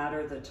not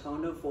matter the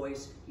tone of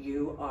voice,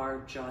 you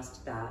are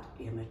just that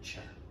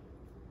immature.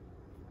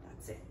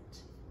 That's it.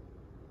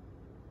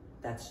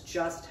 That's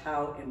just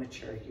how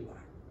immature you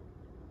are.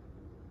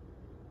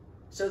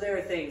 So there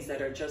are things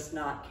that are just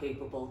not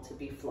capable to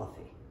be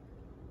fluffy.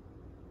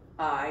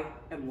 I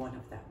am one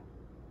of them.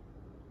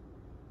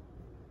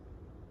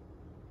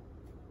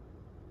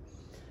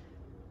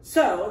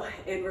 So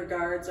in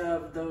regards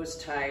of those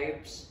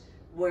types,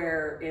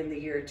 where in the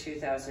year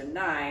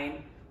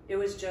 2009, it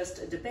was just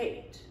a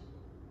debate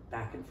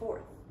back and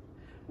forth.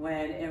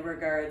 When in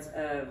regards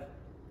of,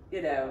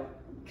 you know,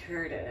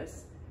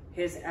 Curtis,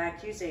 his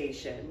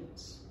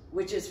accusations,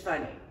 which is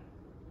funny,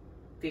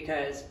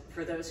 because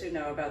for those who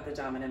know about the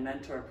Dominant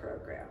Mentor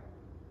program,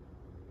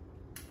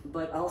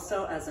 but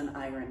also as an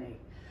irony,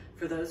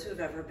 for those who've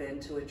ever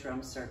been to a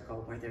drum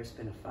circle where there's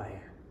been a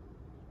fire,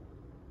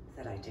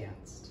 that I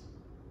danced.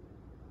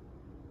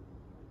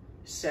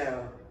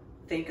 So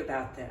think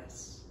about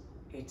this.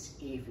 It's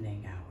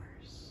evening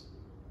hours,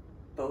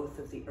 both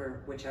of the,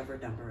 or whichever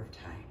number of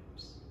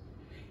times.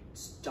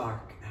 It's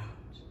dark out.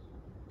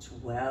 It's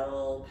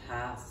well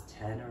past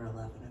 10 or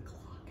 11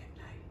 o'clock at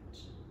night,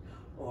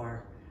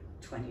 or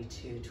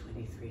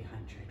 2300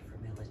 for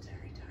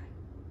military time.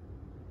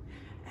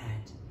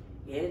 And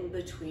in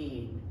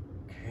between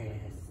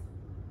Chris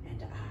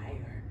and I,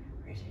 or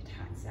Richard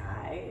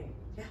Hansai,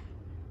 yeah,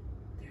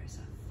 there's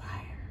a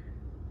fire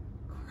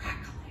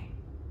crackling.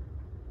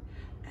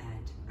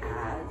 And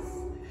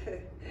as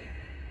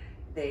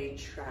they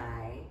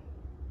try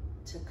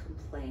to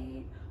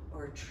complain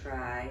or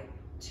try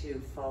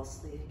to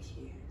falsely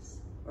accuse,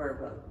 or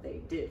well,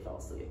 they did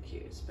falsely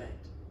accuse, but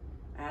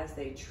as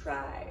they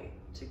try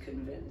to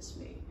convince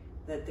me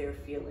that their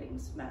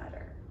feelings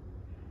matter,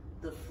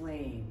 the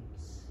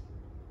flames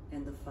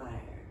in the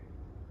fire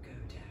go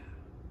down.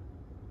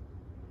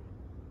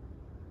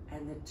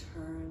 And it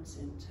turns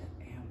into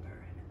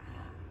amber and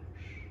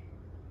ash.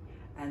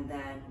 And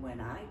then when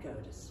I go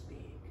to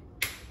speak,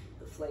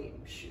 the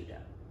flames shoot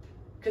up.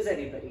 Because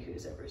anybody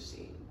who's ever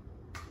seen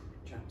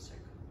a drum circle.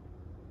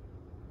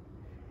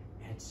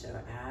 And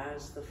so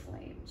as the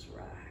flames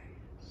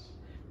rise,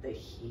 the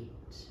heat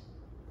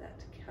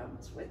that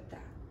comes with that,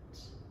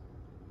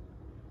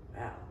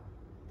 well,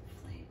 the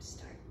flames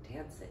start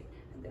dancing,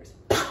 and there's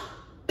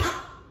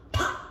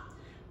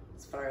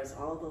as far as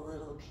all the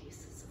little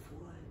pieces of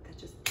wood that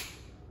just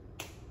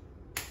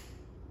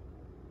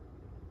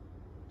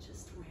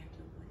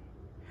randomly.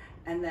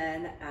 And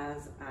then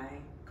as I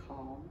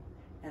calm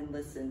and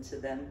listen to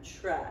them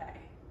try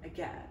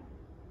again,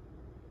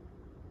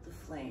 the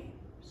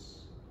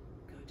flames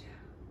go down,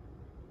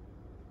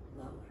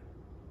 lower.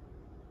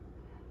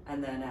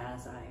 And then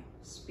as I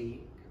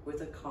speak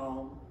with a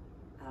calm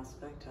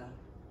aspect of,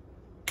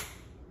 the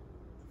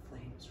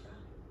flames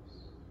rise.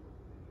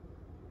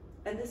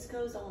 And this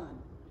goes on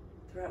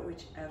throughout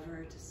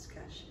whichever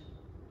discussion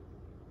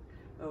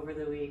over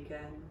the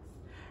weekends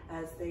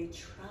as they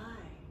try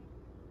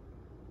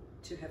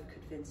to have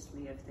convinced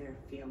me of their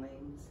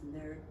feelings and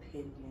their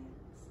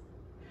opinions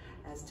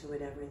as to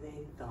whatever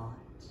they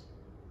thought.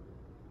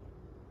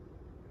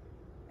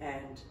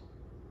 And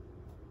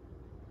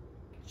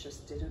it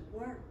just didn't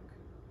work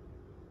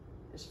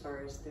as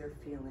far as their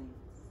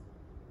feelings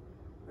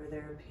or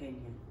their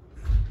opinions.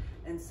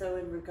 And so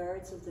in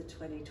regards of the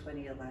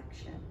 2020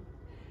 election,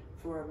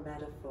 for a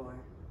metaphor,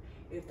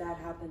 if that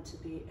happened to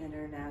be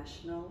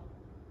international,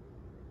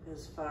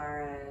 as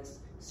far as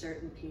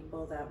certain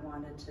people that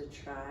wanted to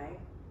try,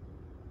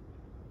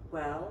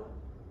 well,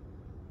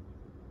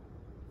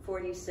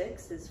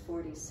 46 is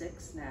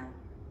 46 now.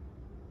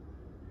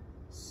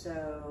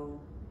 So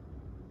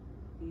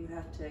you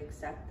have to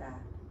accept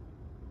that.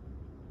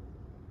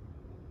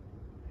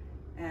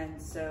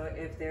 And so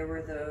if there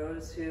were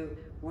those who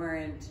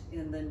weren't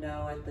in the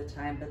know at the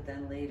time, but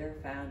then later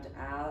found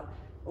out,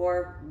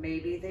 or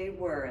maybe they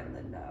were in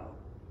the know,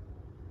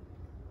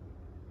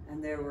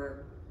 and there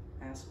were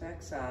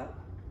aspects of,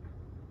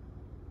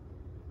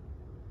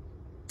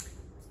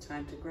 it's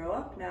time to grow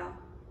up now.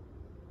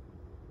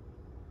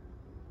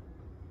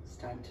 It's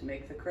time to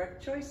make the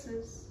correct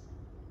choices.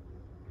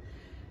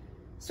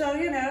 So,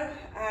 you know,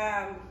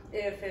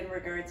 if in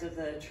regards of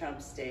the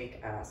Trump steak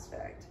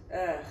aspect,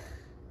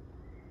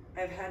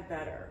 I've had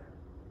better.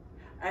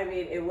 I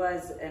mean, it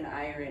was an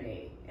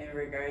irony in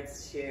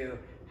regards to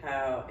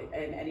how,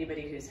 and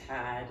anybody who's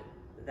had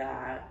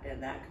that in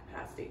that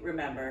capacity,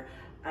 remember,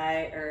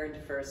 I earned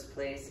first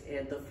place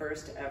in the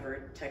first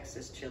ever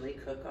Texas chili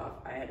cook-off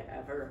I had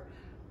ever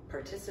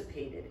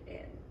participated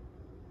in.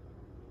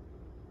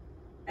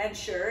 And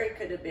sure, it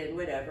could have been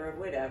whatever of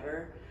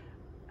whatever.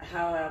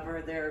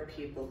 However, there are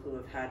people who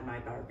have had my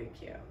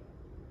barbecue.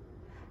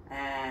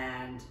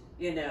 And,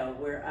 you know,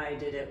 where I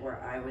did it,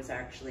 where I was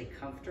actually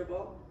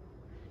comfortable.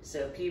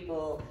 So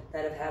people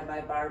that have had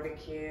my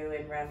barbecue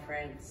in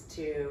reference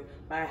to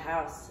my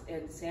house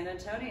in San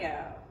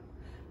Antonio.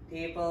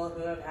 People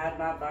who have had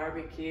my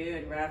barbecue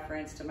in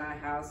reference to my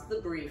house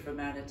the brief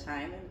amount of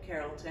time in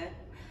Carrollton.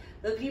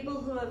 The people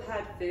who have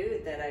had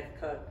food that I've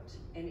cooked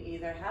in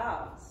either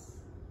house,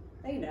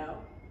 they know.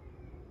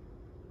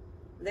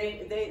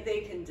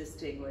 They can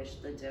distinguish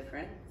the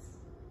difference.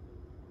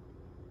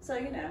 So,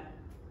 you know,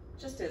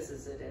 just is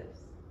as it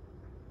is.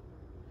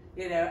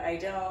 You know, I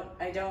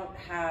don't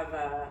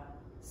have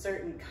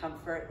certain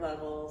comfort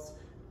levels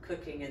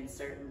cooking in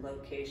certain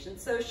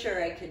locations. So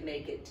sure, I could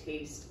make it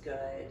taste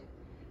good,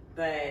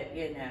 but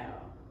you know,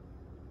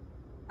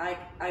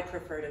 I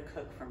prefer to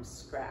cook from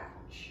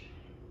scratch.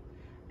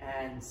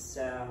 And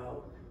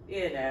so,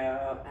 you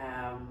know,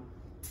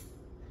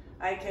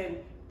 I can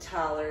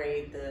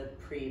tolerate the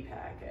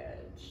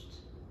prepackaged.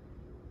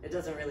 It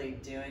doesn't really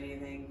do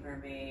anything for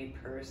me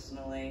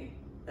personally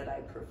that I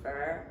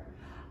prefer.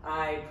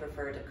 I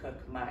prefer to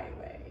cook my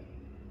way.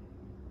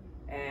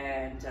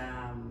 And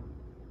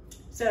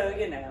so,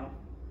 you know,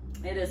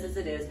 it is as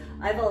it is.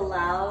 I've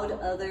allowed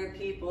other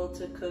people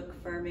to cook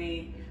for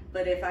me,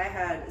 but if I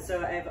had,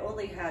 so I've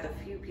only had a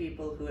few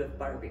people who have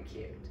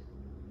barbecued.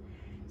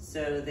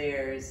 So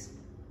there's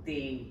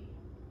the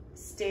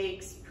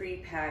steaks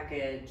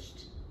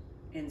prepackaged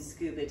in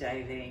scuba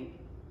diving,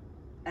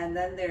 and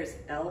then there's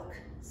elk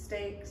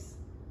steaks.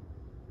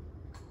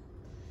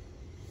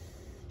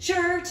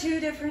 Sure,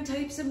 two different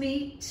types of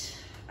meat,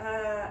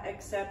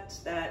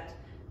 except that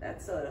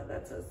it's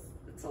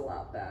a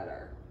lot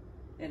better.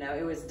 You know,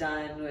 it was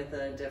done with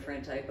a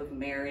different type of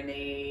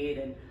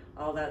marinade and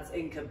all that's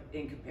in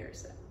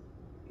comparison,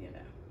 you know,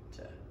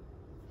 to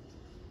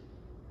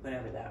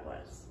whatever that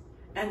was.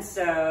 And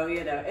so,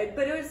 you know,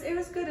 but it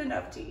was good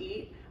enough to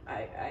eat.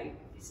 I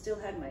still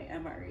had my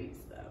MREs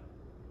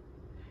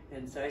though.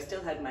 And so I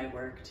still had my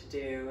work to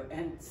do.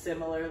 And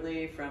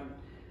similarly from,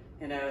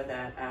 you know,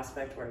 that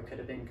aspect where it could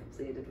have been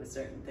completed with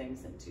certain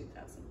things in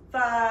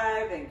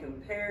 2005 in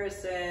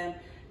comparison,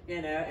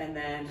 you know, and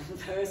then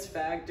those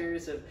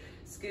factors of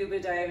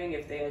scuba diving,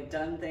 if they had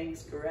done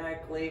things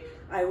correctly,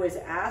 I was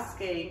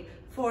asking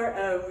for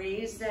a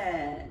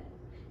reason.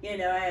 You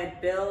know, I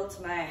had built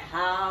my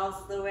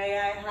house the way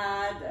I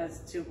had as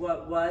to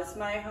what was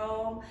my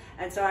home.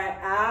 And so I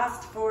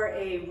asked for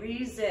a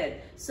reason.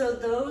 So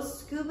those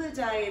scuba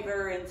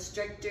diver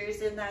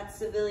instructors in that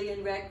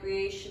civilian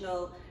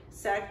recreational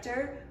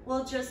sector,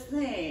 well, just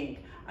think,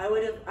 I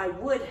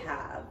would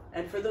have,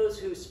 and for those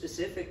who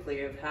specifically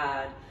have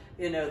had,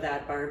 you know,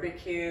 that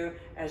barbecue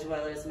as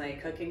well as my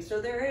cooking.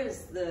 So there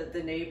is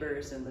the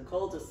neighbors in the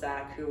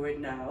cul-de-sac who would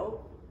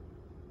know.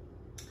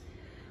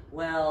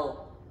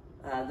 Well,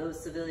 those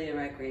civilian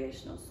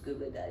recreational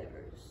scuba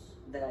divers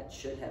that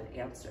should have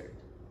answered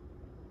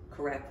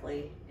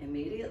correctly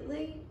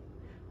immediately,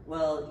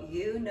 well,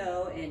 you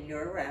know in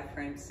your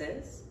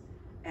references,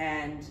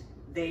 and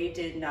they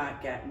did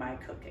not get my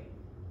cooking.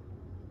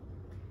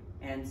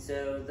 And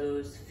so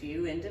those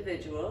few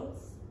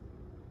individuals,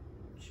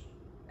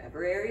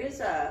 whichever areas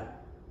of,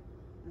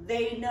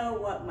 they know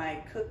what my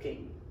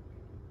cooking.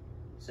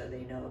 So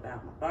they know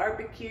about my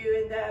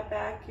barbecue in that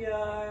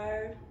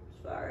backyard, as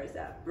far as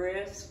that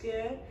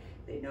brisket.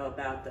 They know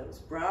about those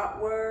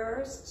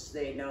bratwursts.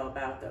 They know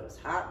about those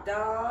hot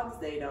dogs.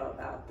 They know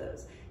about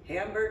those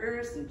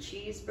hamburgers and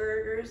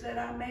cheeseburgers that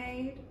I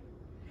made.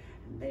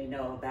 They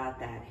know about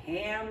that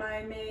ham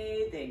I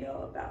made. They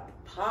know about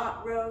the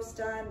pot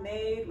roast I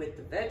made with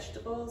the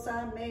vegetables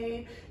I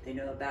made. They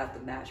know about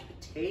the mashed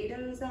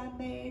potatoes I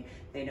made.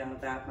 They know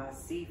about my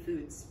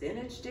seafood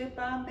spinach dip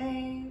I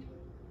made.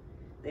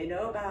 They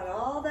know about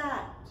all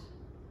that.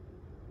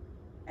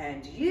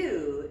 And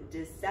you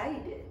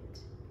decided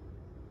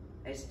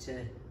as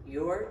to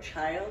your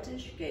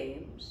childish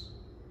games,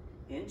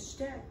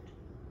 instead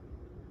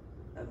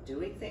of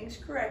doing things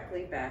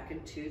correctly back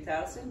in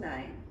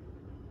 2009,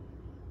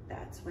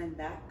 that's when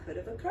that could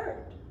have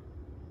occurred.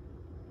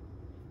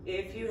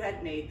 If you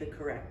had made the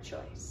correct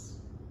choice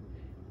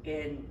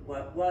in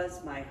what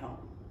was my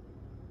home.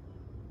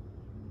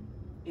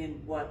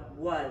 in what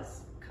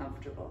was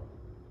comfortable.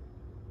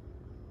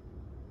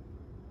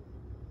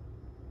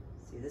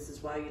 See, this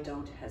is why you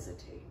don't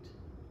hesitate.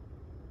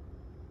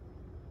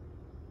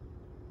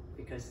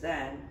 Because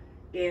then,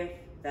 if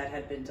that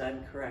had been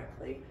done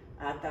correctly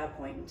at that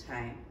point in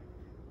time,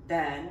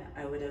 then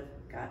I would have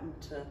gotten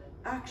to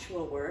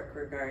actual work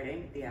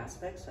regarding the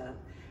aspects of,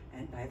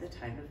 and by the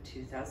time of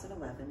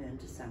 2011 in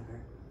December,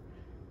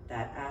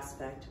 that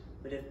aspect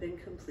would have been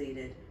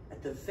completed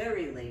at the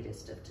very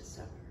latest of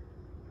December.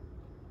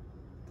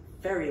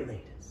 The very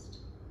latest.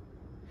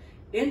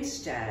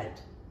 Instead,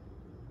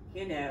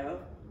 you know,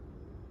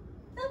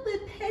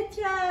 with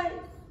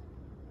pictures,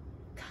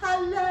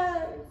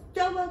 colors,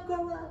 don't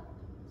grow up,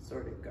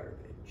 sort of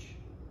garbage.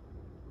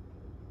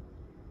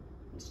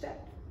 Instead.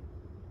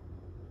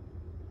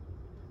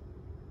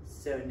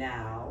 So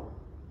now,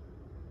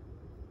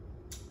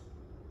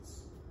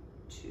 it's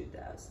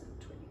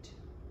 2022.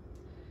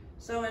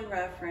 So in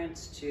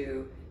reference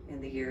to in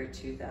the year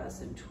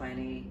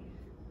 2020,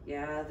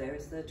 yeah,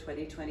 there's the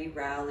 2020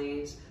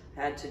 rallies,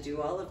 had to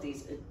do all of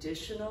these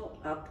additional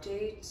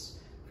updates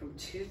from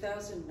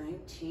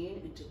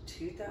 2019 into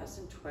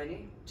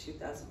 2020,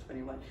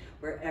 2021,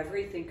 where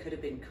everything could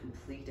have been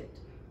completed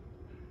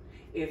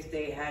if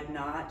they had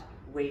not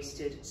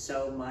wasted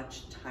so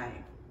much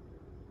time.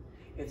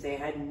 If they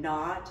had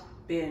not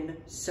been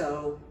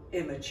so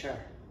immature,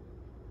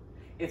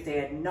 if they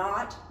had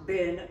not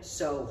been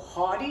so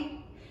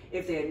haughty,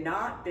 if they had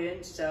not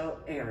been so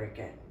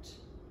arrogant,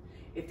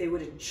 if they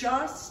would have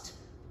just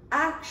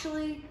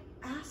actually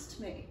asked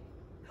me,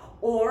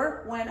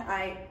 or when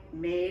I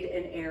made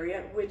an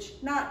area, which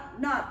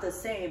not the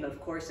same, of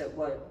course, at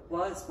what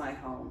was my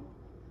home,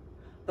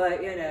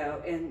 but you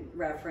know, in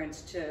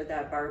reference to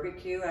that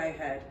barbecue, I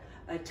had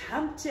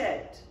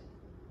attempted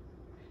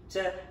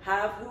to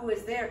have who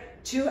was there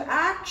to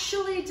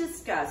actually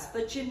discuss,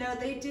 but you know,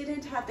 they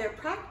didn't have their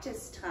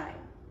practice time,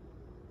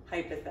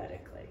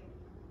 hypothetically.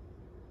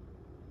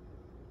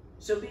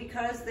 So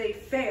because they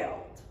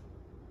failed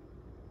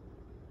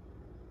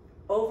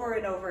over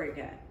and over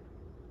again,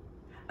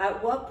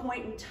 at what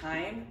point in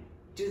time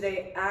do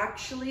they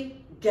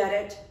actually get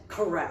it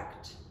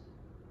correct?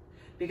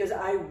 Because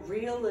I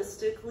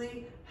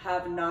realistically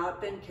have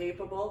not been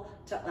capable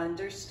to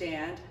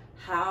understand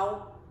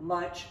how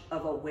much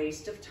of a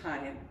waste of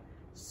time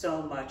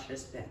so much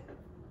has been.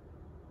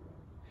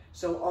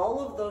 So all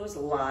of those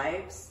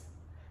lives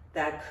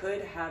that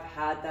could have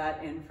had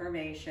that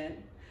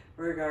information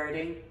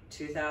regarding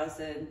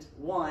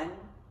 2001,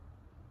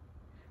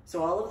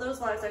 so all of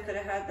those lives that could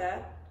have had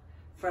that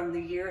from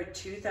the year of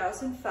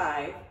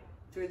 2005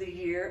 through the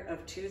year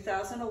of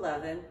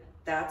 2011,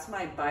 that's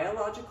my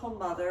biological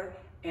mother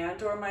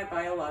and or my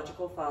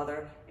biological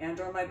father and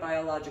or my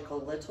biological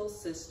little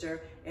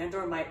sister and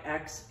or my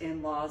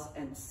ex-in-laws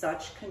and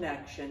such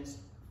connections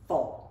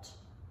fault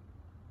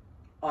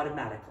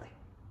automatically.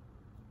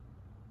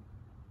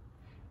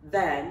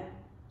 Then,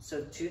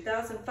 so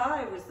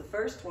 2005 was the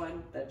first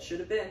one that should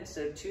have been,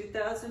 so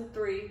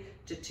 2003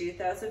 to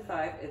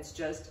 2005, it's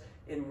just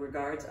in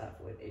regards of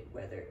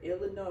whether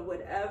Illinois,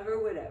 whatever,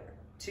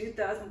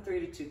 2003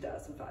 to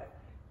 2005,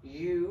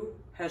 you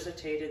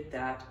hesitated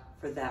that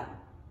for them.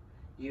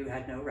 You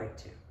had no right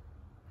to.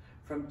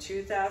 From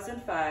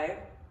 2005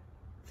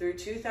 through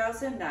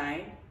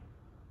 2009,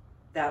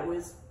 that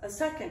was a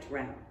second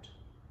round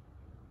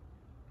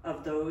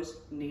of those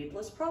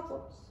needless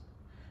problems.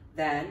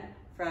 Then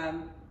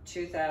from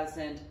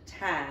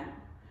 2010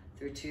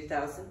 through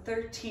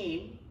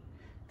 2013,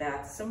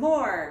 that's some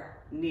more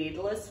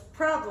needless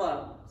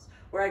problems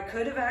where I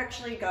could have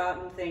actually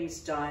gotten things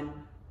done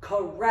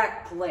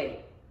correctly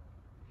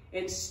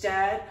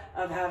instead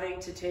of having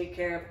to take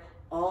care of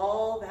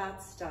all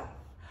that stuff.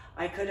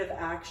 I could have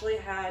actually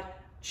had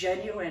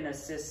genuine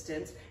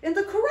assistance in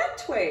the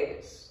correct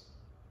ways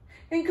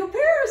in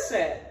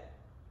comparison.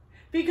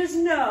 Because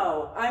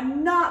no,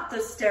 I'm not the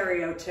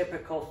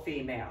stereotypical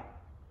female.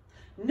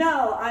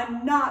 No,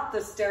 I'm not the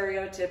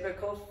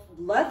stereotypical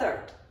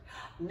leathered.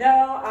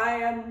 No, I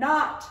am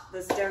not the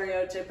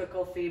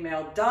stereotypical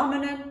female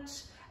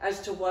dominant as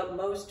to what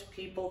most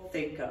people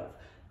think of.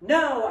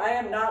 No, I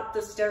am not the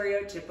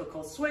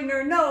stereotypical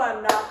swinger. No,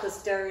 I'm not the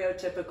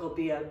stereotypical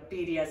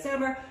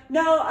BDSMer.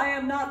 No, I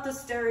am not the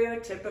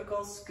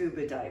stereotypical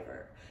scuba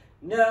diver.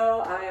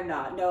 No, I am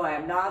not. No, I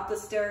am not the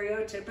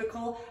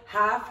stereotypical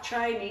half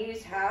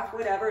Chinese, half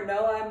whatever.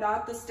 No, I'm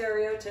not the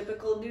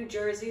stereotypical New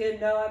Jerseyan.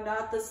 No, I'm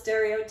not the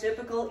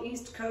stereotypical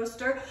East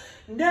Coaster.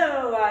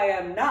 No, I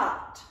am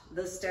not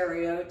the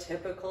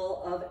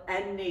stereotypical of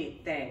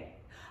anything.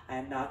 I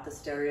am not the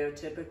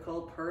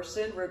stereotypical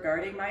person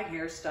regarding my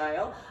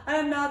hairstyle. I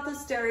am not the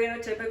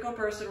stereotypical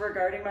person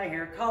regarding my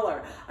hair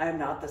color. I am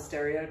not the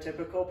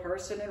stereotypical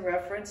person in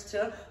reference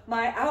to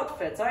my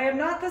outfits. I am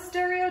not the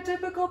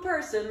stereotypical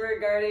person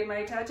regarding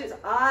my tattoos.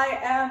 I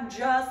am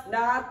just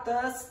not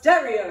the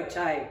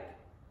stereotype.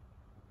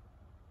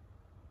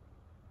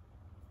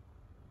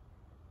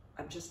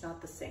 I'm just not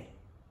the same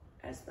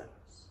as those.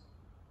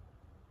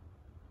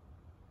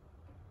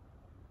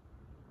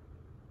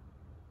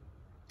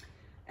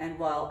 And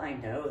while I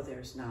know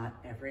there's not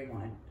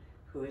everyone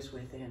who is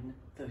within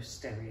those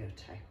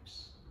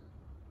stereotypes,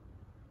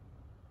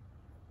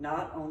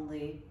 not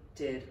only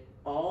did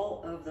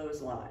all of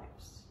those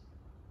lives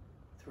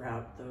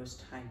throughout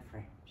those time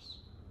frames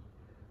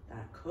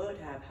that could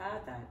have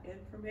had that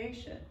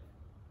information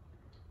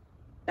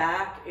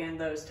back in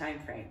those time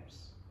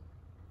frames,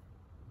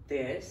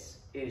 this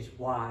is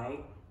why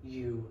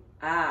you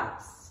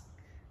ask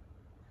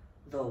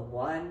the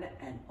one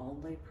and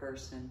only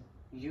person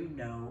you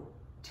know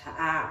to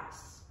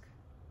ask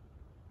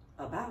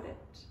about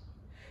it.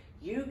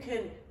 You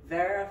can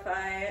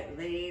verify it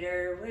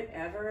later,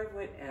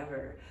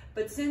 whatever.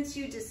 But since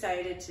you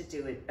decided to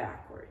do it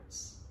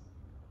backwards,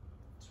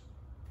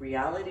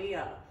 reality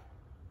of,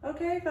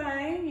 okay,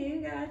 fine,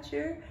 you got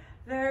your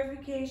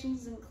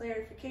verifications and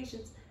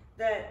clarifications,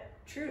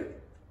 that truth.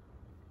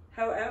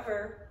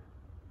 However,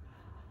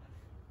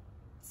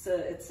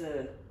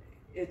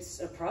 it's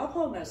a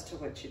problem as to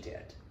what you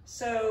did.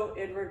 So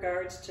in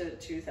regards to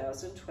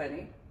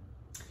 2020,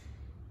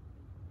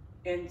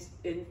 in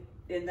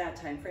that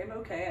time frame,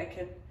 okay, I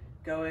can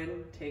go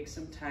and take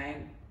some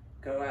time,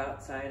 go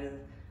outside of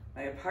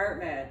my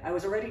apartment. I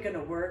was already going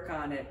to work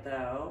on it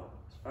though,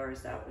 as far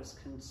as that was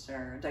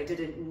concerned. I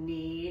didn't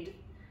need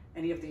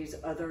any of these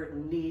other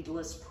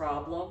needless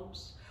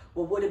problems.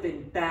 What would have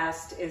been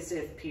best is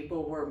if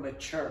people were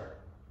mature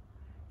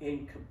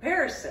in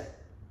comparison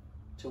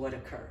to what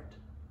occurred.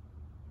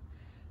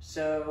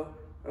 So,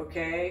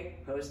 okay,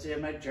 posted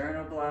in my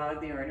journal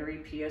blog, the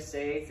Ornery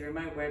PSA, through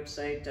my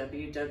website,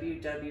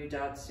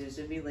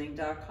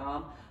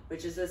 www.susanmeling.com,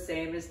 which is the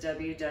same as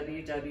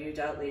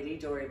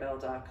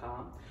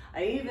www.ladydoribelle.com.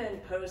 I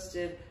even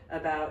posted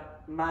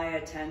about my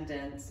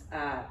attendance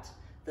at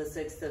the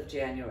 6th of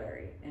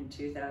January in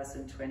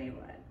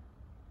 2021.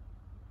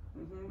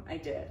 I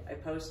did. I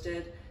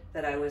posted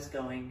that I was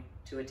going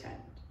to attend.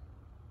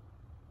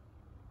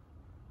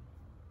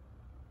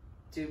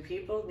 Do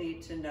people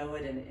need to know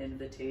what an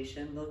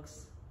invitation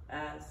looks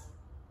as?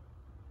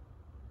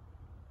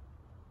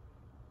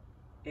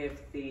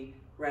 If the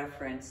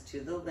reference to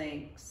the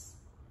links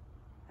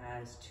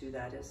as to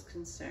that is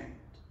concerned.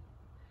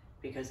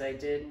 Because I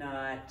did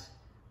not,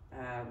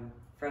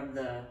 from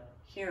the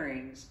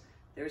hearings,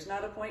 there's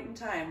not a point in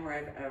time where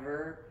I've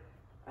ever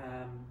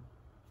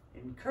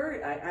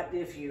encouraged,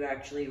 if you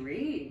actually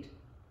read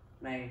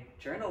my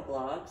journal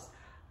blogs,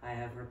 I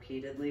have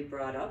repeatedly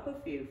brought up a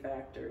few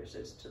factors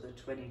as to the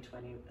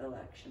 2020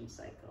 election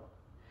cycle,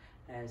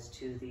 as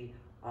to the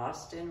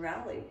Austin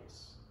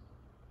rallies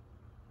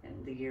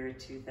in the year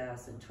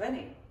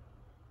 2020,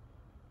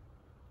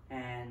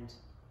 and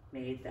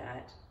made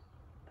that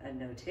a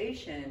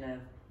notation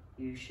of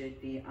you should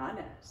be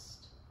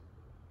honest,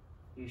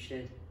 you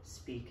should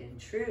speak in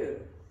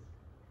truth,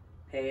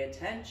 pay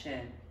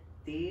attention.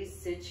 These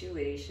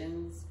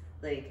situations,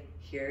 like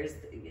here's,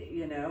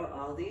 you know,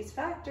 all these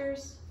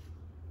factors.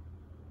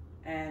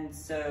 And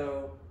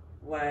so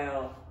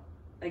while,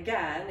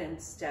 again,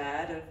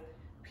 instead of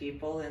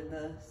people in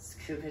the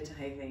scuba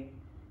diving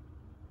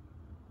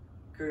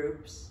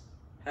groups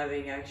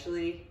having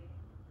actually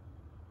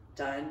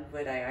done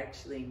what I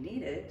actually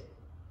needed,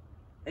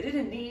 I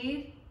didn't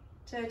need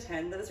to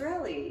attend those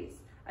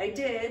rallies. I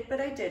did, but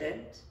I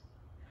didn't.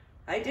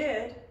 I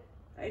did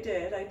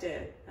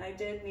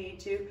need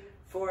to,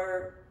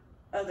 for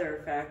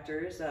other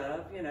factors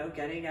of, you know,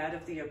 getting out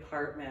of the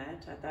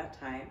apartment at that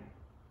time.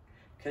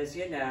 Because,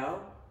 you know,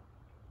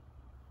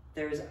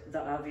 there's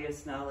the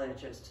obvious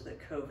knowledge as to the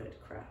COVID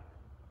crap.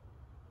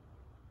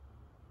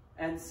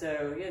 And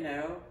so, you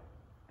know,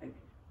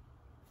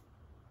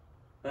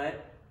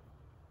 but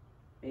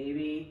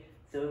maybe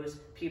those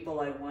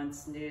people I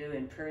once knew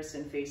in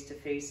person,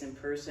 face-to-face in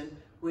person,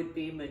 would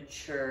be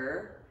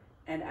mature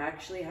and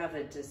actually have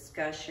a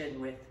discussion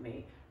with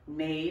me.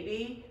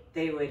 Maybe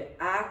they would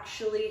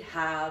actually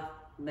have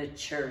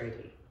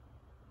maturity.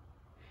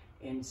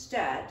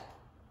 Instead,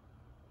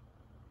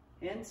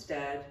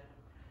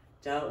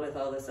 dealt with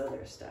all this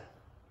other stuff.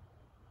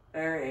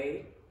 All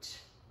right.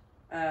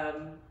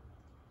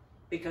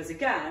 Because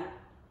again,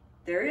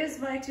 there is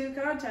my 2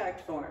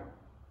 contact form.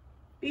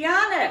 Be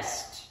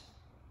honest.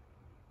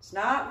 It's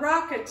not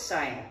rocket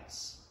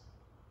science.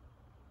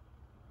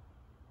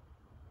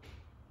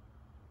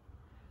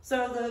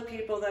 So the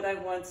people that I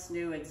once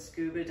knew in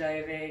scuba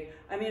diving,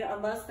 I mean,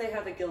 unless they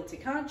have a guilty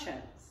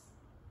conscience,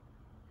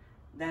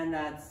 then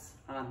that's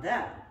on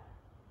them.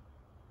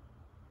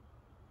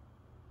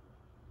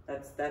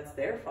 That's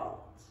their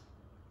fault.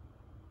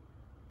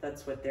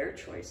 That's what their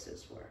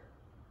choices were.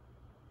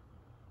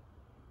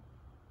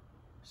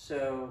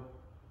 So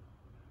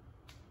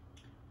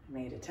I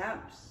made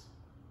attempts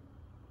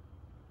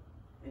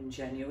in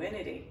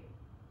genuinity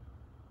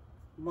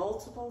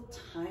multiple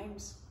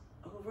times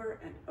over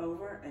and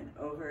over and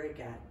over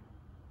again.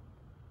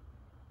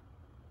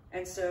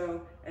 And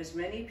so as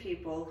many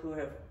people who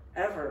have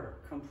ever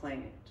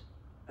complained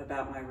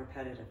about my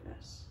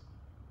repetitiveness,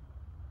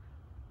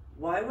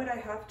 why would I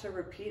have to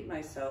repeat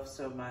myself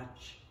so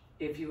much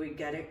if you would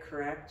get it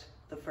correct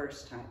the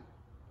first time?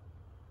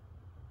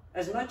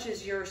 As much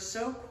as you're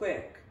so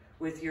quick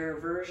with your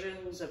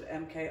versions of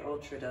MK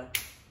Ultra to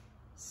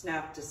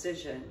snap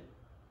decision,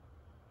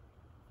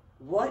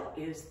 what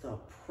is the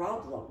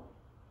problem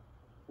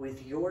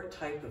with your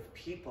type of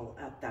people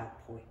at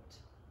that point?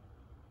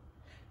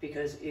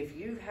 Because if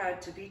you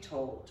had to be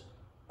told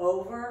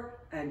over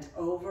and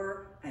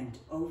over and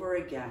over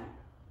again,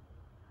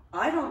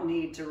 I don't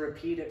need to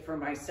repeat it for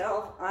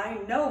myself, I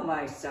know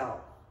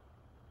myself.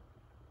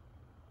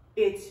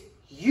 It's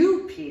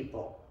you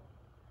people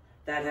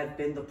that have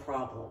been the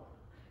problem.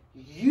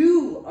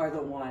 You are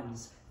the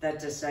ones that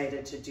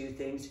decided to do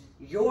things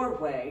your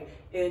way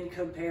in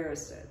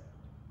comparison.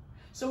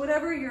 So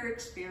whatever your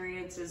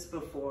experience is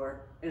before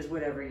is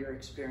whatever your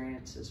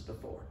experience is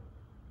before.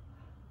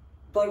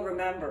 But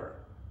remember,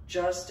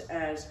 just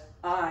as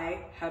I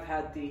have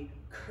had the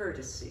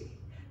courtesy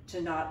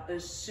to not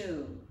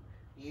assume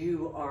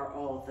you are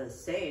all the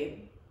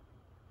same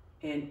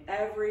in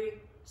every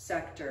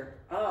sector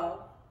of,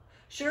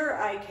 sure,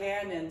 I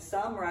can in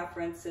some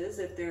references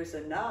if there's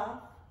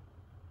enough,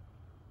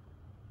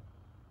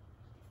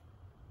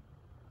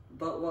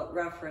 but what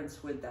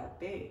reference would that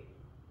be?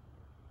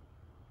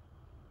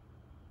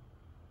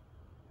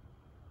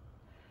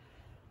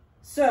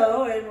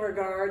 So in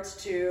regards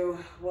to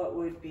what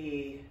would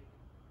be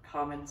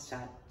common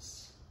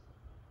sense,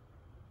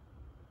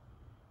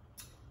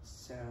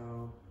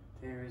 so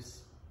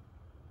there's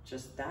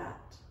just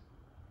that.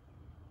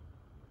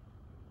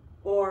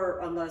 Or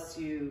unless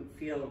you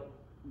feel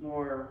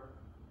more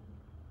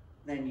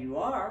than you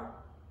are,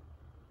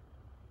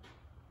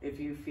 if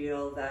you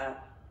feel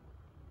that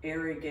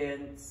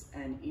arrogance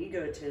and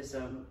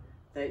egotism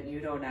that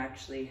you don't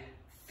actually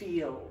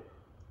feel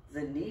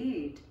the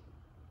need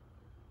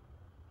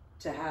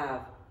to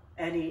have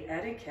any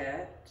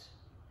etiquette,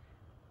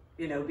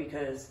 you know,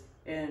 because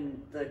in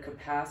the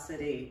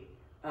capacity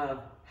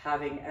of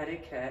having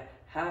etiquette,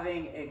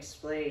 having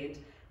explained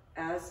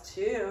as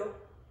to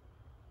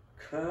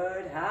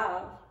could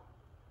have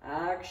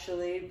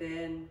actually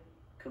been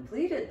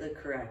completed the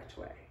correct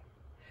way.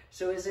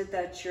 So is it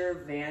that your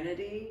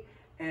vanity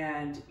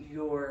and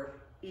your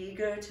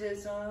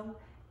egotism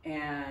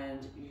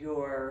and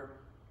your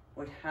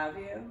what have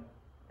you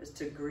is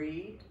to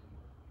greed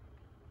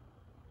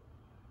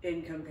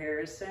in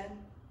comparison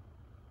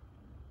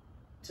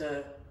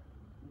to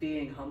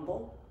being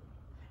humble?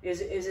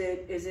 Is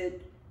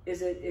it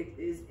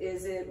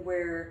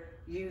where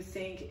you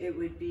think it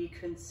would be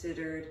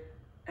considered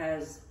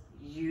as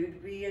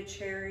you'd be a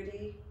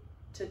charity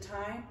to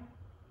time?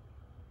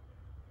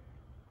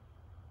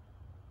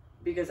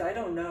 Because I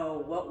don't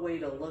know what way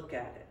to look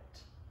at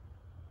it.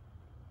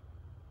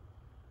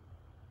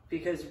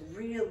 Because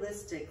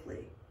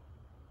realistically,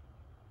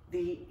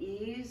 the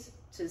ease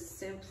to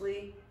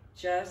simply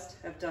just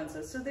have done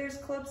so. So there's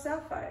Club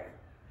Sapphire,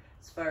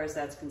 as far as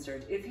that's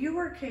concerned. If you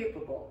were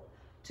capable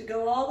to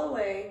go all the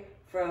way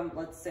from,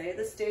 let's say,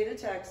 the state of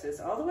Texas,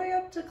 all the way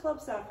up to Club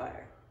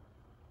Sapphire,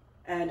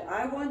 and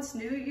I once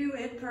knew you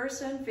in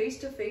person,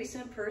 face-to-face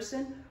in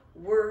person,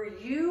 were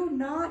you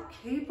not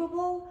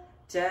capable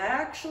to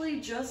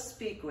actually just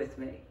speak with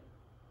me?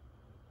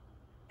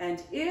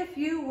 And if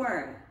you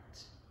weren't,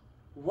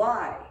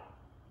 why?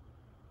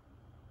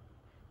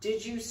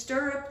 Did you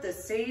stir up the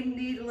same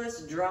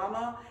needless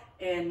drama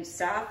in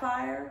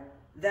Sapphire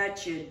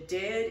that you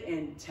did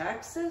in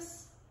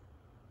Texas?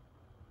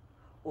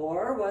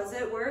 Or was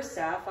it where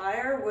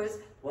Sapphire was,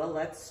 well,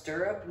 let's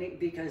stir up,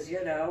 because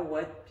you know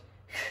what,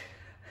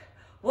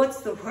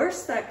 what's the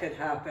worst that could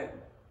happen?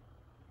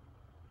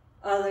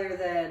 Other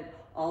than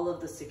all of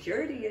the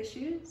security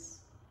issues.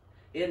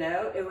 You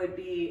know, it would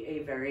be a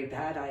very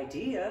bad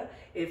idea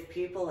if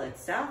people at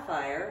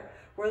Sapphire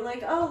were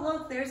like, oh,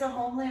 look, there's a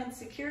Homeland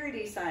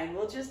Security sign.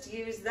 We'll just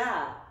use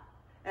that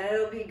and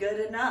it'll be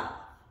good enough.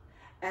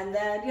 And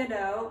then, you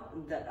know,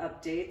 the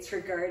updates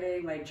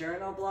regarding my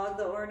journal blog,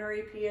 The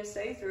Ornery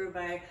PSA, through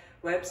my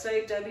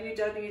website,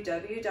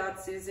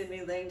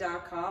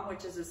 www.susanmeling.com,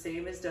 which is the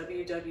same as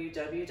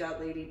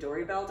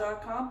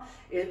www.ladydoribell.com.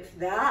 If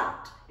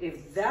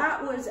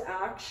that was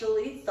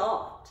actually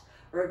thought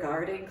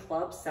regarding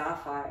Club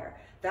Sapphire,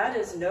 that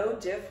is no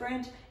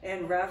different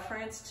in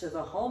reference to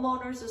the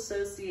Homeowners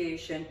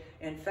Association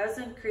in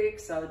Pheasant Creek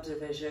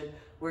subdivision,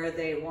 where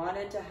they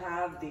wanted to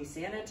have the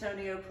San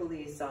Antonio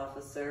police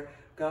officer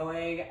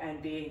going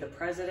and being the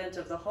president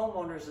of the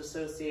Homeowners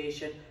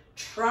Association,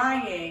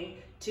 trying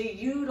to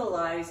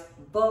utilize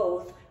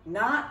both,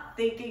 not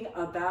thinking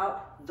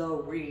about the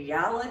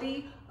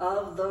reality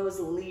of those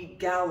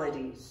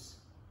legalities.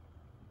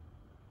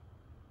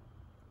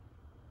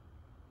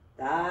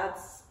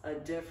 That's a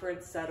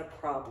different set of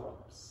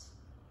problems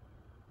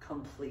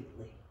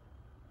completely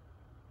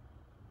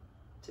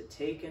to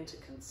take into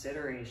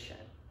consideration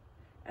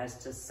as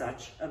to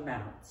such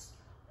amounts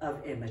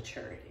of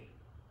immaturity.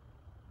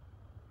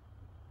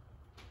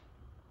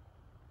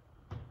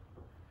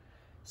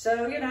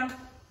 So, you know,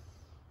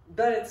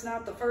 but it's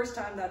not the first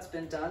time that's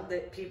been done.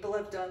 That people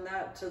have done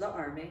that to the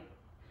Army.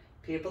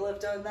 People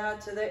have done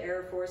that to the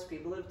Air Force.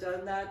 People have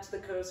done that to the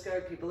Coast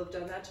Guard. People have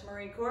done that to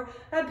Marine Corps.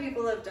 And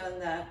people have done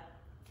that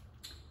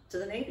to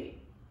the Navy,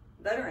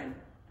 veteran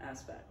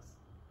aspects.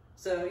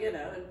 So, you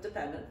know,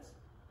 dependents.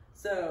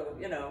 So,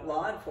 you know,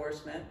 law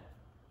enforcement,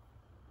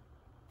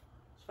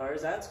 as far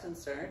as that's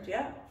concerned,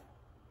 yeah.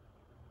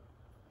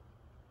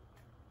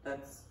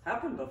 That's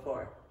happened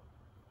before,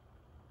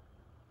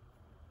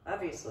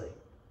 obviously.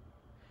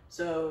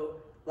 So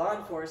law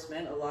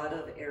enforcement, a lot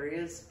of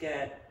areas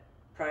get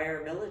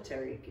prior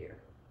military gear.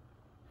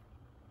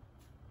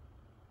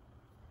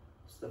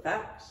 It's the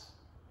facts.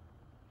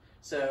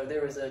 So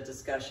there was a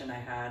discussion I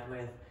had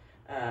with,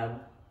 I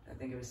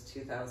think it was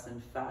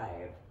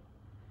 2005,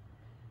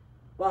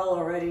 while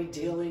already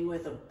dealing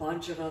with a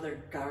bunch of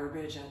other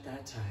garbage at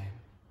that time.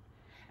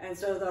 And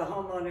so the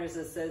Homeowners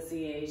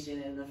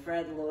Association and the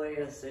Fred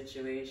Loya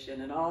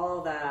situation and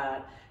all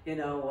that, you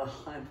know, while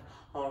I'm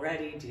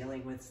already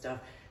dealing with stuff,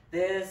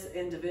 this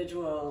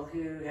individual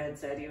who had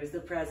said he was the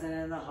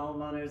president of the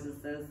Homeowners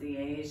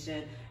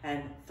Association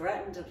and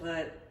threatened to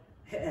put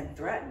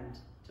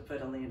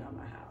a lien on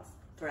my house,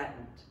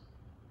 threatened.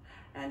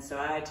 And so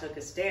I took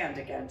a stand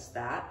against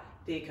that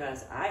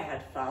because I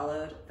had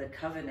followed the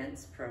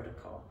covenants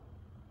protocol.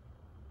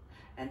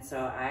 And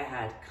so I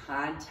had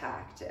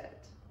contacted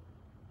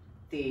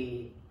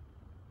the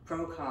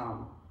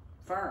Procom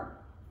firm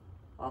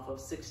off of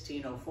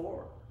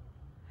 1604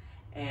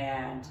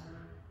 and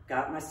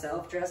got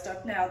myself dressed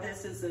up. Now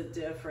this is a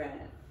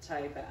different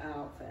type of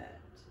outfit,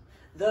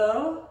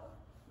 though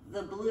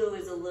the blue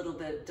is a little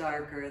bit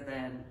darker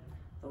than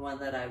the one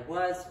that I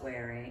was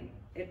wearing.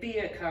 It'd be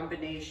a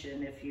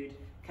combination if you'd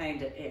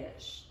kind of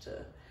ish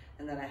to,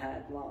 and then I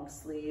had long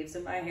sleeves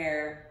and my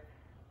hair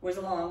was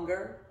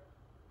longer,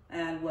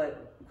 and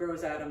what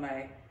grows out of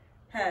my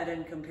head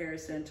in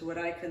comparison to what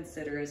I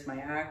consider is my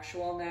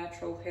actual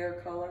natural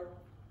hair color.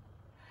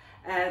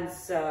 And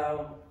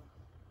so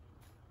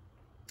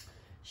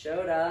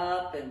showed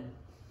up and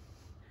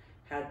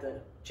had the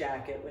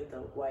jacket with the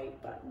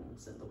white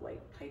buttons and the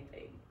white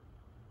piping,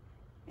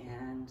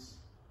 and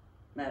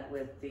met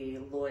with the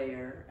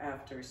lawyer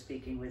after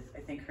speaking with, I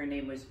think her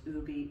name was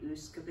Ubi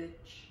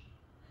Uskovic.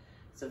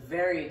 It's a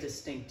very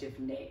distinctive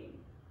name.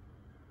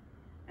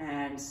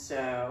 And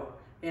so,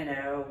 you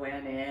know,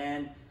 went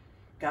in,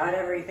 got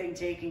everything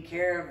taken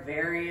care of,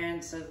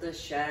 variants of the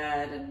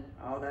shed and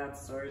all that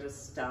sort of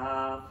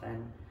stuff.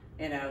 And,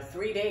 you know,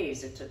 3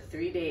 days, it took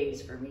 3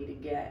 days for me to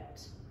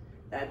get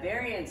that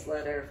variance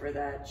letter for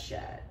that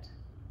shed,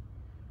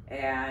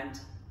 and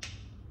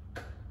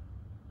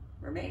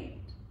remained.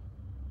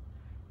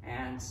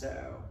 And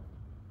so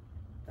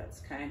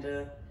that's kind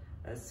of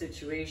a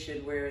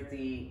situation where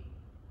the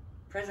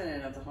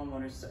president of the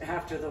homeowners,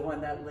 after the one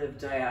that lived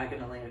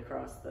diagonally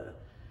across the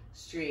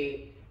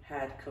street,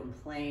 had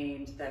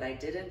complained that I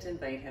didn't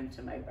invite him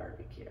to my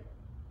barbecue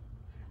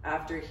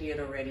after he had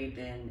already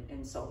been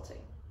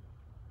insulting.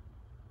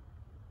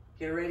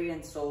 He already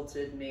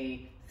insulted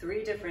me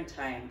 3 different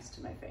times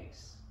to my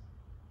face.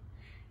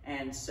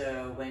 And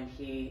so when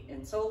he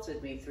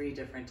insulted me 3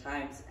 different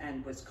times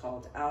and was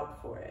called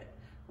out for it,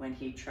 when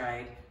he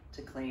tried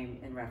to claim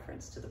in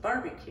reference to the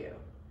barbecue,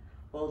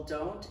 well,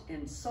 don't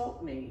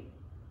insult me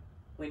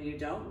when you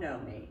don't know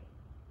me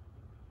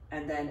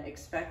and then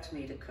expect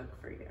me to cook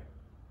for you.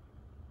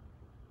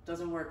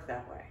 Doesn't work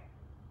that way.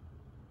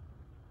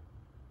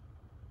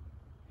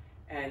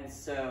 And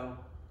so,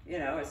 you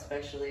know,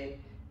 especially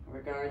in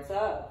regards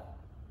of.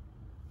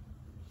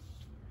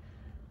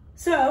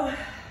 So,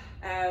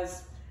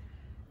 as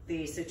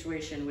the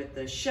situation with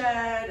the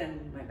shed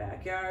and my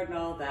backyard and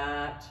all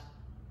that,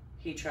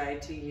 he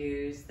tried to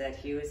use that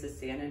he was a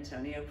San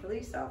Antonio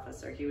police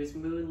officer. He was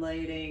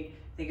moonlighting,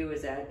 I think it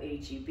was at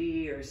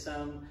HEB or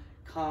some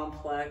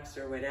complex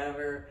or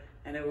whatever.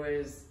 And it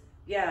was,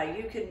 yeah,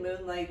 you can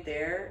moonlight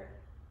there,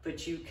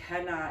 but you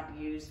cannot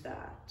use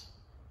that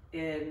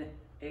in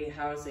a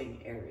housing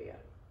area.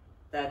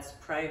 That's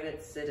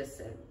private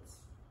citizens.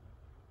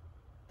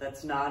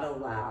 That's not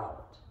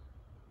allowed.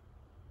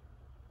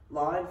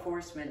 Law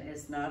enforcement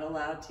is not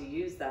allowed to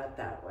use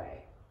that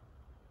way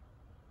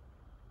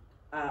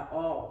at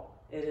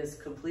all. It is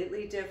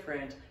completely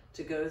different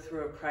to go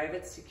through a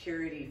private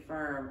security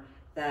firm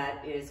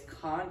that is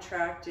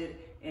contracted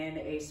in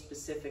a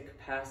specific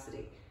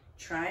capacity.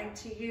 Trying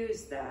to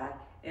use that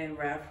in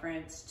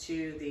reference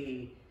to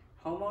the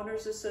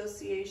Homeowners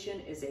Association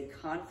is a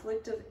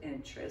conflict of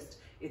interest.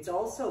 It's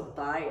also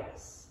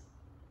bias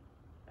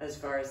as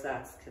far as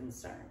that's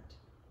concerned.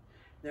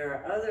 There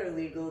are other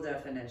legal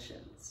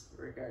definitions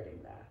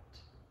regarding that.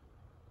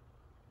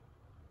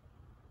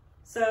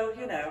 So,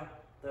 you know,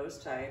 those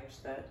types,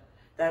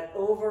 that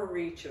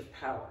overreach of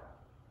power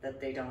that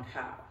they don't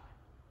have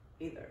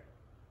either.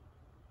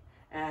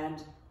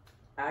 And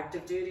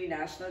active duty,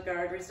 National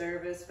Guard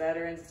reservists,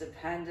 veterans,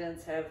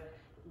 dependents have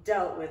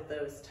dealt with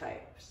those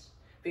types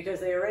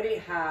because they already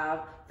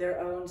have their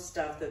own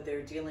stuff that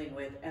they're dealing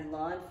with, and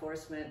law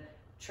enforcement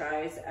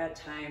tries at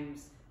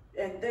times,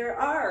 and there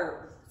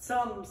are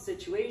some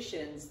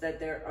situations that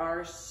there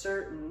are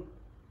certain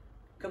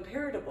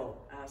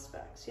comparable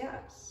aspects,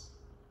 yes.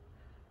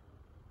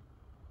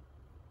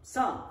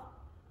 Some.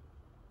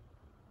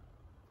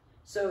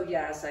 So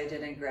yes, I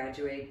didn't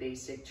graduate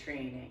basic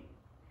training,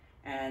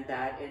 and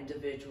that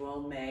individual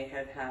may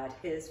have had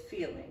his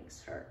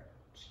feelings hurt.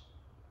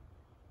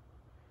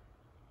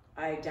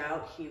 I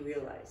doubt he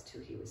realized who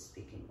he was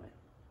speaking with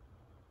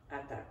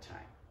at that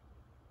time,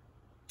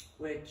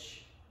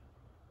 which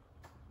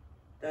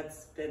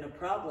that's been a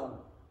problem.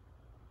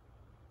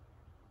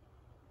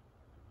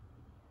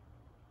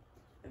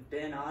 I've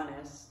been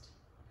honest.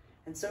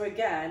 And so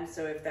again,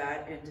 so if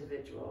that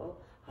individual,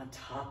 on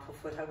top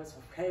of what I was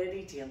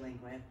already dealing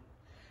with,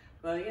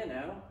 well, you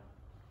know,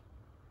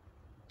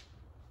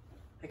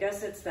 I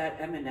guess it's that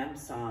Eminem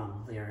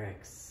song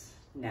lyrics,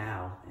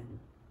 now in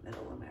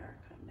middle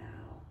America, now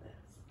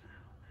this,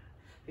 now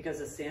that. Because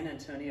a San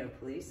Antonio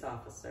police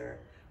officer,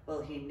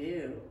 well, he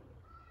knew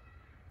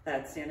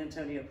that San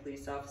Antonio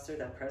police officer,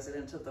 that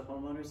president of the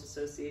Homeowners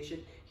Association,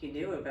 he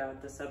knew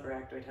about the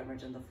subarachnoid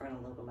hemorrhage in the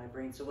frontal lobe of my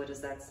brain. So what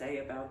does that say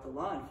about the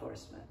law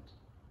enforcement?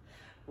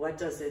 What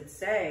does it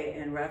say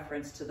in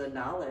reference to the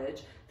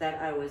knowledge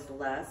that I was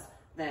less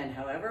than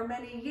however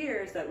many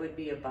years that would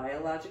be a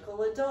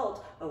biological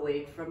adult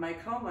awake from my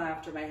coma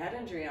after my head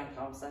injury on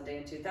Palm Sunday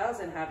in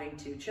 2000, having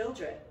 2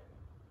 children,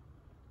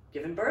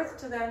 given birth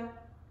to them?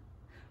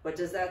 What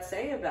does that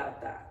say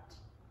about that?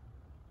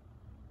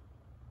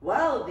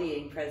 While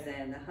being present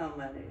in the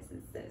Homeowners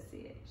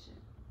Association.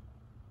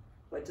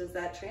 What does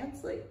that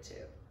translate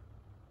to?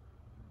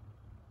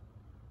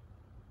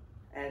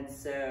 And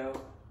so,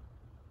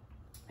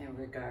 in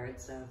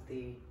regards of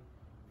the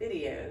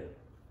video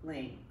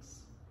links,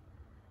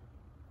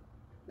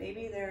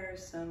 maybe there are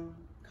some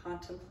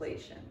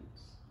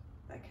contemplations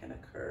that can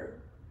occur.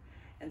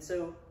 And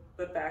so,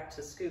 but back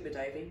to scuba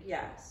diving,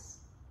 yes,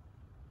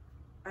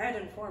 I had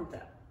informed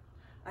them.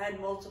 I had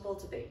multiple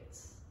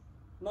debates,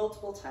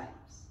 multiple times.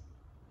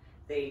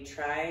 They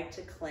tried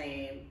to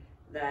claim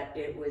that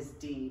it was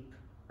deep,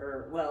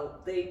 or, well,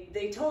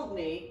 they told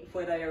me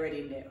what I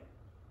already knew,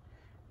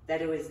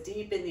 that it was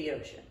deep in the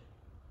ocean.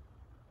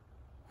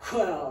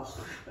 Well,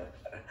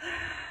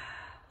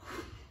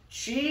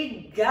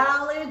 gee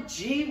golly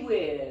gee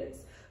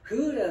whiz,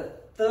 who'd have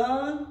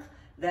thunk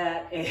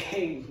that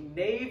a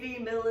Navy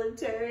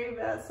military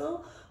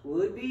vessel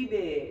would be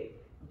big?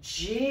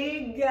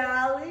 Gee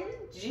golly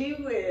gee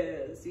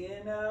whiz,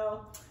 you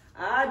know,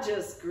 I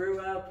just grew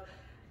up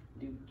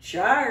New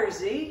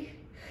Jersey.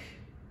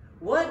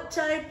 What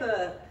type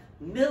of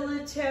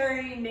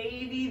military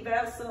Navy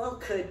vessel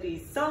could be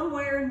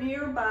somewhere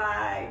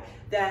nearby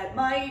that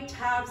might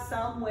have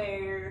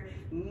somewhere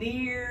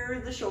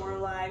near the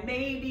shoreline,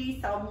 maybe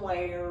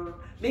somewhere,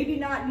 maybe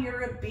not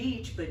near a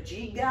beach, but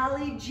gee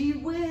golly gee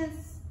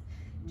whiz,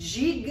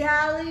 gee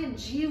golly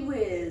gee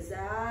whiz,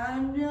 I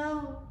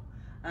know,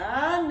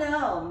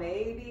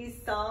 maybe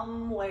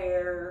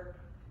somewhere,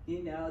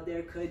 you know,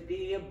 there could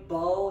be a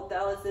boat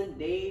that was a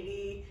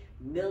Navy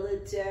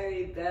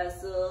military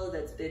vessel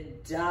that's been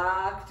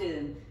docked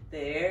in the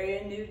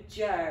area of New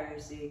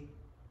Jersey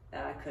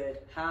I could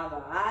have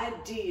an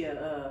idea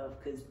of,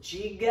 because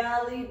gee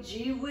golly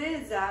gee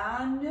whiz,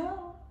 I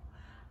know,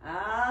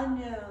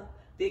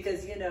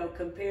 because, you know,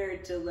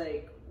 compared to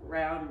like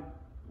Round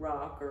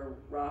Rock or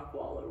Rock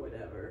Wall or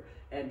whatever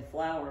and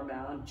Flower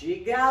Mound,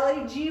 gee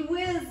golly gee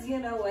whiz, you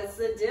know, what's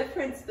the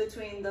difference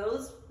between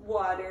those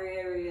water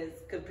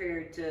areas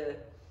compared to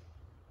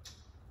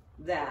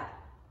that?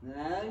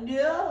 I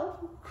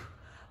know.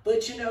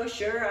 But, you know,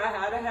 sure, I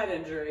had a head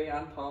injury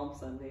on Palm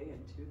Sunday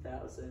in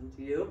 2000.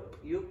 Yup.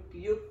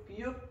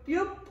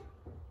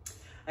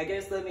 I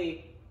guess let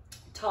me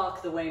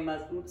talk the way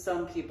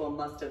some people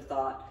must have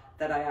thought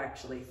that I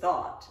actually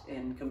thought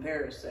in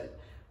comparison.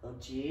 Well,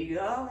 gee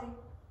golly.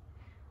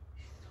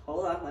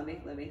 Hold on, let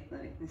me.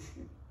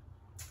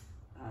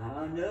 I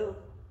don't know.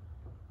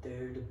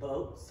 There's a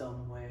boat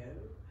somewhere,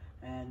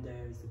 and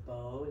there's a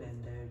boat,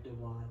 and there's the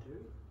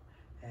water,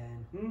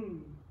 and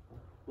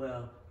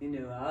well, you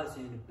know, I was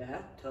in a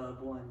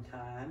bathtub one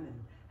time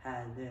and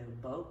had a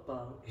little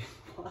boat in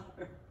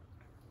water.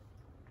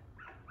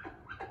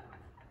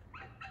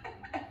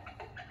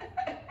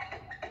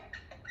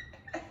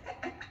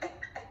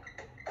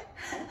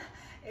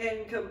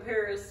 In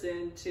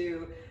comparison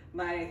to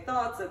my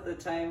thoughts at the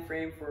time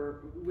frame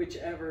for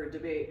whichever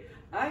debate,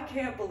 I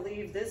can't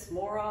believe this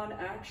moron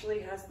actually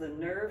has the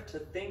nerve to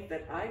think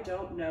that I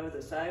don't know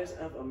the size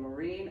of a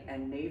Marine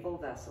and naval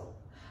vessel.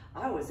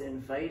 I was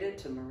invited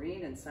to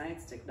Marine and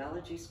Science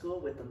Technology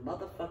School with the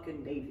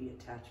motherfucking Navy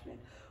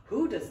attachment.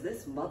 Who does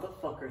this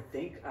motherfucker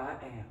think I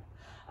am?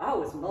 I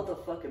was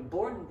motherfucking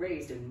born and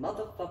raised in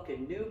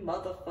motherfucking New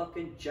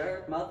motherfucking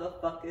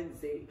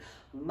Z.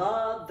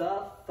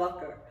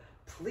 Motherfucker.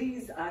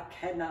 Please, I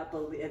cannot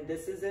believe, and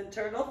this is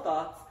internal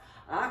thoughts,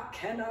 I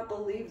cannot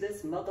believe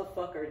this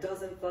motherfucker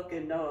doesn't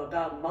fucking know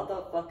about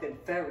motherfucking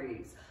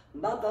ferries.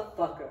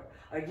 Motherfucker,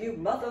 are you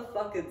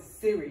motherfucking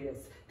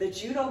serious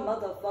that you don't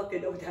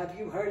motherfucking know? Have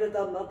you heard of the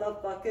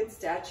motherfucking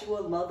Statue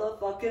of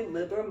motherfucking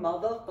Liber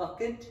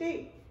motherfucking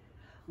T?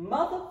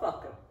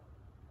 Motherfucker,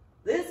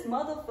 this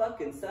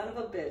motherfucking son of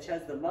a bitch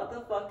has the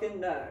motherfucking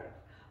nerve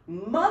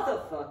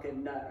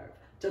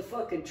to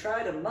fucking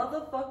try to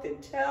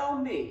motherfucking tell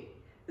me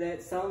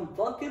that some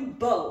fucking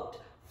boat,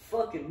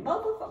 fucking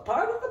motherfucker,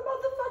 part of the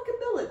motherfucking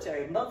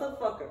military,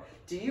 motherfucker.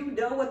 Do you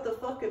know what the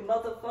fucking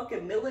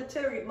motherfucking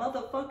military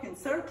motherfucking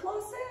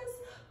surplus is?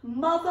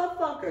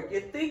 Motherfucker, you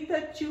think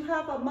that you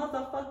have a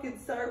motherfucking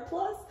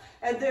surplus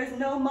and there's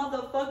no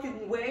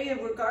motherfucking way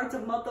in regard to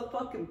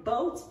motherfucking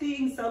boats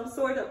being some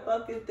sort of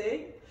fucking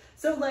thing?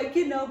 So like,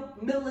 you know,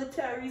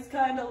 military's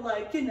kind of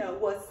like, you know,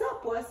 what's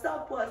up,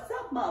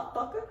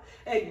 motherfucker?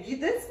 And you,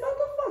 this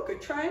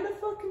motherfucker trying to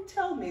fucking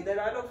tell me that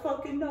I don't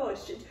fucking know a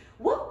shit.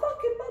 What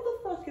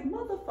fucking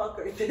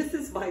motherfucker? This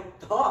is my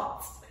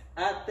thoughts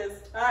at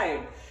this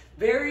time.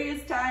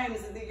 Various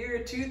times in the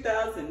year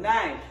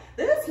 2009.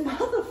 This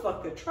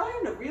motherfucker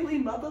trying to really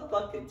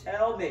motherfucking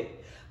tell me.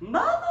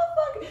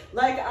 Motherfucker,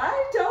 like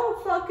I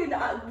don't fucking,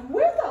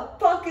 where the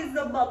fuck is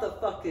the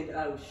motherfucking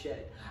ocean?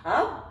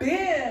 I've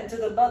been to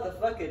the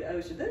motherfucking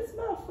ocean. This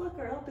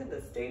motherfucker up in the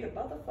state of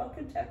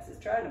motherfucking Texas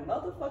trying to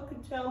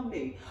motherfucking tell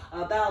me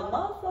about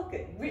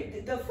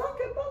motherfucking, the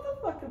fucking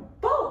motherfucking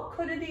boat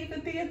couldn't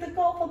even be in the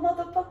Gulf of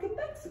motherfucking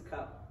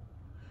Mexico.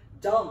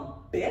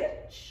 Dumb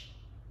bitch.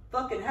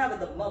 Fucking having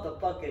the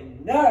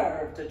motherfucking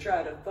nerve to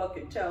try to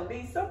fucking tell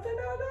me something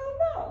I don't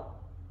know.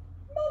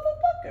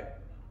 Motherfucker,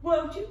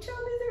 won't you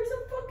tell me there's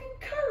a fucking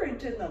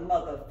current in the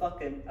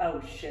motherfucking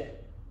ocean?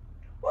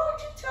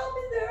 Won't you tell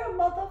me there are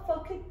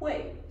motherfucking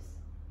waves?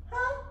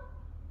 Huh?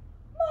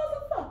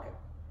 Motherfucker.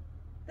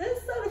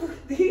 This son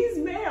of these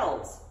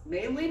males,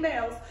 mainly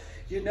males,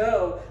 you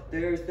know,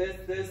 there's this.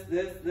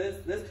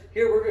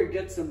 Here, we're gonna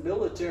get some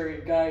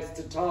military guys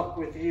to talk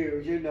with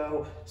you, you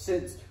know,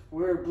 since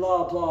we're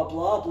blah, blah,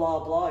 blah, blah,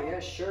 blah. Yeah,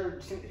 sure,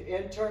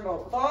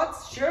 internal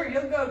thoughts. Sure,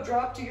 you'll go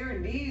drop to your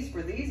knees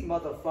for these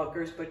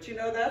motherfuckers, but you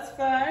know, that's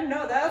fine.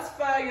 No, that's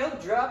fine. You'll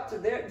drop to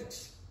their,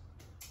 it's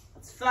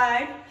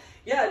fine.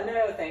 Yeah,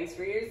 no, thanks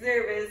for your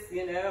service,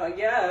 you know.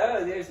 Yeah,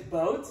 oh, there's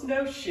boats,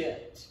 no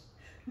shit.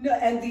 No,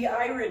 and the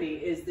irony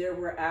is there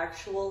were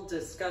actual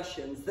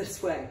discussions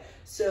this way.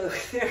 So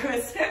there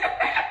was,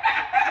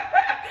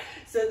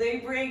 so they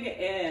bring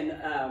in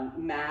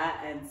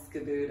Matt and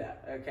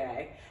SCUBA,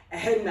 okay?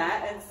 And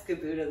Matt and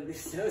SCUBA,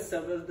 so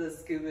some of the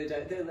scuba,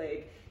 they're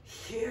like,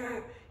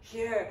 here,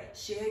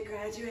 she had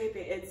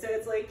graduated. And so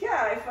it's like,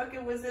 yeah, I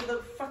fucking was in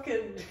the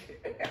fucking,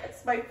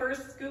 it's my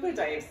first scuba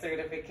dive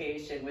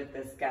certification with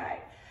this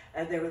guy.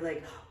 And they were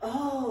like,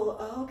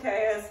 oh,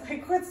 okay. I was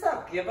like, what's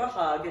up? Give a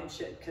hug and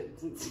shit.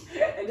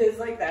 And it's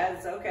like,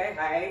 that's okay.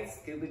 Hi,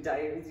 scuba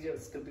divers, you know,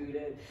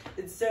 SCUBA.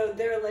 And so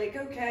they're like,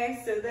 okay.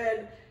 So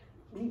then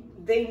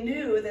they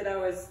knew that I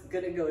was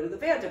going to go to the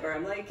Vandenberg.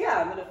 I'm like,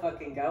 yeah, I'm going to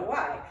fucking go.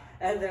 Why?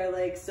 And they're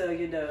like, so,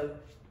 you know,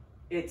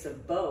 it's a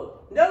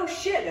boat. No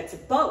shit, it's a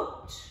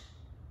boat.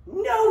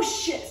 No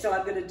shit. So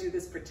I'm going to do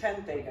this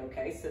pretend thing,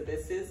 okay? So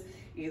this is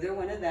either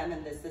one of them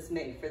and this is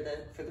me for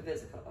the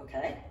physical,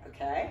 okay?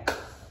 Okay?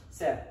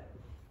 So,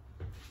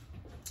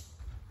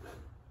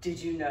 did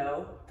you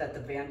know that the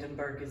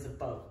Vandenberg is a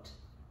boat?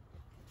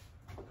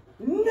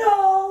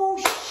 No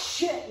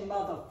shit,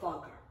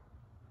 motherfucker.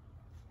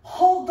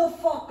 Hold the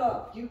fuck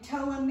up. You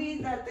telling me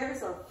that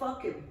there's a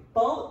fucking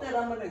boat that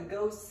I'm gonna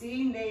go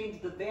see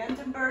named the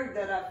Vandenberg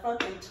that I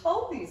fucking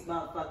told these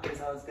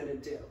motherfuckers I was gonna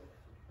do?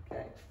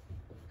 Okay.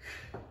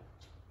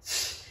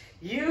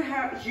 You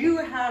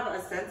have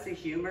a sense of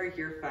humor,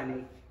 you're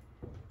funny.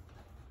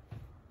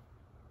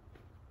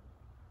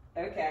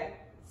 Okay,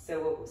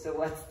 so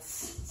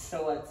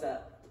what's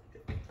up?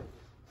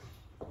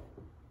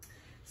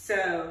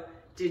 So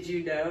did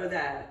you know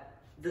that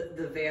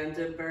the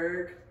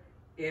Vandenberg,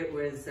 it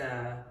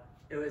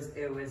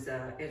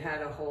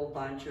had a whole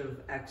bunch of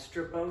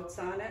extra boats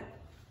on it?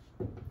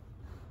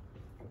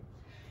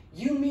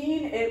 You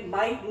mean it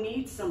might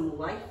need some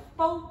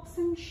lifeboats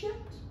and shit?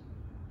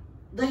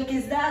 Like,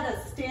 is that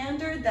a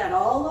standard that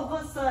all of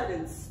a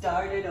sudden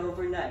started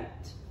overnight?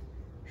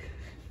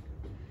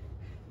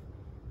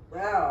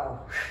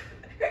 Wow.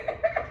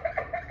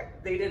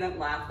 They didn't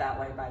laugh that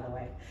way, by the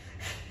way.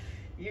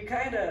 You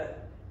kind of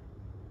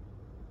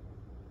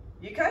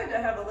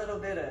have a little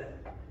bit of,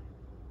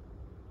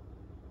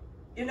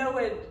 you know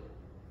when,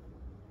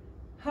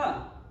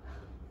 huh?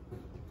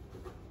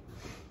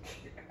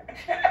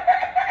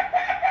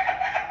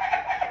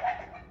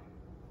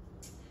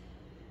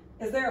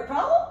 Is there a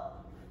problem?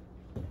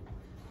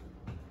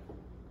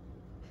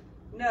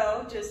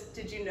 No, just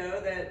did you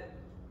know that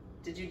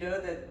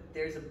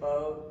there's a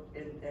boat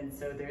and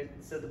so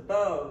the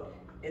boat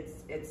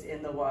it's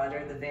in the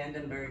water, the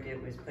Vandenberg,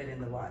 it was put in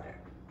the water.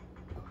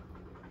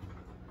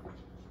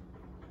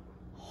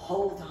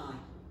 Hold on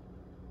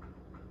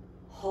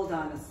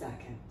a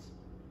second.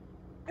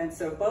 And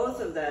so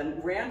both of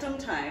them, random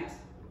times,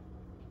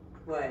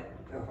 what?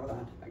 Oh, hold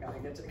on, I gotta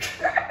get to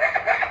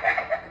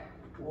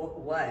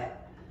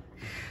what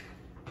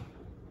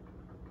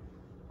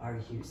are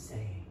you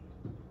saying?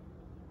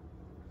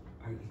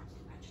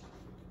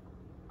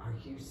 Are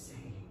you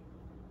saying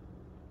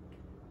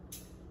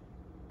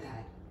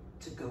that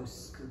to go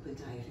scuba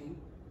diving,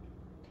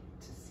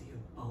 to see a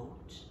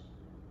boat,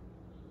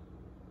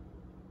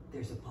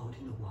 there's a boat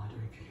in the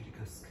water if you're gonna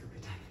go scuba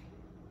diving?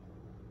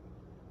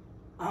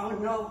 Oh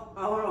no,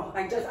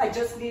 I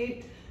just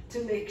need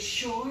to make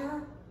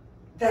sure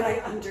that I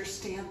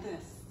understand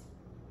this.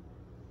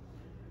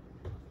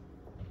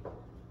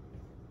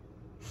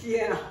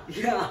 Yeah,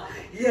 yup.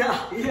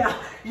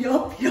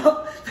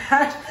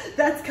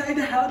 That's kind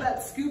of how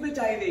that scuba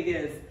diving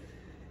is.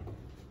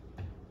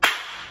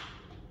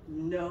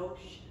 No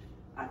shit,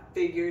 I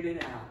figured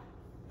it out.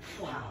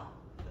 Wow.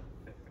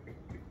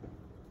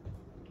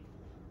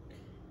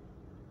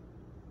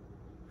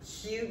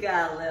 You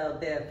got a little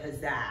bit of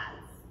pizzazz.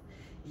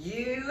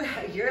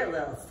 You're a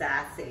little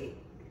sassy.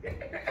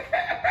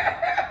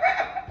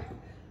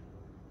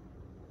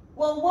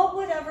 Well, what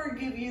would ever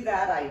give you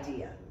that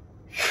idea?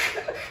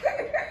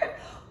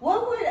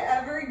 What would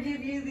ever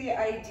give you the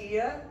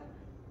idea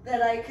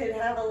that I could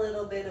have a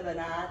little bit of an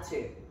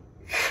attitude?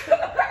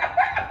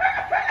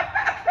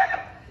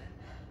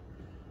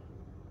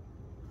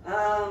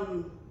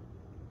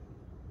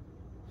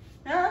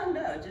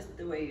 No, just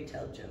the way you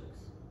tell jokes.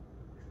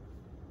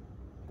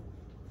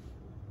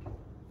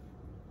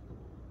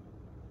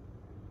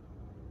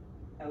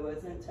 I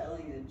wasn't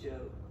telling a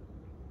joke.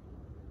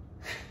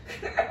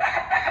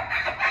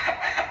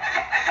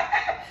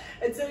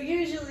 And so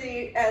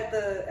usually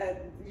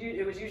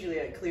it was usually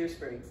at Clear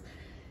Springs.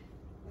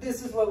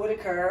 This is what would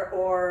occur,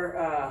 or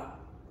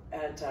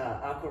at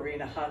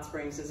Aquarina Hot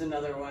Springs is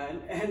another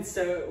one. And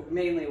so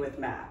mainly with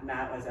Matt.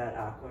 Matt was at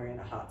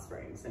Aquarina Hot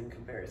Springs in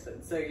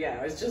comparison. So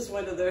yeah, it was just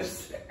one of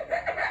those,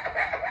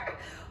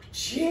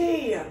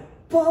 gee, a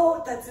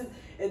boat,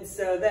 and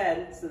so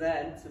then,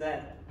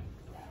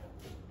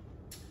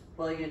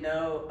 well, you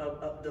know,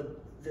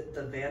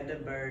 the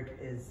Vandenberg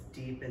is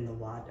deep in the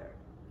water.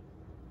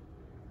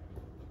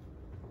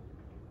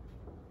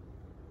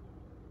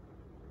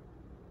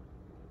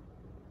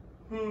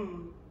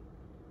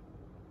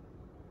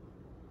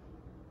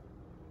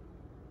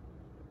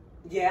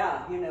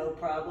 Yeah, you know,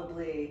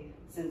 probably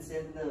since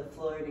in the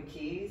Florida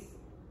Keys,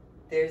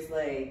 there's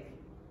like,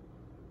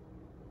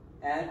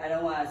 I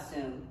don't want to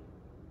assume,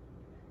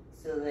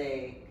 so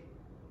like,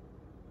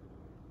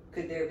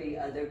 could there be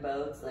other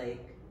boats,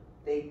 like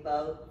big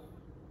boats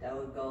that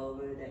would go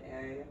over the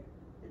area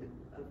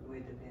of where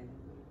the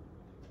Vandenberg?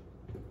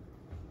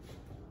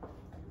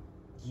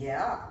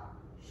 Yeah,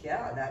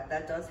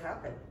 that does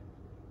happen.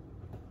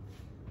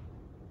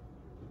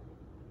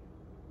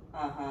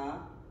 Uh-huh.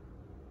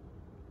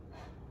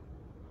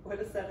 What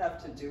does that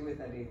have to do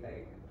with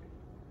anything?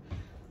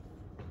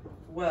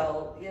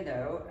 Well, you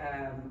know,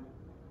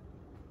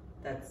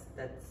 that's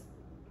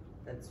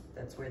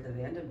where the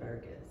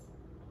Vandenberg is.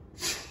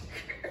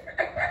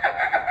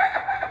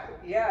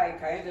 Yeah, I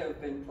kind of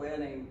been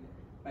planning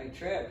my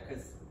trip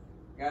because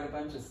I got a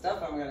bunch of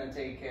stuff I'm gonna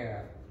take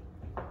care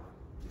of.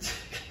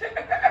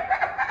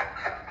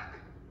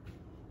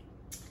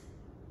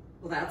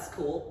 Well, that's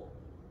cool.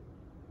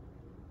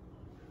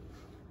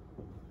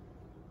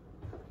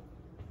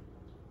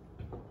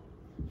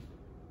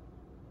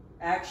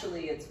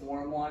 Actually, it's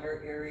warm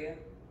water area.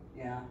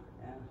 Yeah.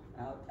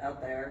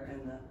 Out there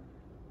in the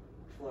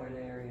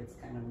Florida area, it's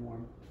kind of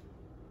warm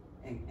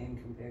in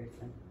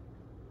comparison.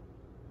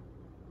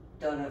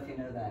 Don't know if you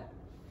know that.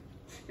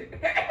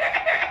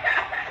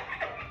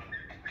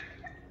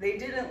 They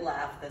didn't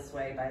laugh this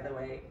way, by the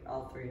way,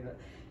 all three of them.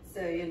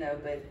 So, you know,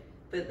 but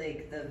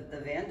like the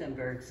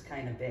Vandenberg's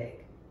kind of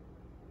big.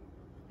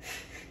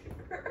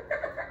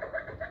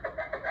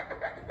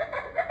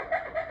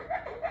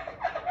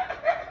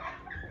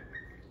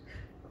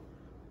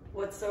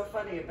 What's so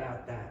funny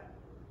about that?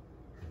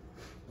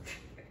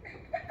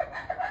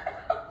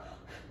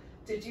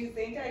 Did you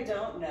think I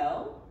don't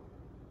know?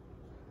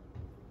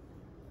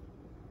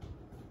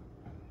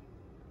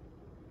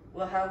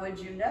 Well, how would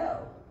you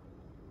know?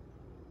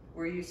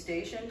 Were you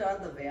stationed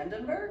on the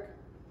Vandenberg?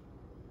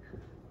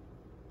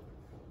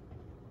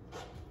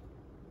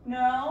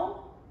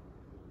 No.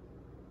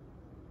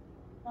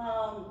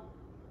 I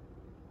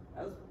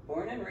was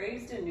born and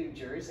raised in New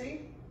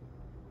Jersey.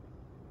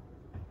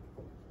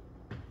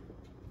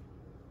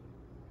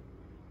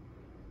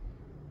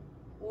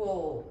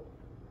 Well,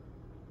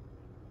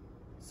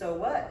 so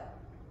what?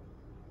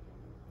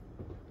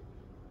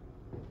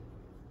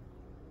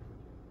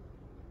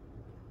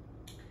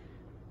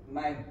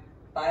 My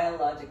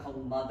biological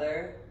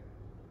mother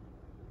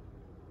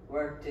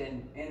worked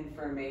in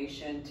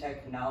information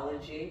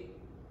technology,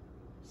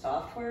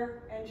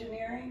 software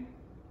engineering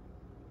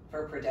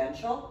for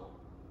Prudential.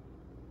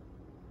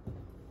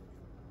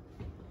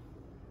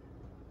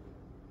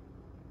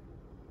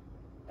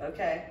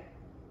 Okay,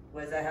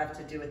 what does that have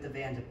to do with the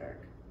Vandenberg?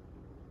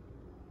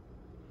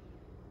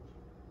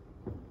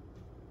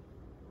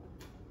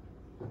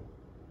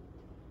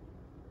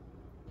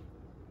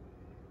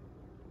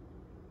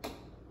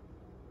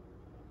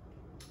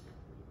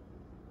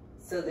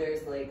 So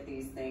there's like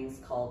these things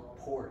called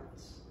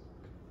ports.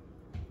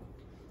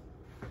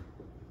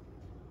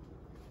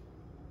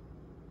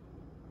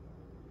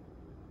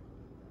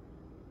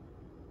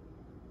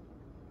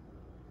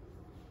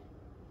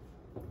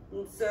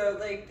 And so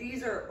like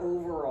these are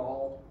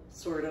overall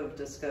sort of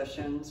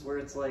discussions where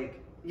it's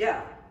like,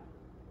 yeah,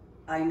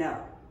 I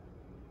know.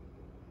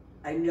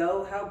 I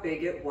know how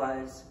big it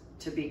was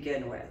to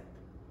begin with.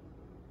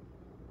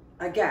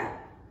 Again,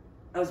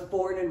 I was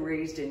born and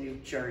raised in New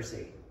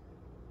Jersey.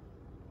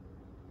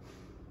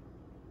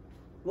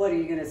 What are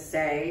you gonna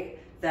say?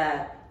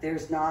 That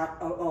there's not,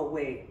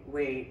 wait,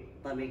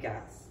 let me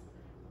guess.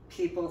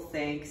 People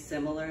think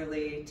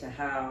similarly to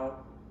how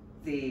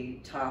the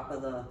top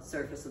of the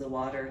surface of the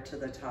water to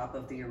the top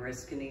of the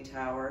Oriskany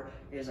Tower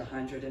is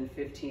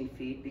 115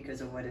 feet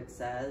because of what it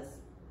says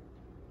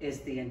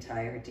is the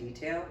entire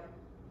detail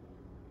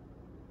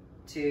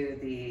to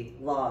the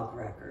log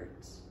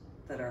records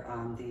that are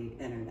on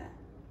the internet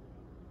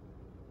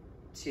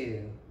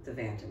to the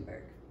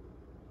Vandenberg.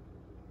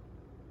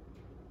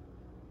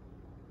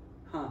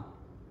 Huh.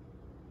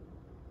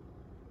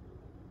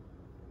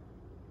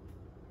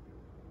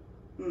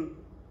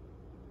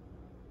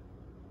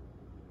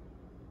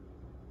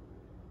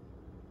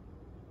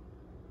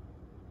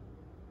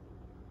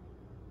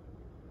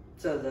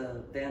 So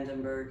the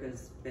Vandenberg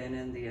has been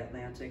in the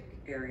Atlantic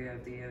area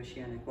of the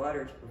oceanic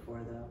waters before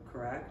though,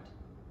 correct?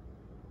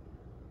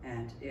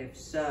 And if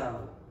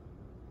so,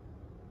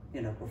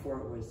 you know, before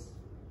it was,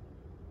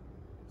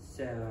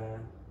 so,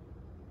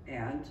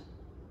 and?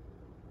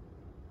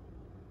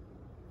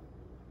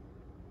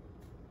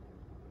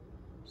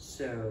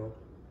 So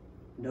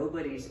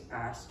nobody's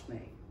asked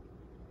me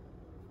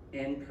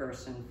in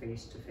person,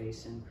 face to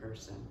face in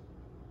person.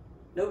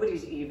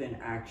 Nobody's even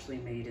actually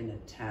made an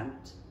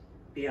attempt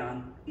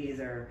beyond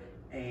either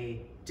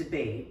a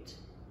debate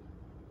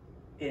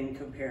in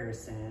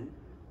comparison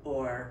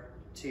or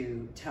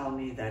to tell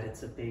me that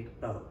it's a big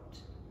boat.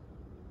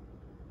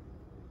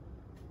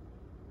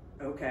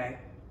 Okay.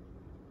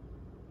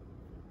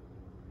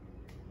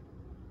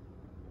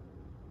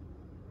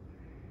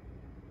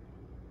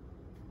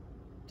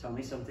 Tell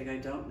me something I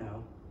don't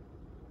know.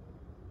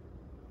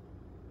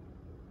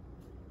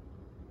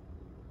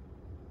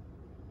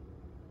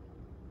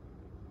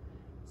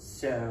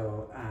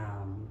 So,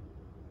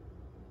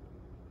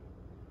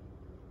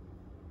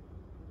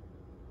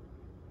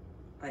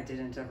 I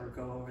didn't ever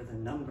go over the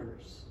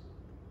numbers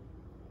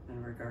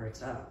in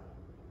regards up,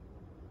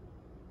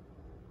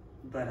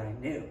 but I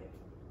knew.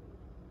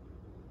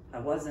 I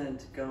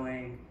wasn't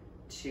going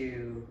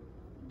to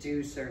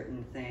do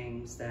certain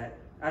things that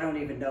I don't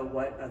even know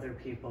what other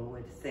people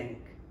would think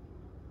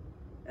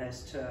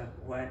as to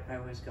what I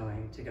was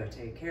going to go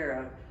take care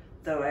of,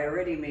 though I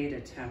already made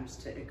attempts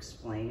to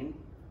explain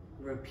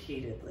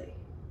repeatedly.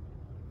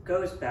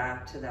 Goes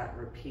back to that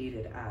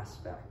repeated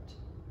aspect.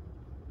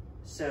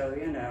 So,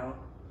 you know,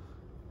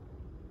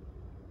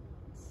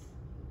 it's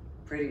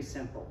pretty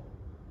simple.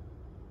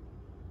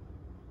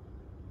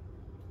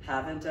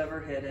 Haven't ever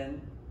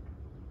hidden,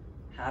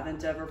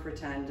 haven't ever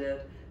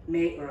pretended.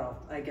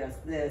 Well, I guess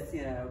this,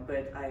 you know,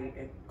 but I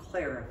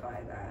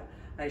clarify that.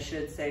 I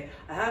should say,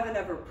 I haven't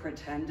ever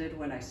pretended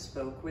when I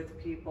spoke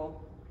with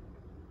people.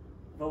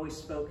 I've always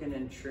spoken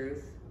in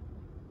truth.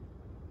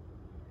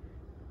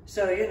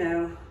 So, you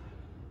know,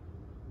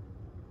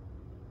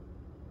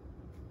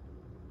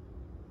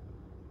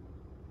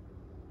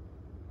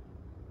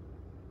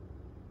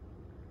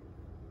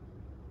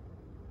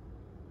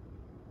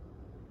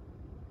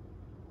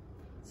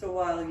 so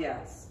while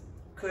yes,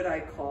 could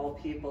I call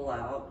people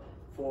out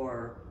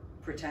for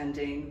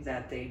pretending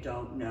that they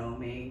don't know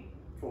me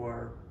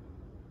for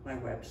my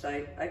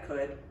website? I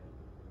could.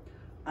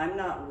 I'm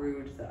not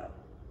rude though.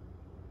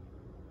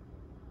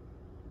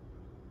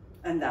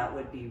 And that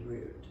would be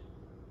rude.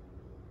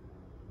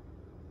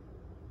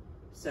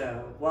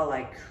 So while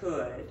I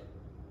could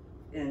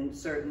in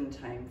certain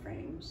time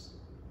frames,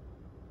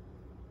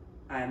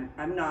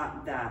 I'm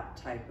not that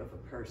type of a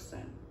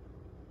person.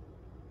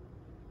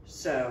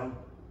 So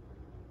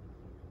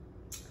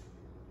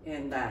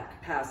in that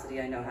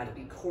capacity, I know how to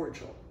be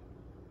cordial,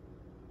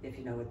 if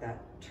you know what that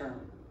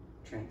term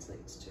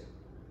translates to.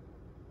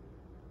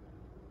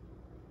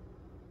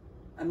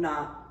 I'm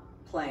not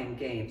playing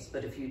games,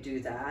 but if you do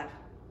that,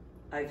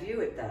 I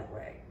view it that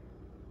way.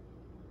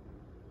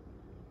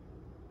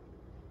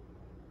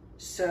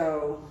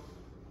 So,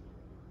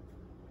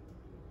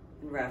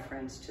 in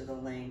reference to the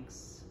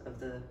links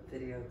of the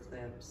video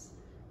clips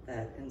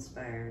that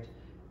inspired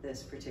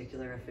this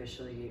particular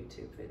official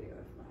YouTube video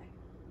of mine.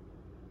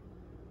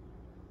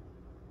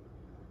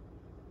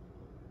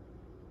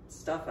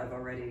 Stuff I've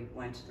already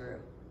went through.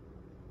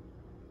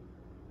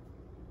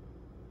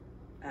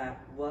 At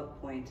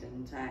what point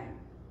in time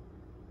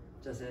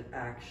does it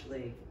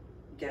actually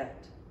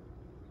get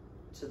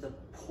to the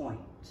point?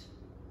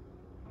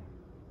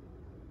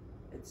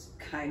 It's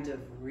kind of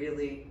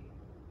really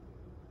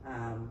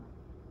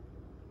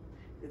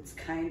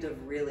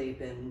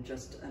been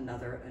just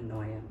another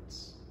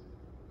annoyance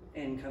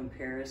in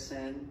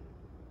comparison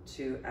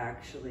to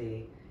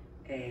actually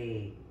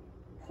a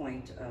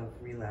point of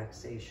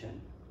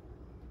relaxation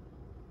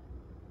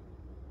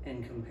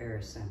in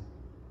comparison.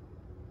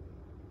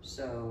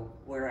 So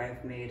where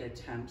I've made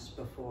attempts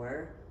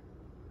before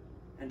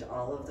and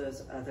all of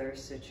those other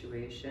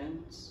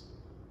situations,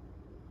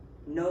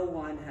 no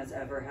one has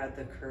ever had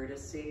the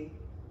courtesy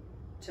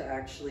to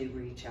actually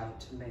reach out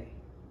to me.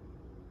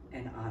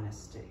 and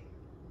honesty.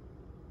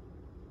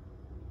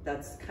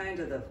 That's kind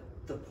of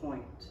the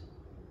point.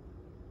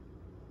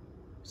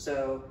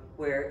 So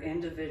where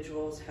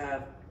individuals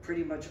have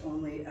pretty much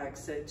only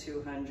exit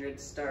 200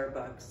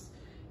 Starbucks,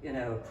 you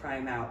know,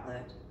 prime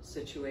outlet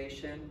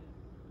situation,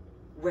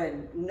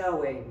 when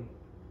knowing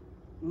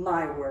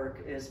my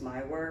work is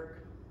my work,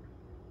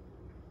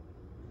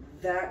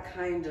 that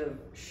kind of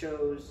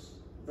shows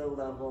the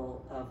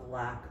level of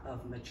lack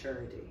of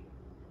maturity.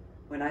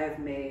 When I have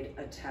made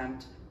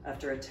attempt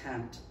after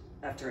attempt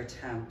after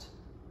attempt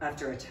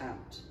after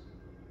attempt.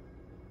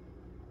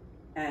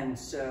 And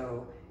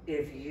so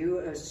if you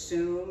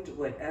assumed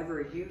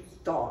whatever you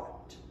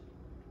thought,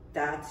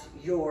 that's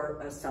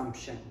your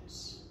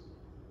assumptions.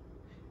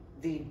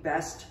 The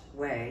best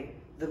way,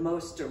 the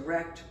most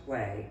direct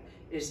way,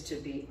 is to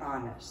be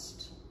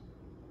honest.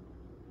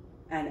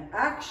 And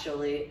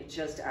actually,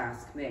 just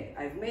ask me.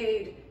 I've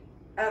made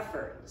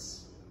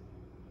efforts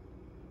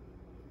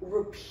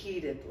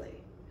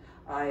repeatedly.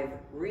 I've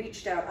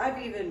reached out,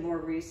 I've even more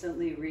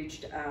recently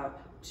reached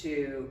out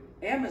to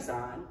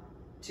Amazon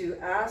to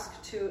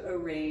ask to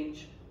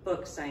arrange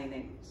book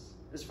signings,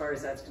 as far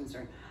as that's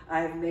concerned.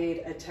 I've made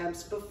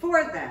attempts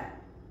before then,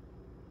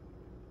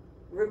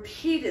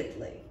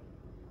 repeatedly,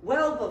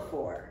 well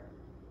before.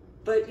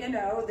 But you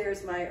know,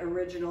 there's my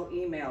original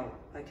email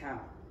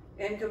account.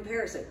 In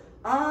comparison,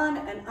 on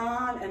and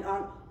on and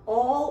on,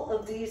 all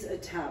of these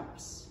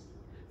attempts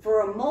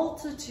for a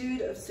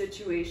multitude of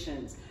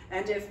situations.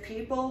 And if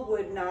people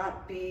would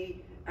not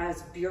be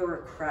as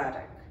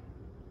bureaucratic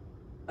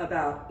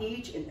about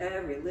each and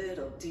every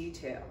little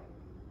detail,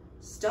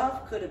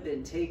 stuff could have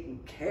been taken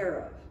care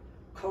of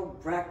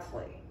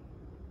correctly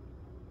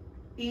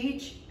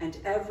each and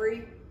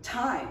every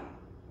time.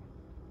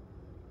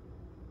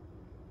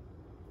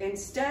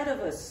 Instead of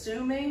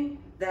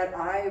assuming that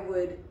I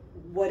would,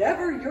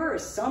 whatever your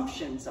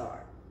assumptions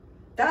are,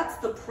 that's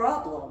the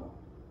problem,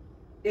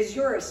 is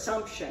your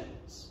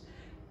assumptions.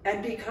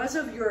 And because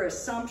of your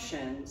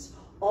assumptions,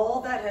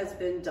 all that has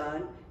been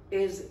done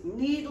is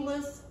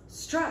needless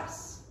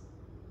stress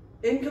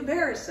in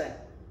comparison.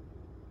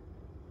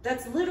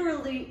 That's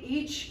literally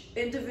each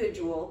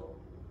individual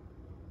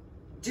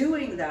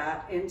doing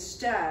that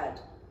instead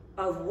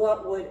of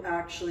what would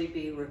actually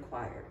be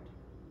required.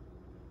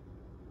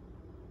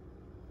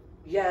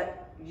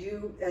 Yet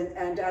you,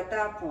 and at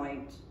that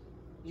point,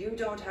 you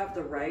don't have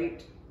the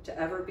right to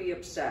ever be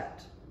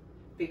upset.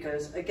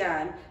 Because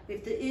again,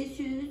 if the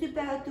issue is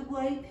about the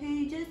white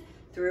pages,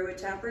 through a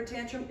temper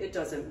tantrum, it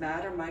doesn't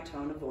matter my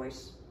tone of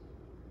voice.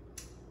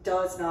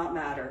 Does not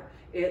matter.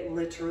 It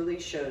literally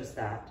shows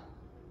that.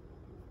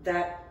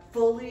 That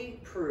fully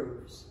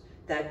proves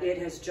that it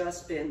has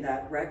just been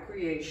that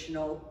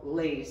recreational,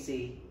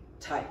 lazy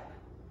type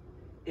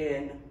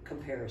in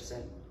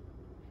comparison.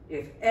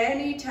 If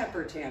any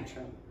temper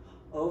tantrum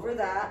over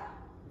that,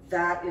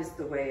 that is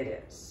the way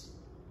it is.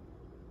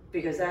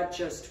 Because that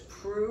just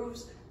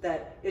proves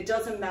that it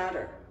doesn't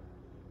matter.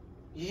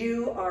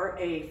 You are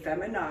a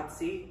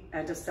feminazi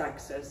and a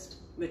sexist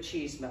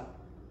machismo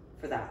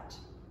for that.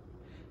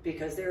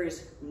 Because there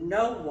is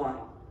no one,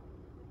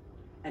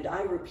 and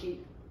I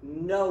repeat,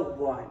 no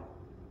one,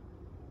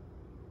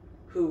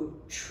 who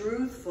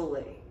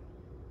truthfully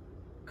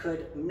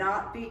could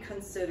not be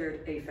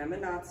considered a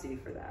feminazi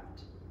for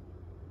that,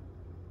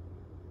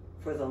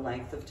 for the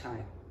length of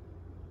time.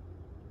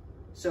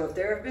 So if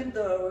there have been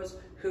those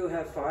who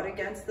have fought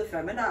against the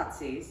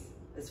feminazis,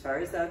 as far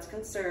as that's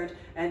concerned,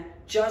 and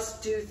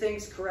just do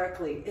things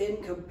correctly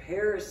in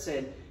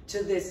comparison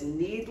to this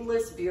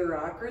needless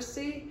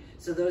bureaucracy,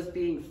 so those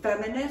being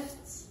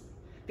feminists,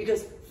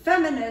 because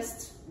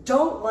feminists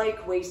don't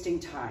like wasting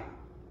time.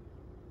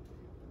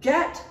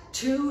 Get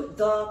to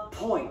the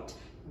point.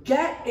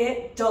 Get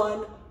it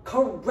done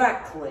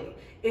correctly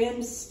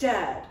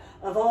instead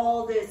of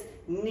all this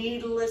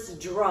needless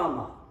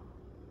drama.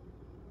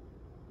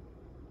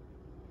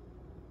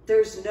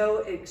 There's no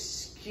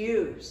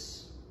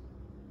excuse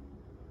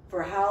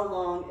for how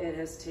long it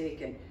has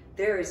taken.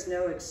 There is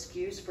no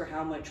excuse for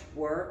how much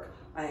work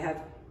I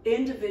have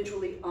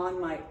individually on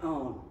my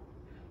own.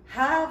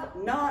 Have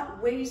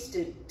not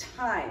wasted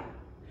time.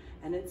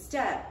 And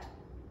instead,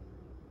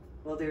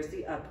 well, there's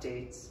the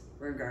updates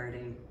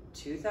regarding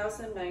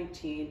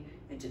 2019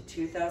 into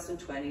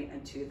 2020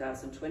 and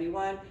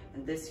 2021,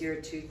 and this year,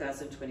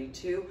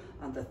 2022,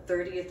 on the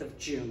 30th of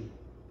June.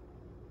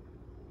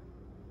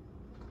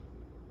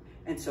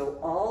 And so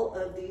all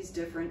of these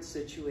different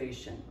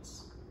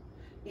situations,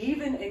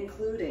 even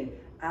including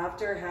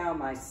after how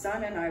my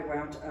son and I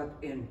wound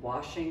up in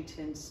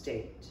Washington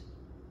State,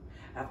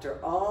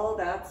 after all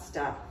that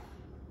stuff,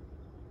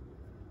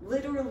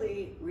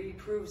 literally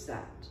reproves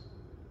that.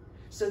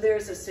 So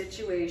there's a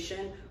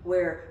situation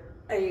where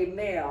a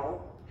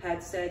male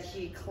had said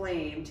he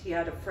claimed he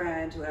had a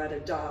friend who had a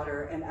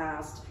daughter and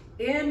asked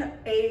in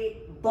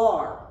a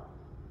bar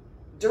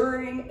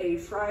during a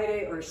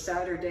Friday or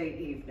Saturday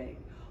evening,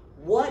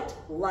 what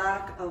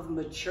lack of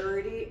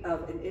maturity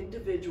of an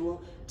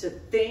individual to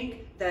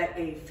think that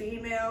a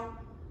female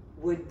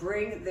would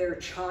bring their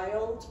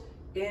child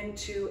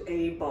into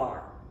a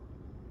bar.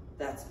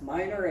 that's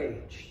minor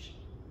aged.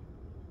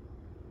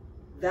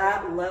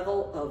 That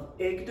level of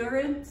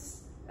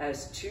ignorance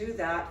as to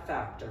that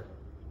factor.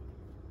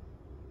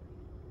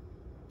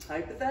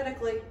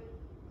 Hypothetically,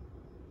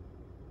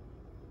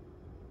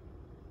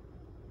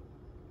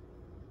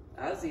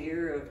 as the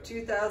year of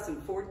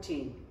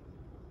 2014,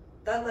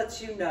 that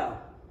lets you know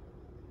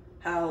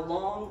how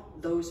long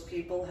those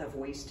people have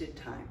wasted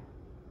time.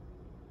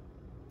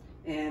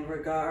 In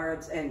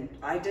regards, and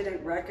I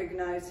didn't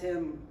recognize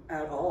him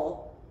at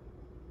all,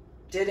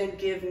 didn't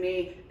give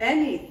me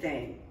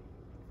anything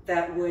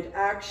that would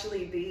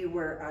actually be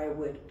where I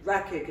would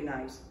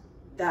recognize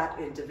that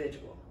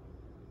individual.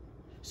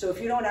 So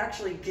if you don't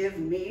actually give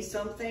me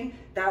something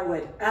that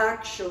would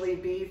actually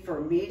be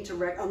for me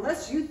to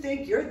unless you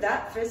think you're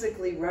that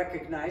physically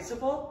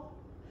recognizable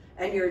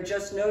and you're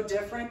just no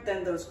different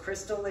than those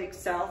Crystal Lake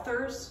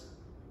Southers,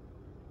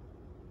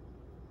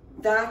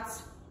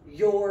 that's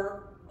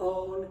your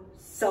own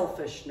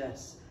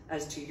selfishness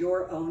as to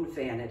your own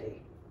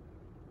vanity.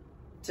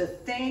 To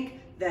think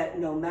that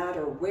no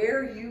matter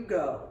where you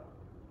go,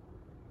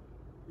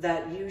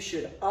 that you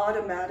should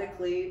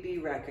automatically be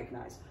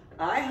recognized.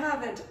 I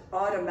haven't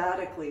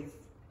automatically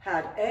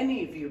had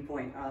any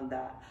viewpoint on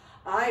that.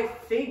 I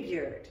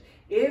figured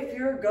if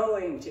you're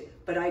going to,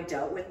 but I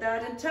dealt with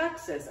that in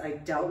Texas, I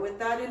dealt with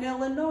that in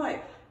Illinois,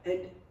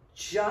 and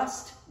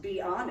just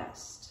be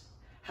honest.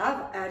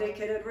 Have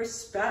etiquette and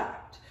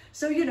respect.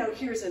 So, you know,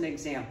 here's an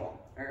example,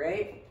 all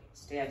right?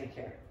 Stand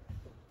here.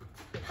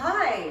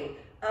 Hi,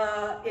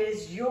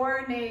 is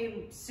your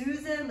name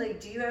Susan? Like,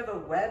 do you have a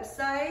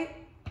website?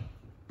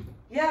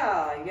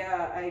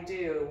 Yeah, I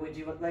do. Would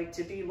you like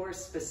to be more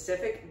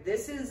specific?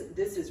 This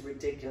is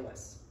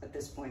ridiculous at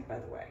this point, by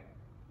the way.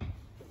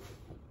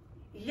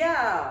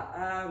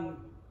 Yeah,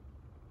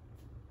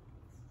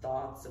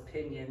 thoughts,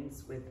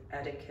 opinions with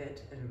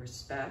etiquette and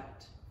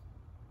respect.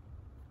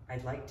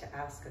 I'd like to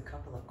ask a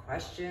couple of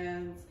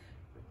questions.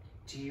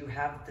 Do you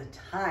have the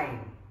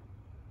time?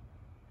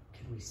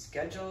 Can we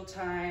schedule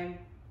time?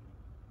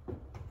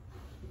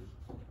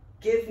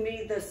 Give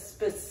me the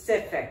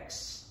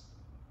specifics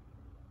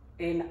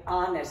in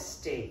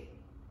honesty.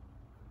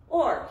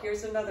 Or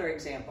here's another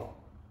example.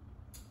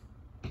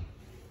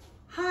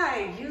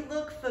 Hi, you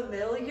look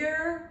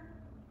familiar.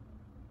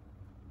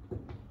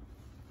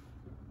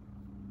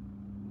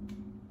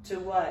 To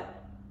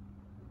what?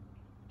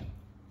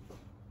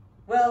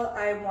 Well,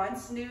 I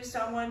once knew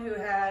someone who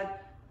had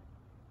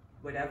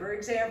whatever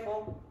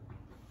example.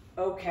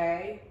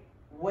 Okay,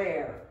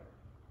 where?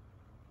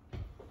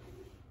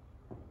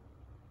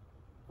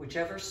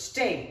 Whichever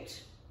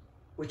state,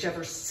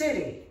 whichever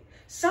city,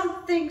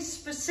 something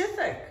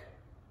specific.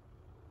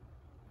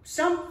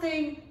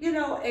 Something, you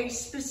know, a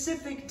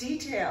specific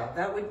detail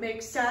that would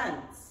make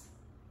sense.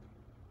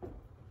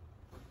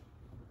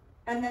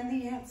 And then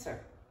the answer.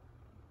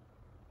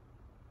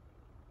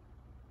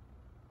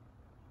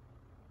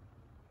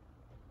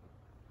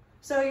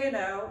 So, you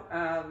know,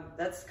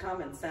 that's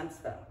common sense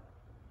though.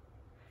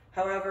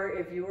 However,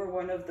 if you were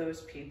one of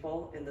those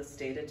people in the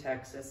state of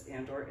Texas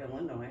and or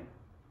Illinois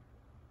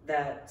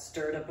that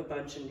stirred up a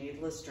bunch of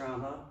needless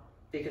drama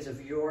because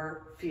of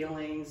your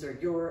feelings or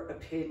your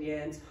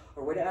opinions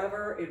or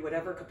whatever, in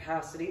whatever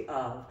capacity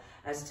of,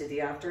 as to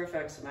the after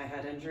effects of my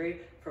head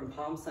injury from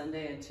Palm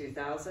Sunday in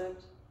 2000,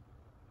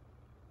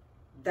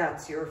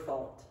 that's your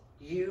fault.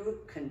 You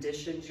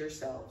conditioned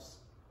yourselves.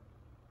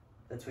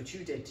 That's what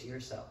you did to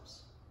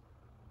yourselves.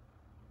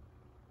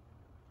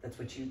 That's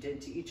what you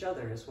did to each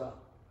other as well.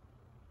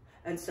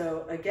 And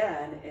so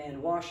again,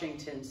 in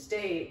Washington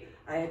State,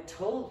 I had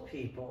told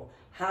people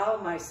how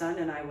my son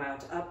and I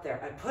wound up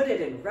there. I put it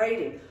in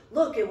writing.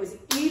 Look, it was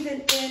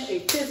even in a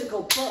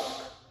physical book.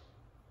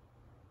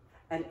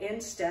 And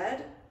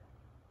instead,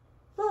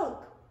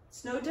 look,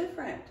 it's no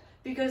different.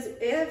 Because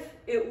if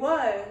it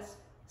was,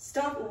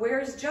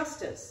 where's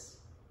justice?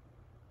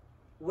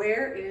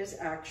 Where is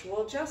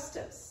actual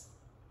justice?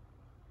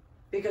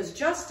 Because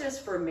justice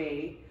for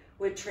me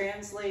would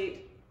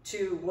translate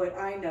to what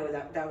I know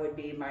that would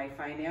be my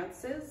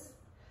finances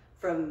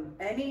from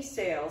any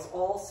sales,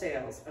 all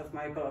sales of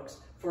my books,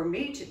 for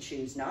me to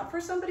choose, not for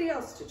somebody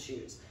else to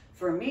choose,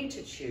 for me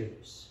to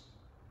choose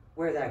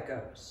where that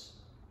goes.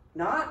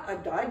 Not,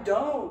 I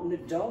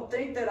don't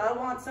think that I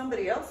want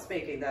somebody else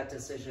making that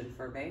decision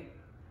for me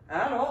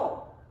at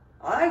all.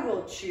 I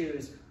will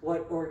choose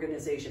what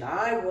organization,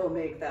 I will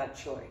make that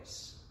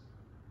choice.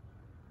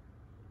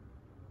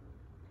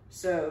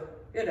 So,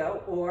 you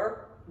know,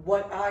 or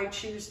what I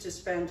choose to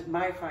spend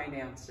my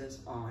finances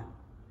on.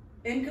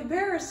 In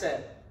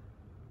comparison,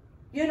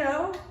 you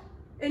know,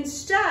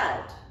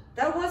 instead,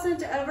 that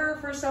wasn't ever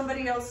for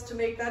somebody else to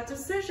make that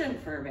decision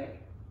for me.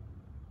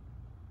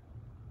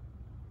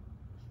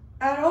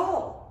 At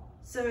all.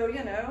 So,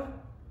 you know,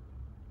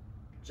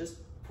 just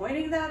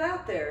pointing that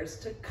out there is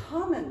to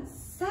common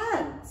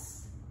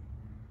sense.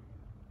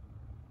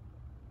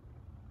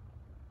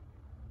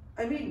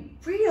 I mean,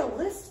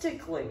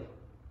 realistically,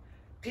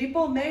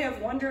 people may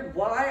have wondered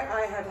why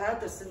I have had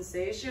the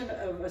sensation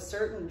of a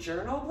certain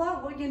journal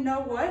blog. Well, you know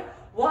what?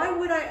 Why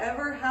would I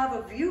ever have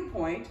a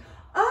viewpoint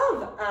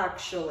of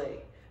actually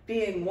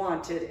being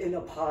wanted in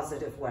a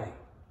positive way.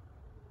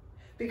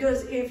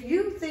 Because if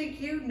you think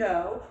you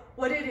know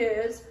what it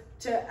is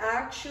to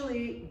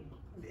actually,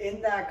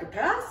 in that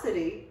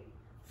capacity,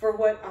 for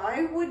what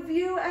I would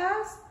view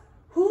as,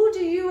 who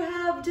do you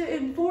have to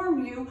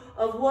inform you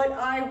of what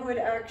I would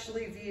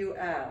actually view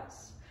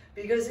as?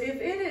 Because if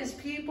it is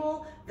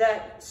people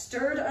that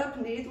stirred up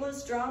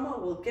needless drama,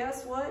 well,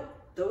 guess what?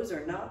 Those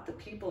are not the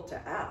people to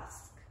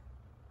ask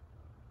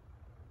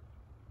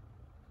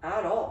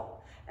at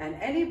all. And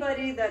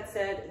anybody that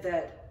said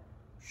that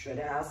should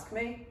ask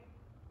me,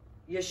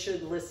 you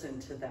should listen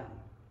to them.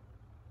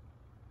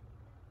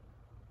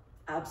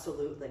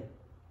 Absolutely,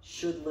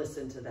 should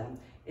listen to them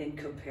in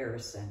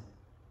comparison.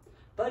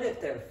 But if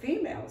they're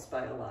females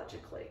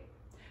biologically,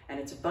 and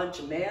it's a bunch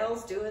of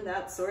males doing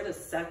that sort of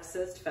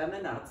sexist,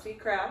 feminazi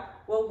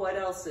crap, well, what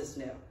else is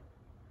new?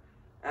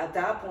 At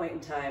that point in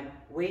time,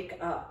 wake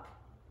up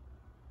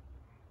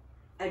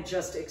and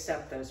just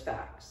accept those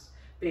facts.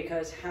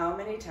 Because how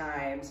many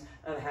times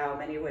of how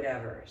many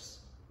whatevers,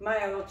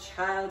 my old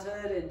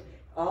childhood and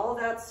all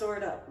that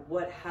sort of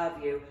what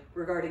have you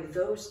regarding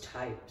those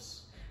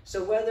types.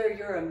 So whether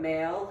you're a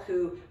male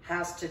who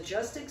has to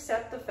just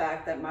accept the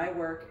fact that my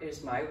work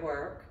is my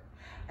work,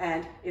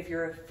 and if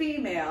you're a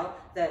female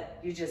that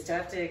you just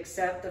have to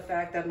accept the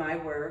fact that my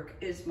work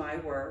is my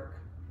work,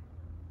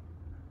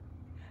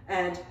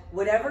 and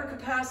whatever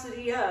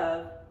capacity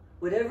of,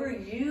 whatever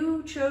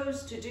you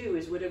chose to do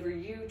is whatever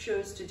you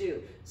chose to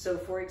do. So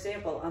for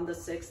example, on the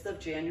 6th of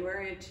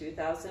January in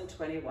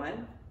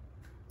 2021,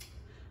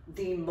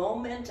 the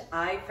moment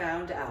I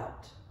found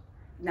out,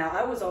 now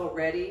I was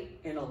already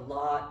in a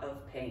lot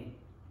of pain.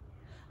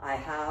 I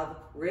have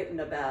written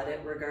about it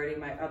regarding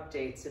my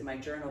updates in my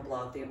journal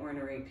blog, The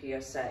Ornery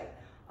PSA,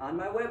 on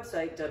my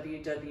website,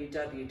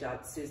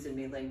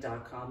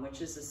 www.susanmealing.com,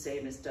 which is the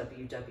same as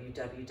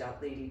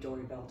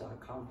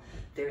www.ladydoribell.com.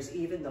 There's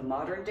even the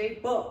modern day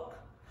book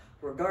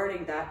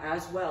regarding that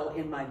as well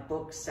in my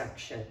book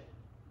section.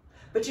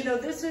 But you know,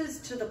 this is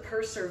to the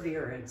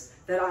perseverance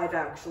that I've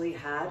actually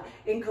had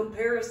in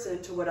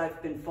comparison to what I've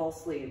been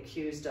falsely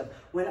accused of,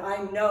 when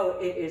I know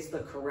it is the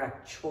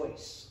correct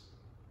choice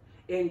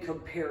in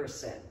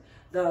comparison.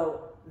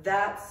 Though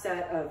that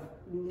set of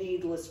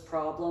needless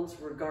problems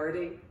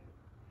regarding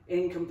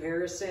in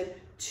comparison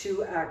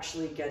to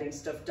actually getting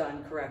stuff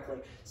done correctly.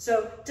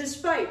 So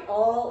despite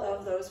all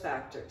of those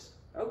factors,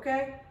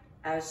 okay,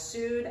 as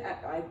soon as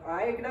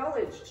I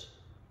acknowledged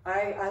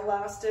I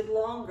lasted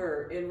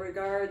longer in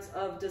regards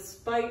of,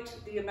 despite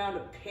the amount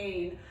of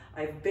pain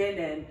I've been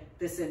in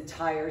this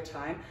entire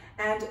time,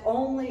 and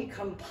only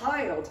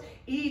compiled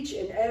each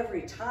and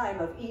every time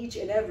of each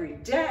and every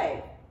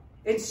day,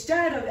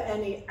 instead of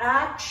any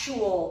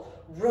actual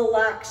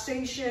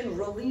relaxation,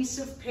 release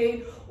of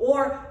pain,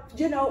 or,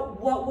 you know,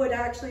 what would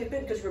actually have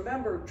been, because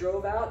remember,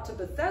 drove out to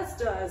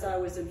Bethesda as I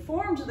was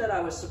informed that I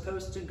was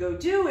supposed to go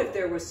do if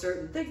there were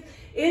certain things,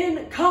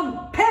 in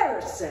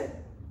comparison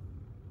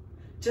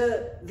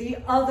to the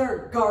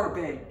other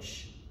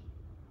garbage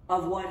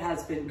of what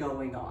has been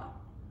going on.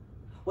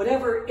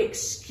 Whatever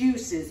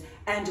excuses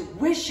and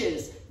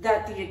wishes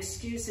that the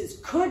excuses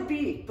could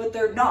be, but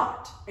they're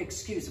not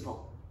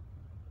excusable.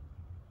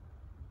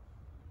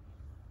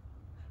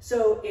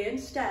 So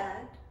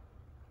instead,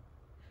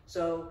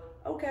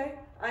 okay,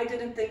 I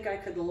didn't think I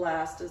could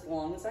last as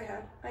long as I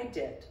had. I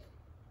did.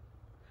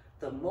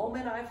 The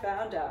moment I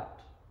found out,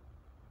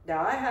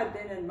 now I had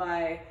been in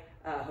my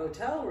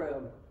hotel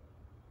room,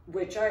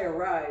 which I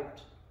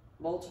arrived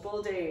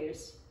multiple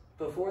days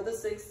before the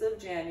 6th of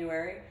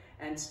January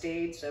and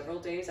stayed several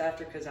days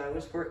after, because I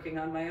was working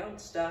on my own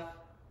stuff.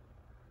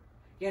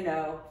 You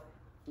know,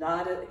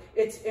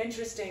 it's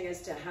interesting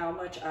as to how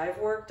much I've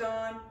worked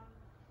on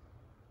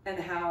and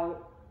how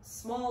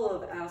small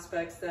of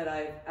aspects that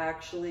I've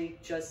actually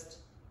just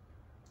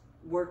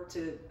worked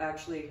to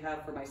actually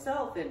have for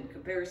myself in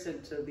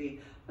comparison to the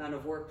amount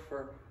of work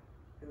for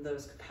in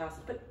those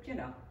capacities. But, you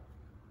know,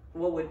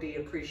 what would be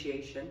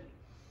appreciation?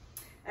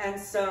 And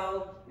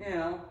so, you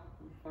know,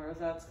 as far as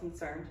that's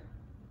concerned.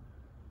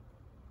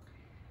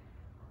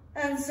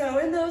 And so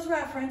in those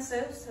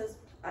references,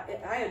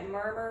 I had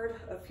murmured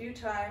a few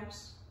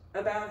times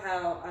about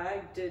how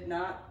I did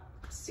not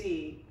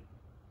see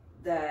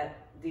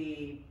that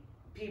the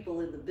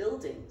people in the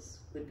buildings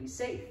would be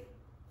safe.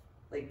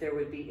 Like there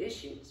would be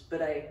issues,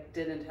 but I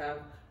didn't have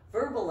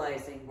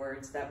verbalizing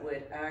words that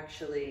would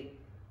actually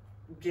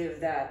give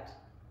that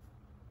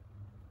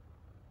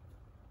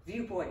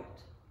viewpoint.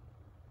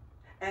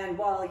 And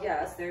while,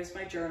 yes, there's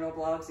my journal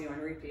blogs, the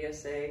Ornery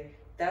PSA,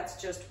 that's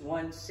just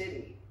one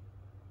city.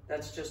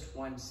 That's just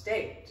one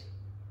state.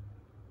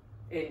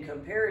 In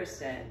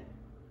comparison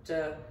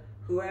to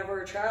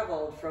whoever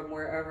traveled from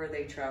wherever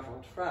they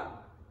traveled from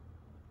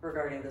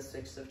regarding the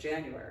 6th of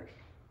January,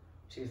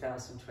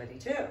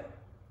 2022.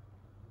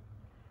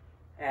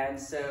 And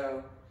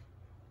so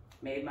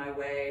made my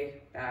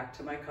way back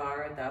to my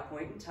car at that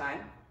point in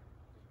time,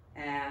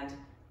 and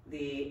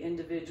the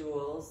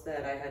individuals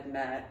that I had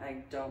met,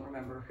 I don't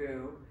remember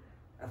who,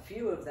 a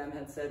few of them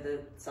had said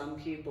that some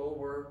people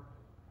were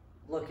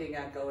looking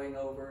at going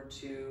over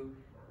to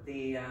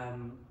the, I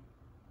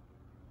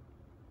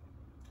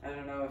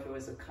don't know if it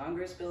was the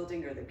Congress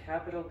building or the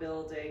Capitol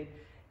building,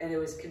 and it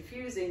was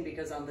confusing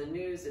because on the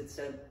news it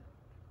said,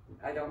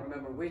 I don't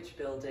remember which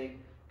building,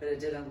 but it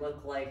didn't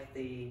look like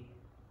the,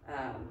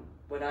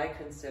 what I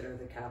consider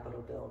the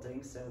Capitol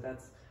building, so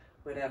that's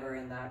whatever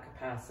in that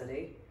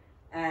capacity.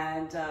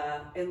 And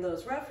in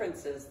those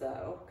references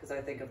though, because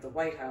I think of the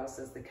White House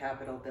as the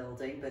Capitol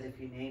building, but if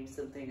you name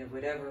something of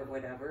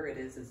whatever, it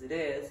is as it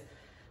is,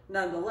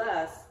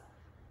 nonetheless,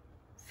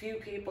 few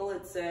people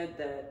had said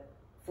that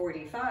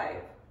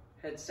 45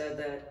 had said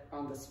that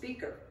on the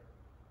speaker.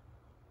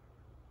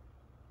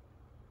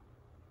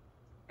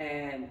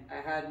 And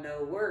I had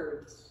no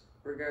words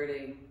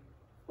regarding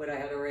what I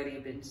had already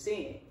been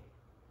seeing.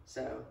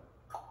 So,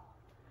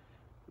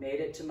 made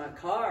it to my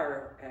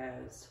car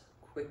as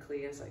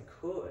quickly as I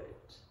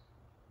could.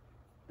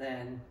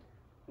 Then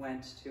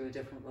went to a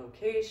different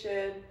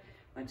location,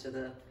 went to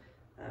the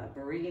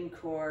Marine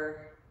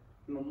Corps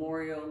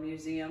Memorial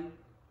Museum,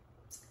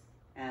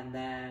 and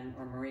then,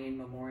 or Marine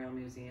Memorial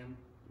Museum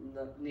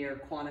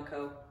near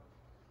Quantico.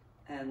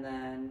 And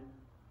then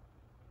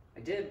I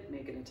did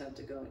make an attempt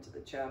to go into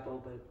the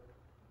chapel, but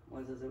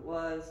was as it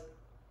was.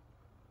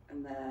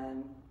 And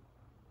then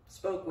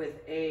spoke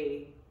with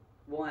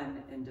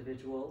one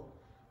individual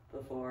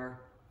before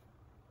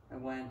I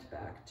went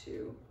back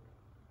to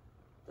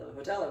the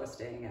hotel I was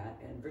staying at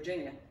in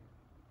Virginia.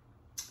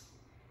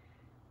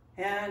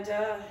 And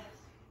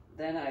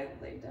then I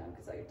laid down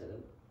because I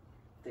didn't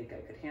think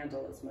I could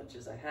handle as much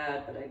as I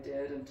had, but I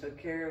did, and took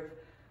care of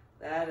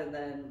that, and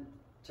then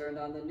turned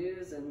on the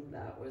news, and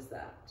that was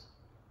that.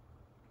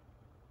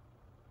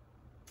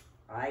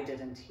 I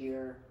didn't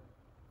hear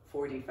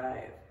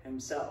 45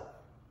 himself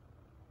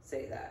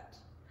say that.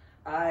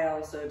 I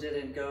also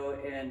didn't go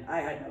in, I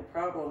had no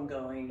problem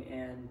going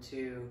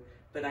into,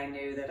 but I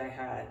knew that I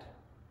had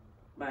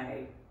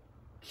my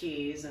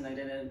keys and I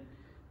didn't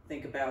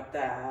think about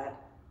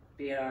that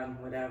beyond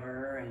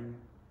whatever, and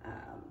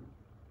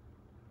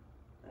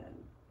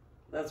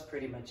that's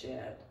pretty much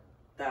it,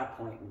 that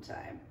point in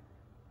time,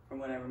 from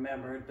what I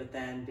remembered. But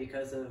then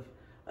because of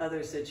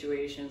other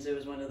situations, it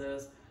was one of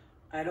those,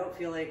 I don't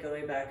feel like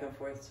going back and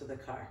forth to the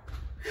car.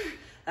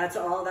 That's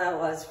all that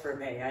was for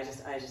me. I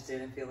just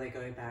didn't feel like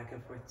going back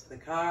and forth to the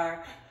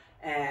car,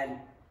 and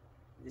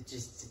it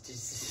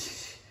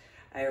just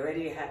I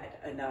already had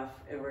enough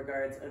in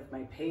regards of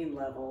my pain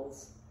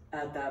levels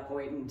at that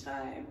point in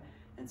time,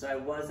 and so I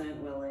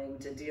wasn't willing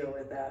to deal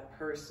with that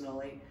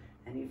personally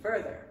any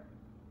further,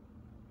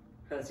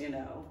 because you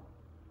know,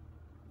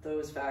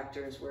 those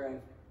factors where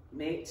I've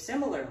made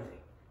similarly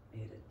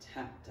made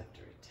attempt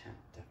after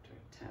attempt after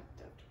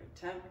attempt after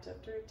attempt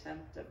after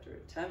attempt after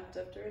attempt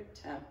after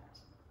attempt.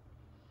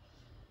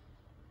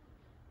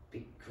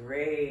 Be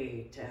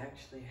great to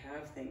actually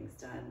have things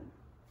done.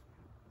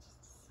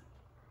 Just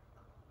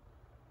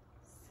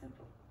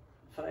simple.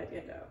 But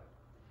you know,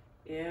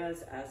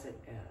 is as it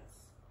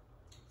is.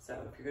 So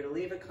if you're going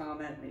to leave a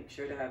comment, make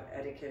sure to have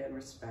etiquette and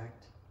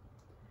respect.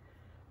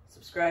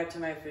 Subscribe to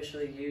my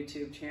official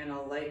YouTube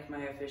channel, like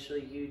my official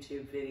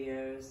YouTube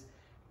videos,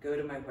 go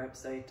to my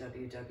website,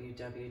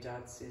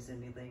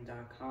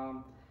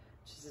 www.susanmeeling.com,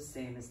 which is the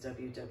same as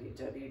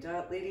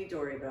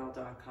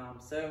www.ladydorybell.com.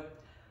 So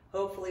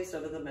hopefully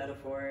some of the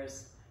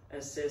metaphors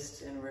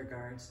assist in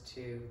regards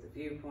to the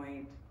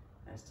viewpoint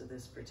as to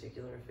this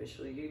particular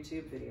official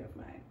YouTube video of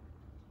mine.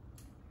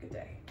 Good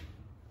day.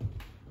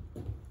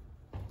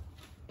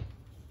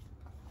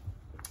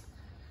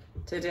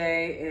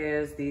 Today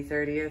is the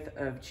 30th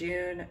of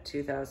June,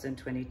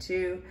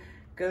 2022.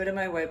 Go to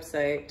my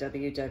website,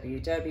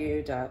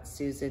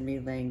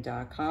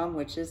 www.susanmeeling.com,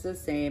 which is the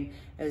same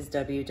as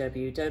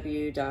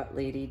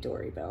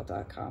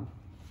www.ladydorybell.com.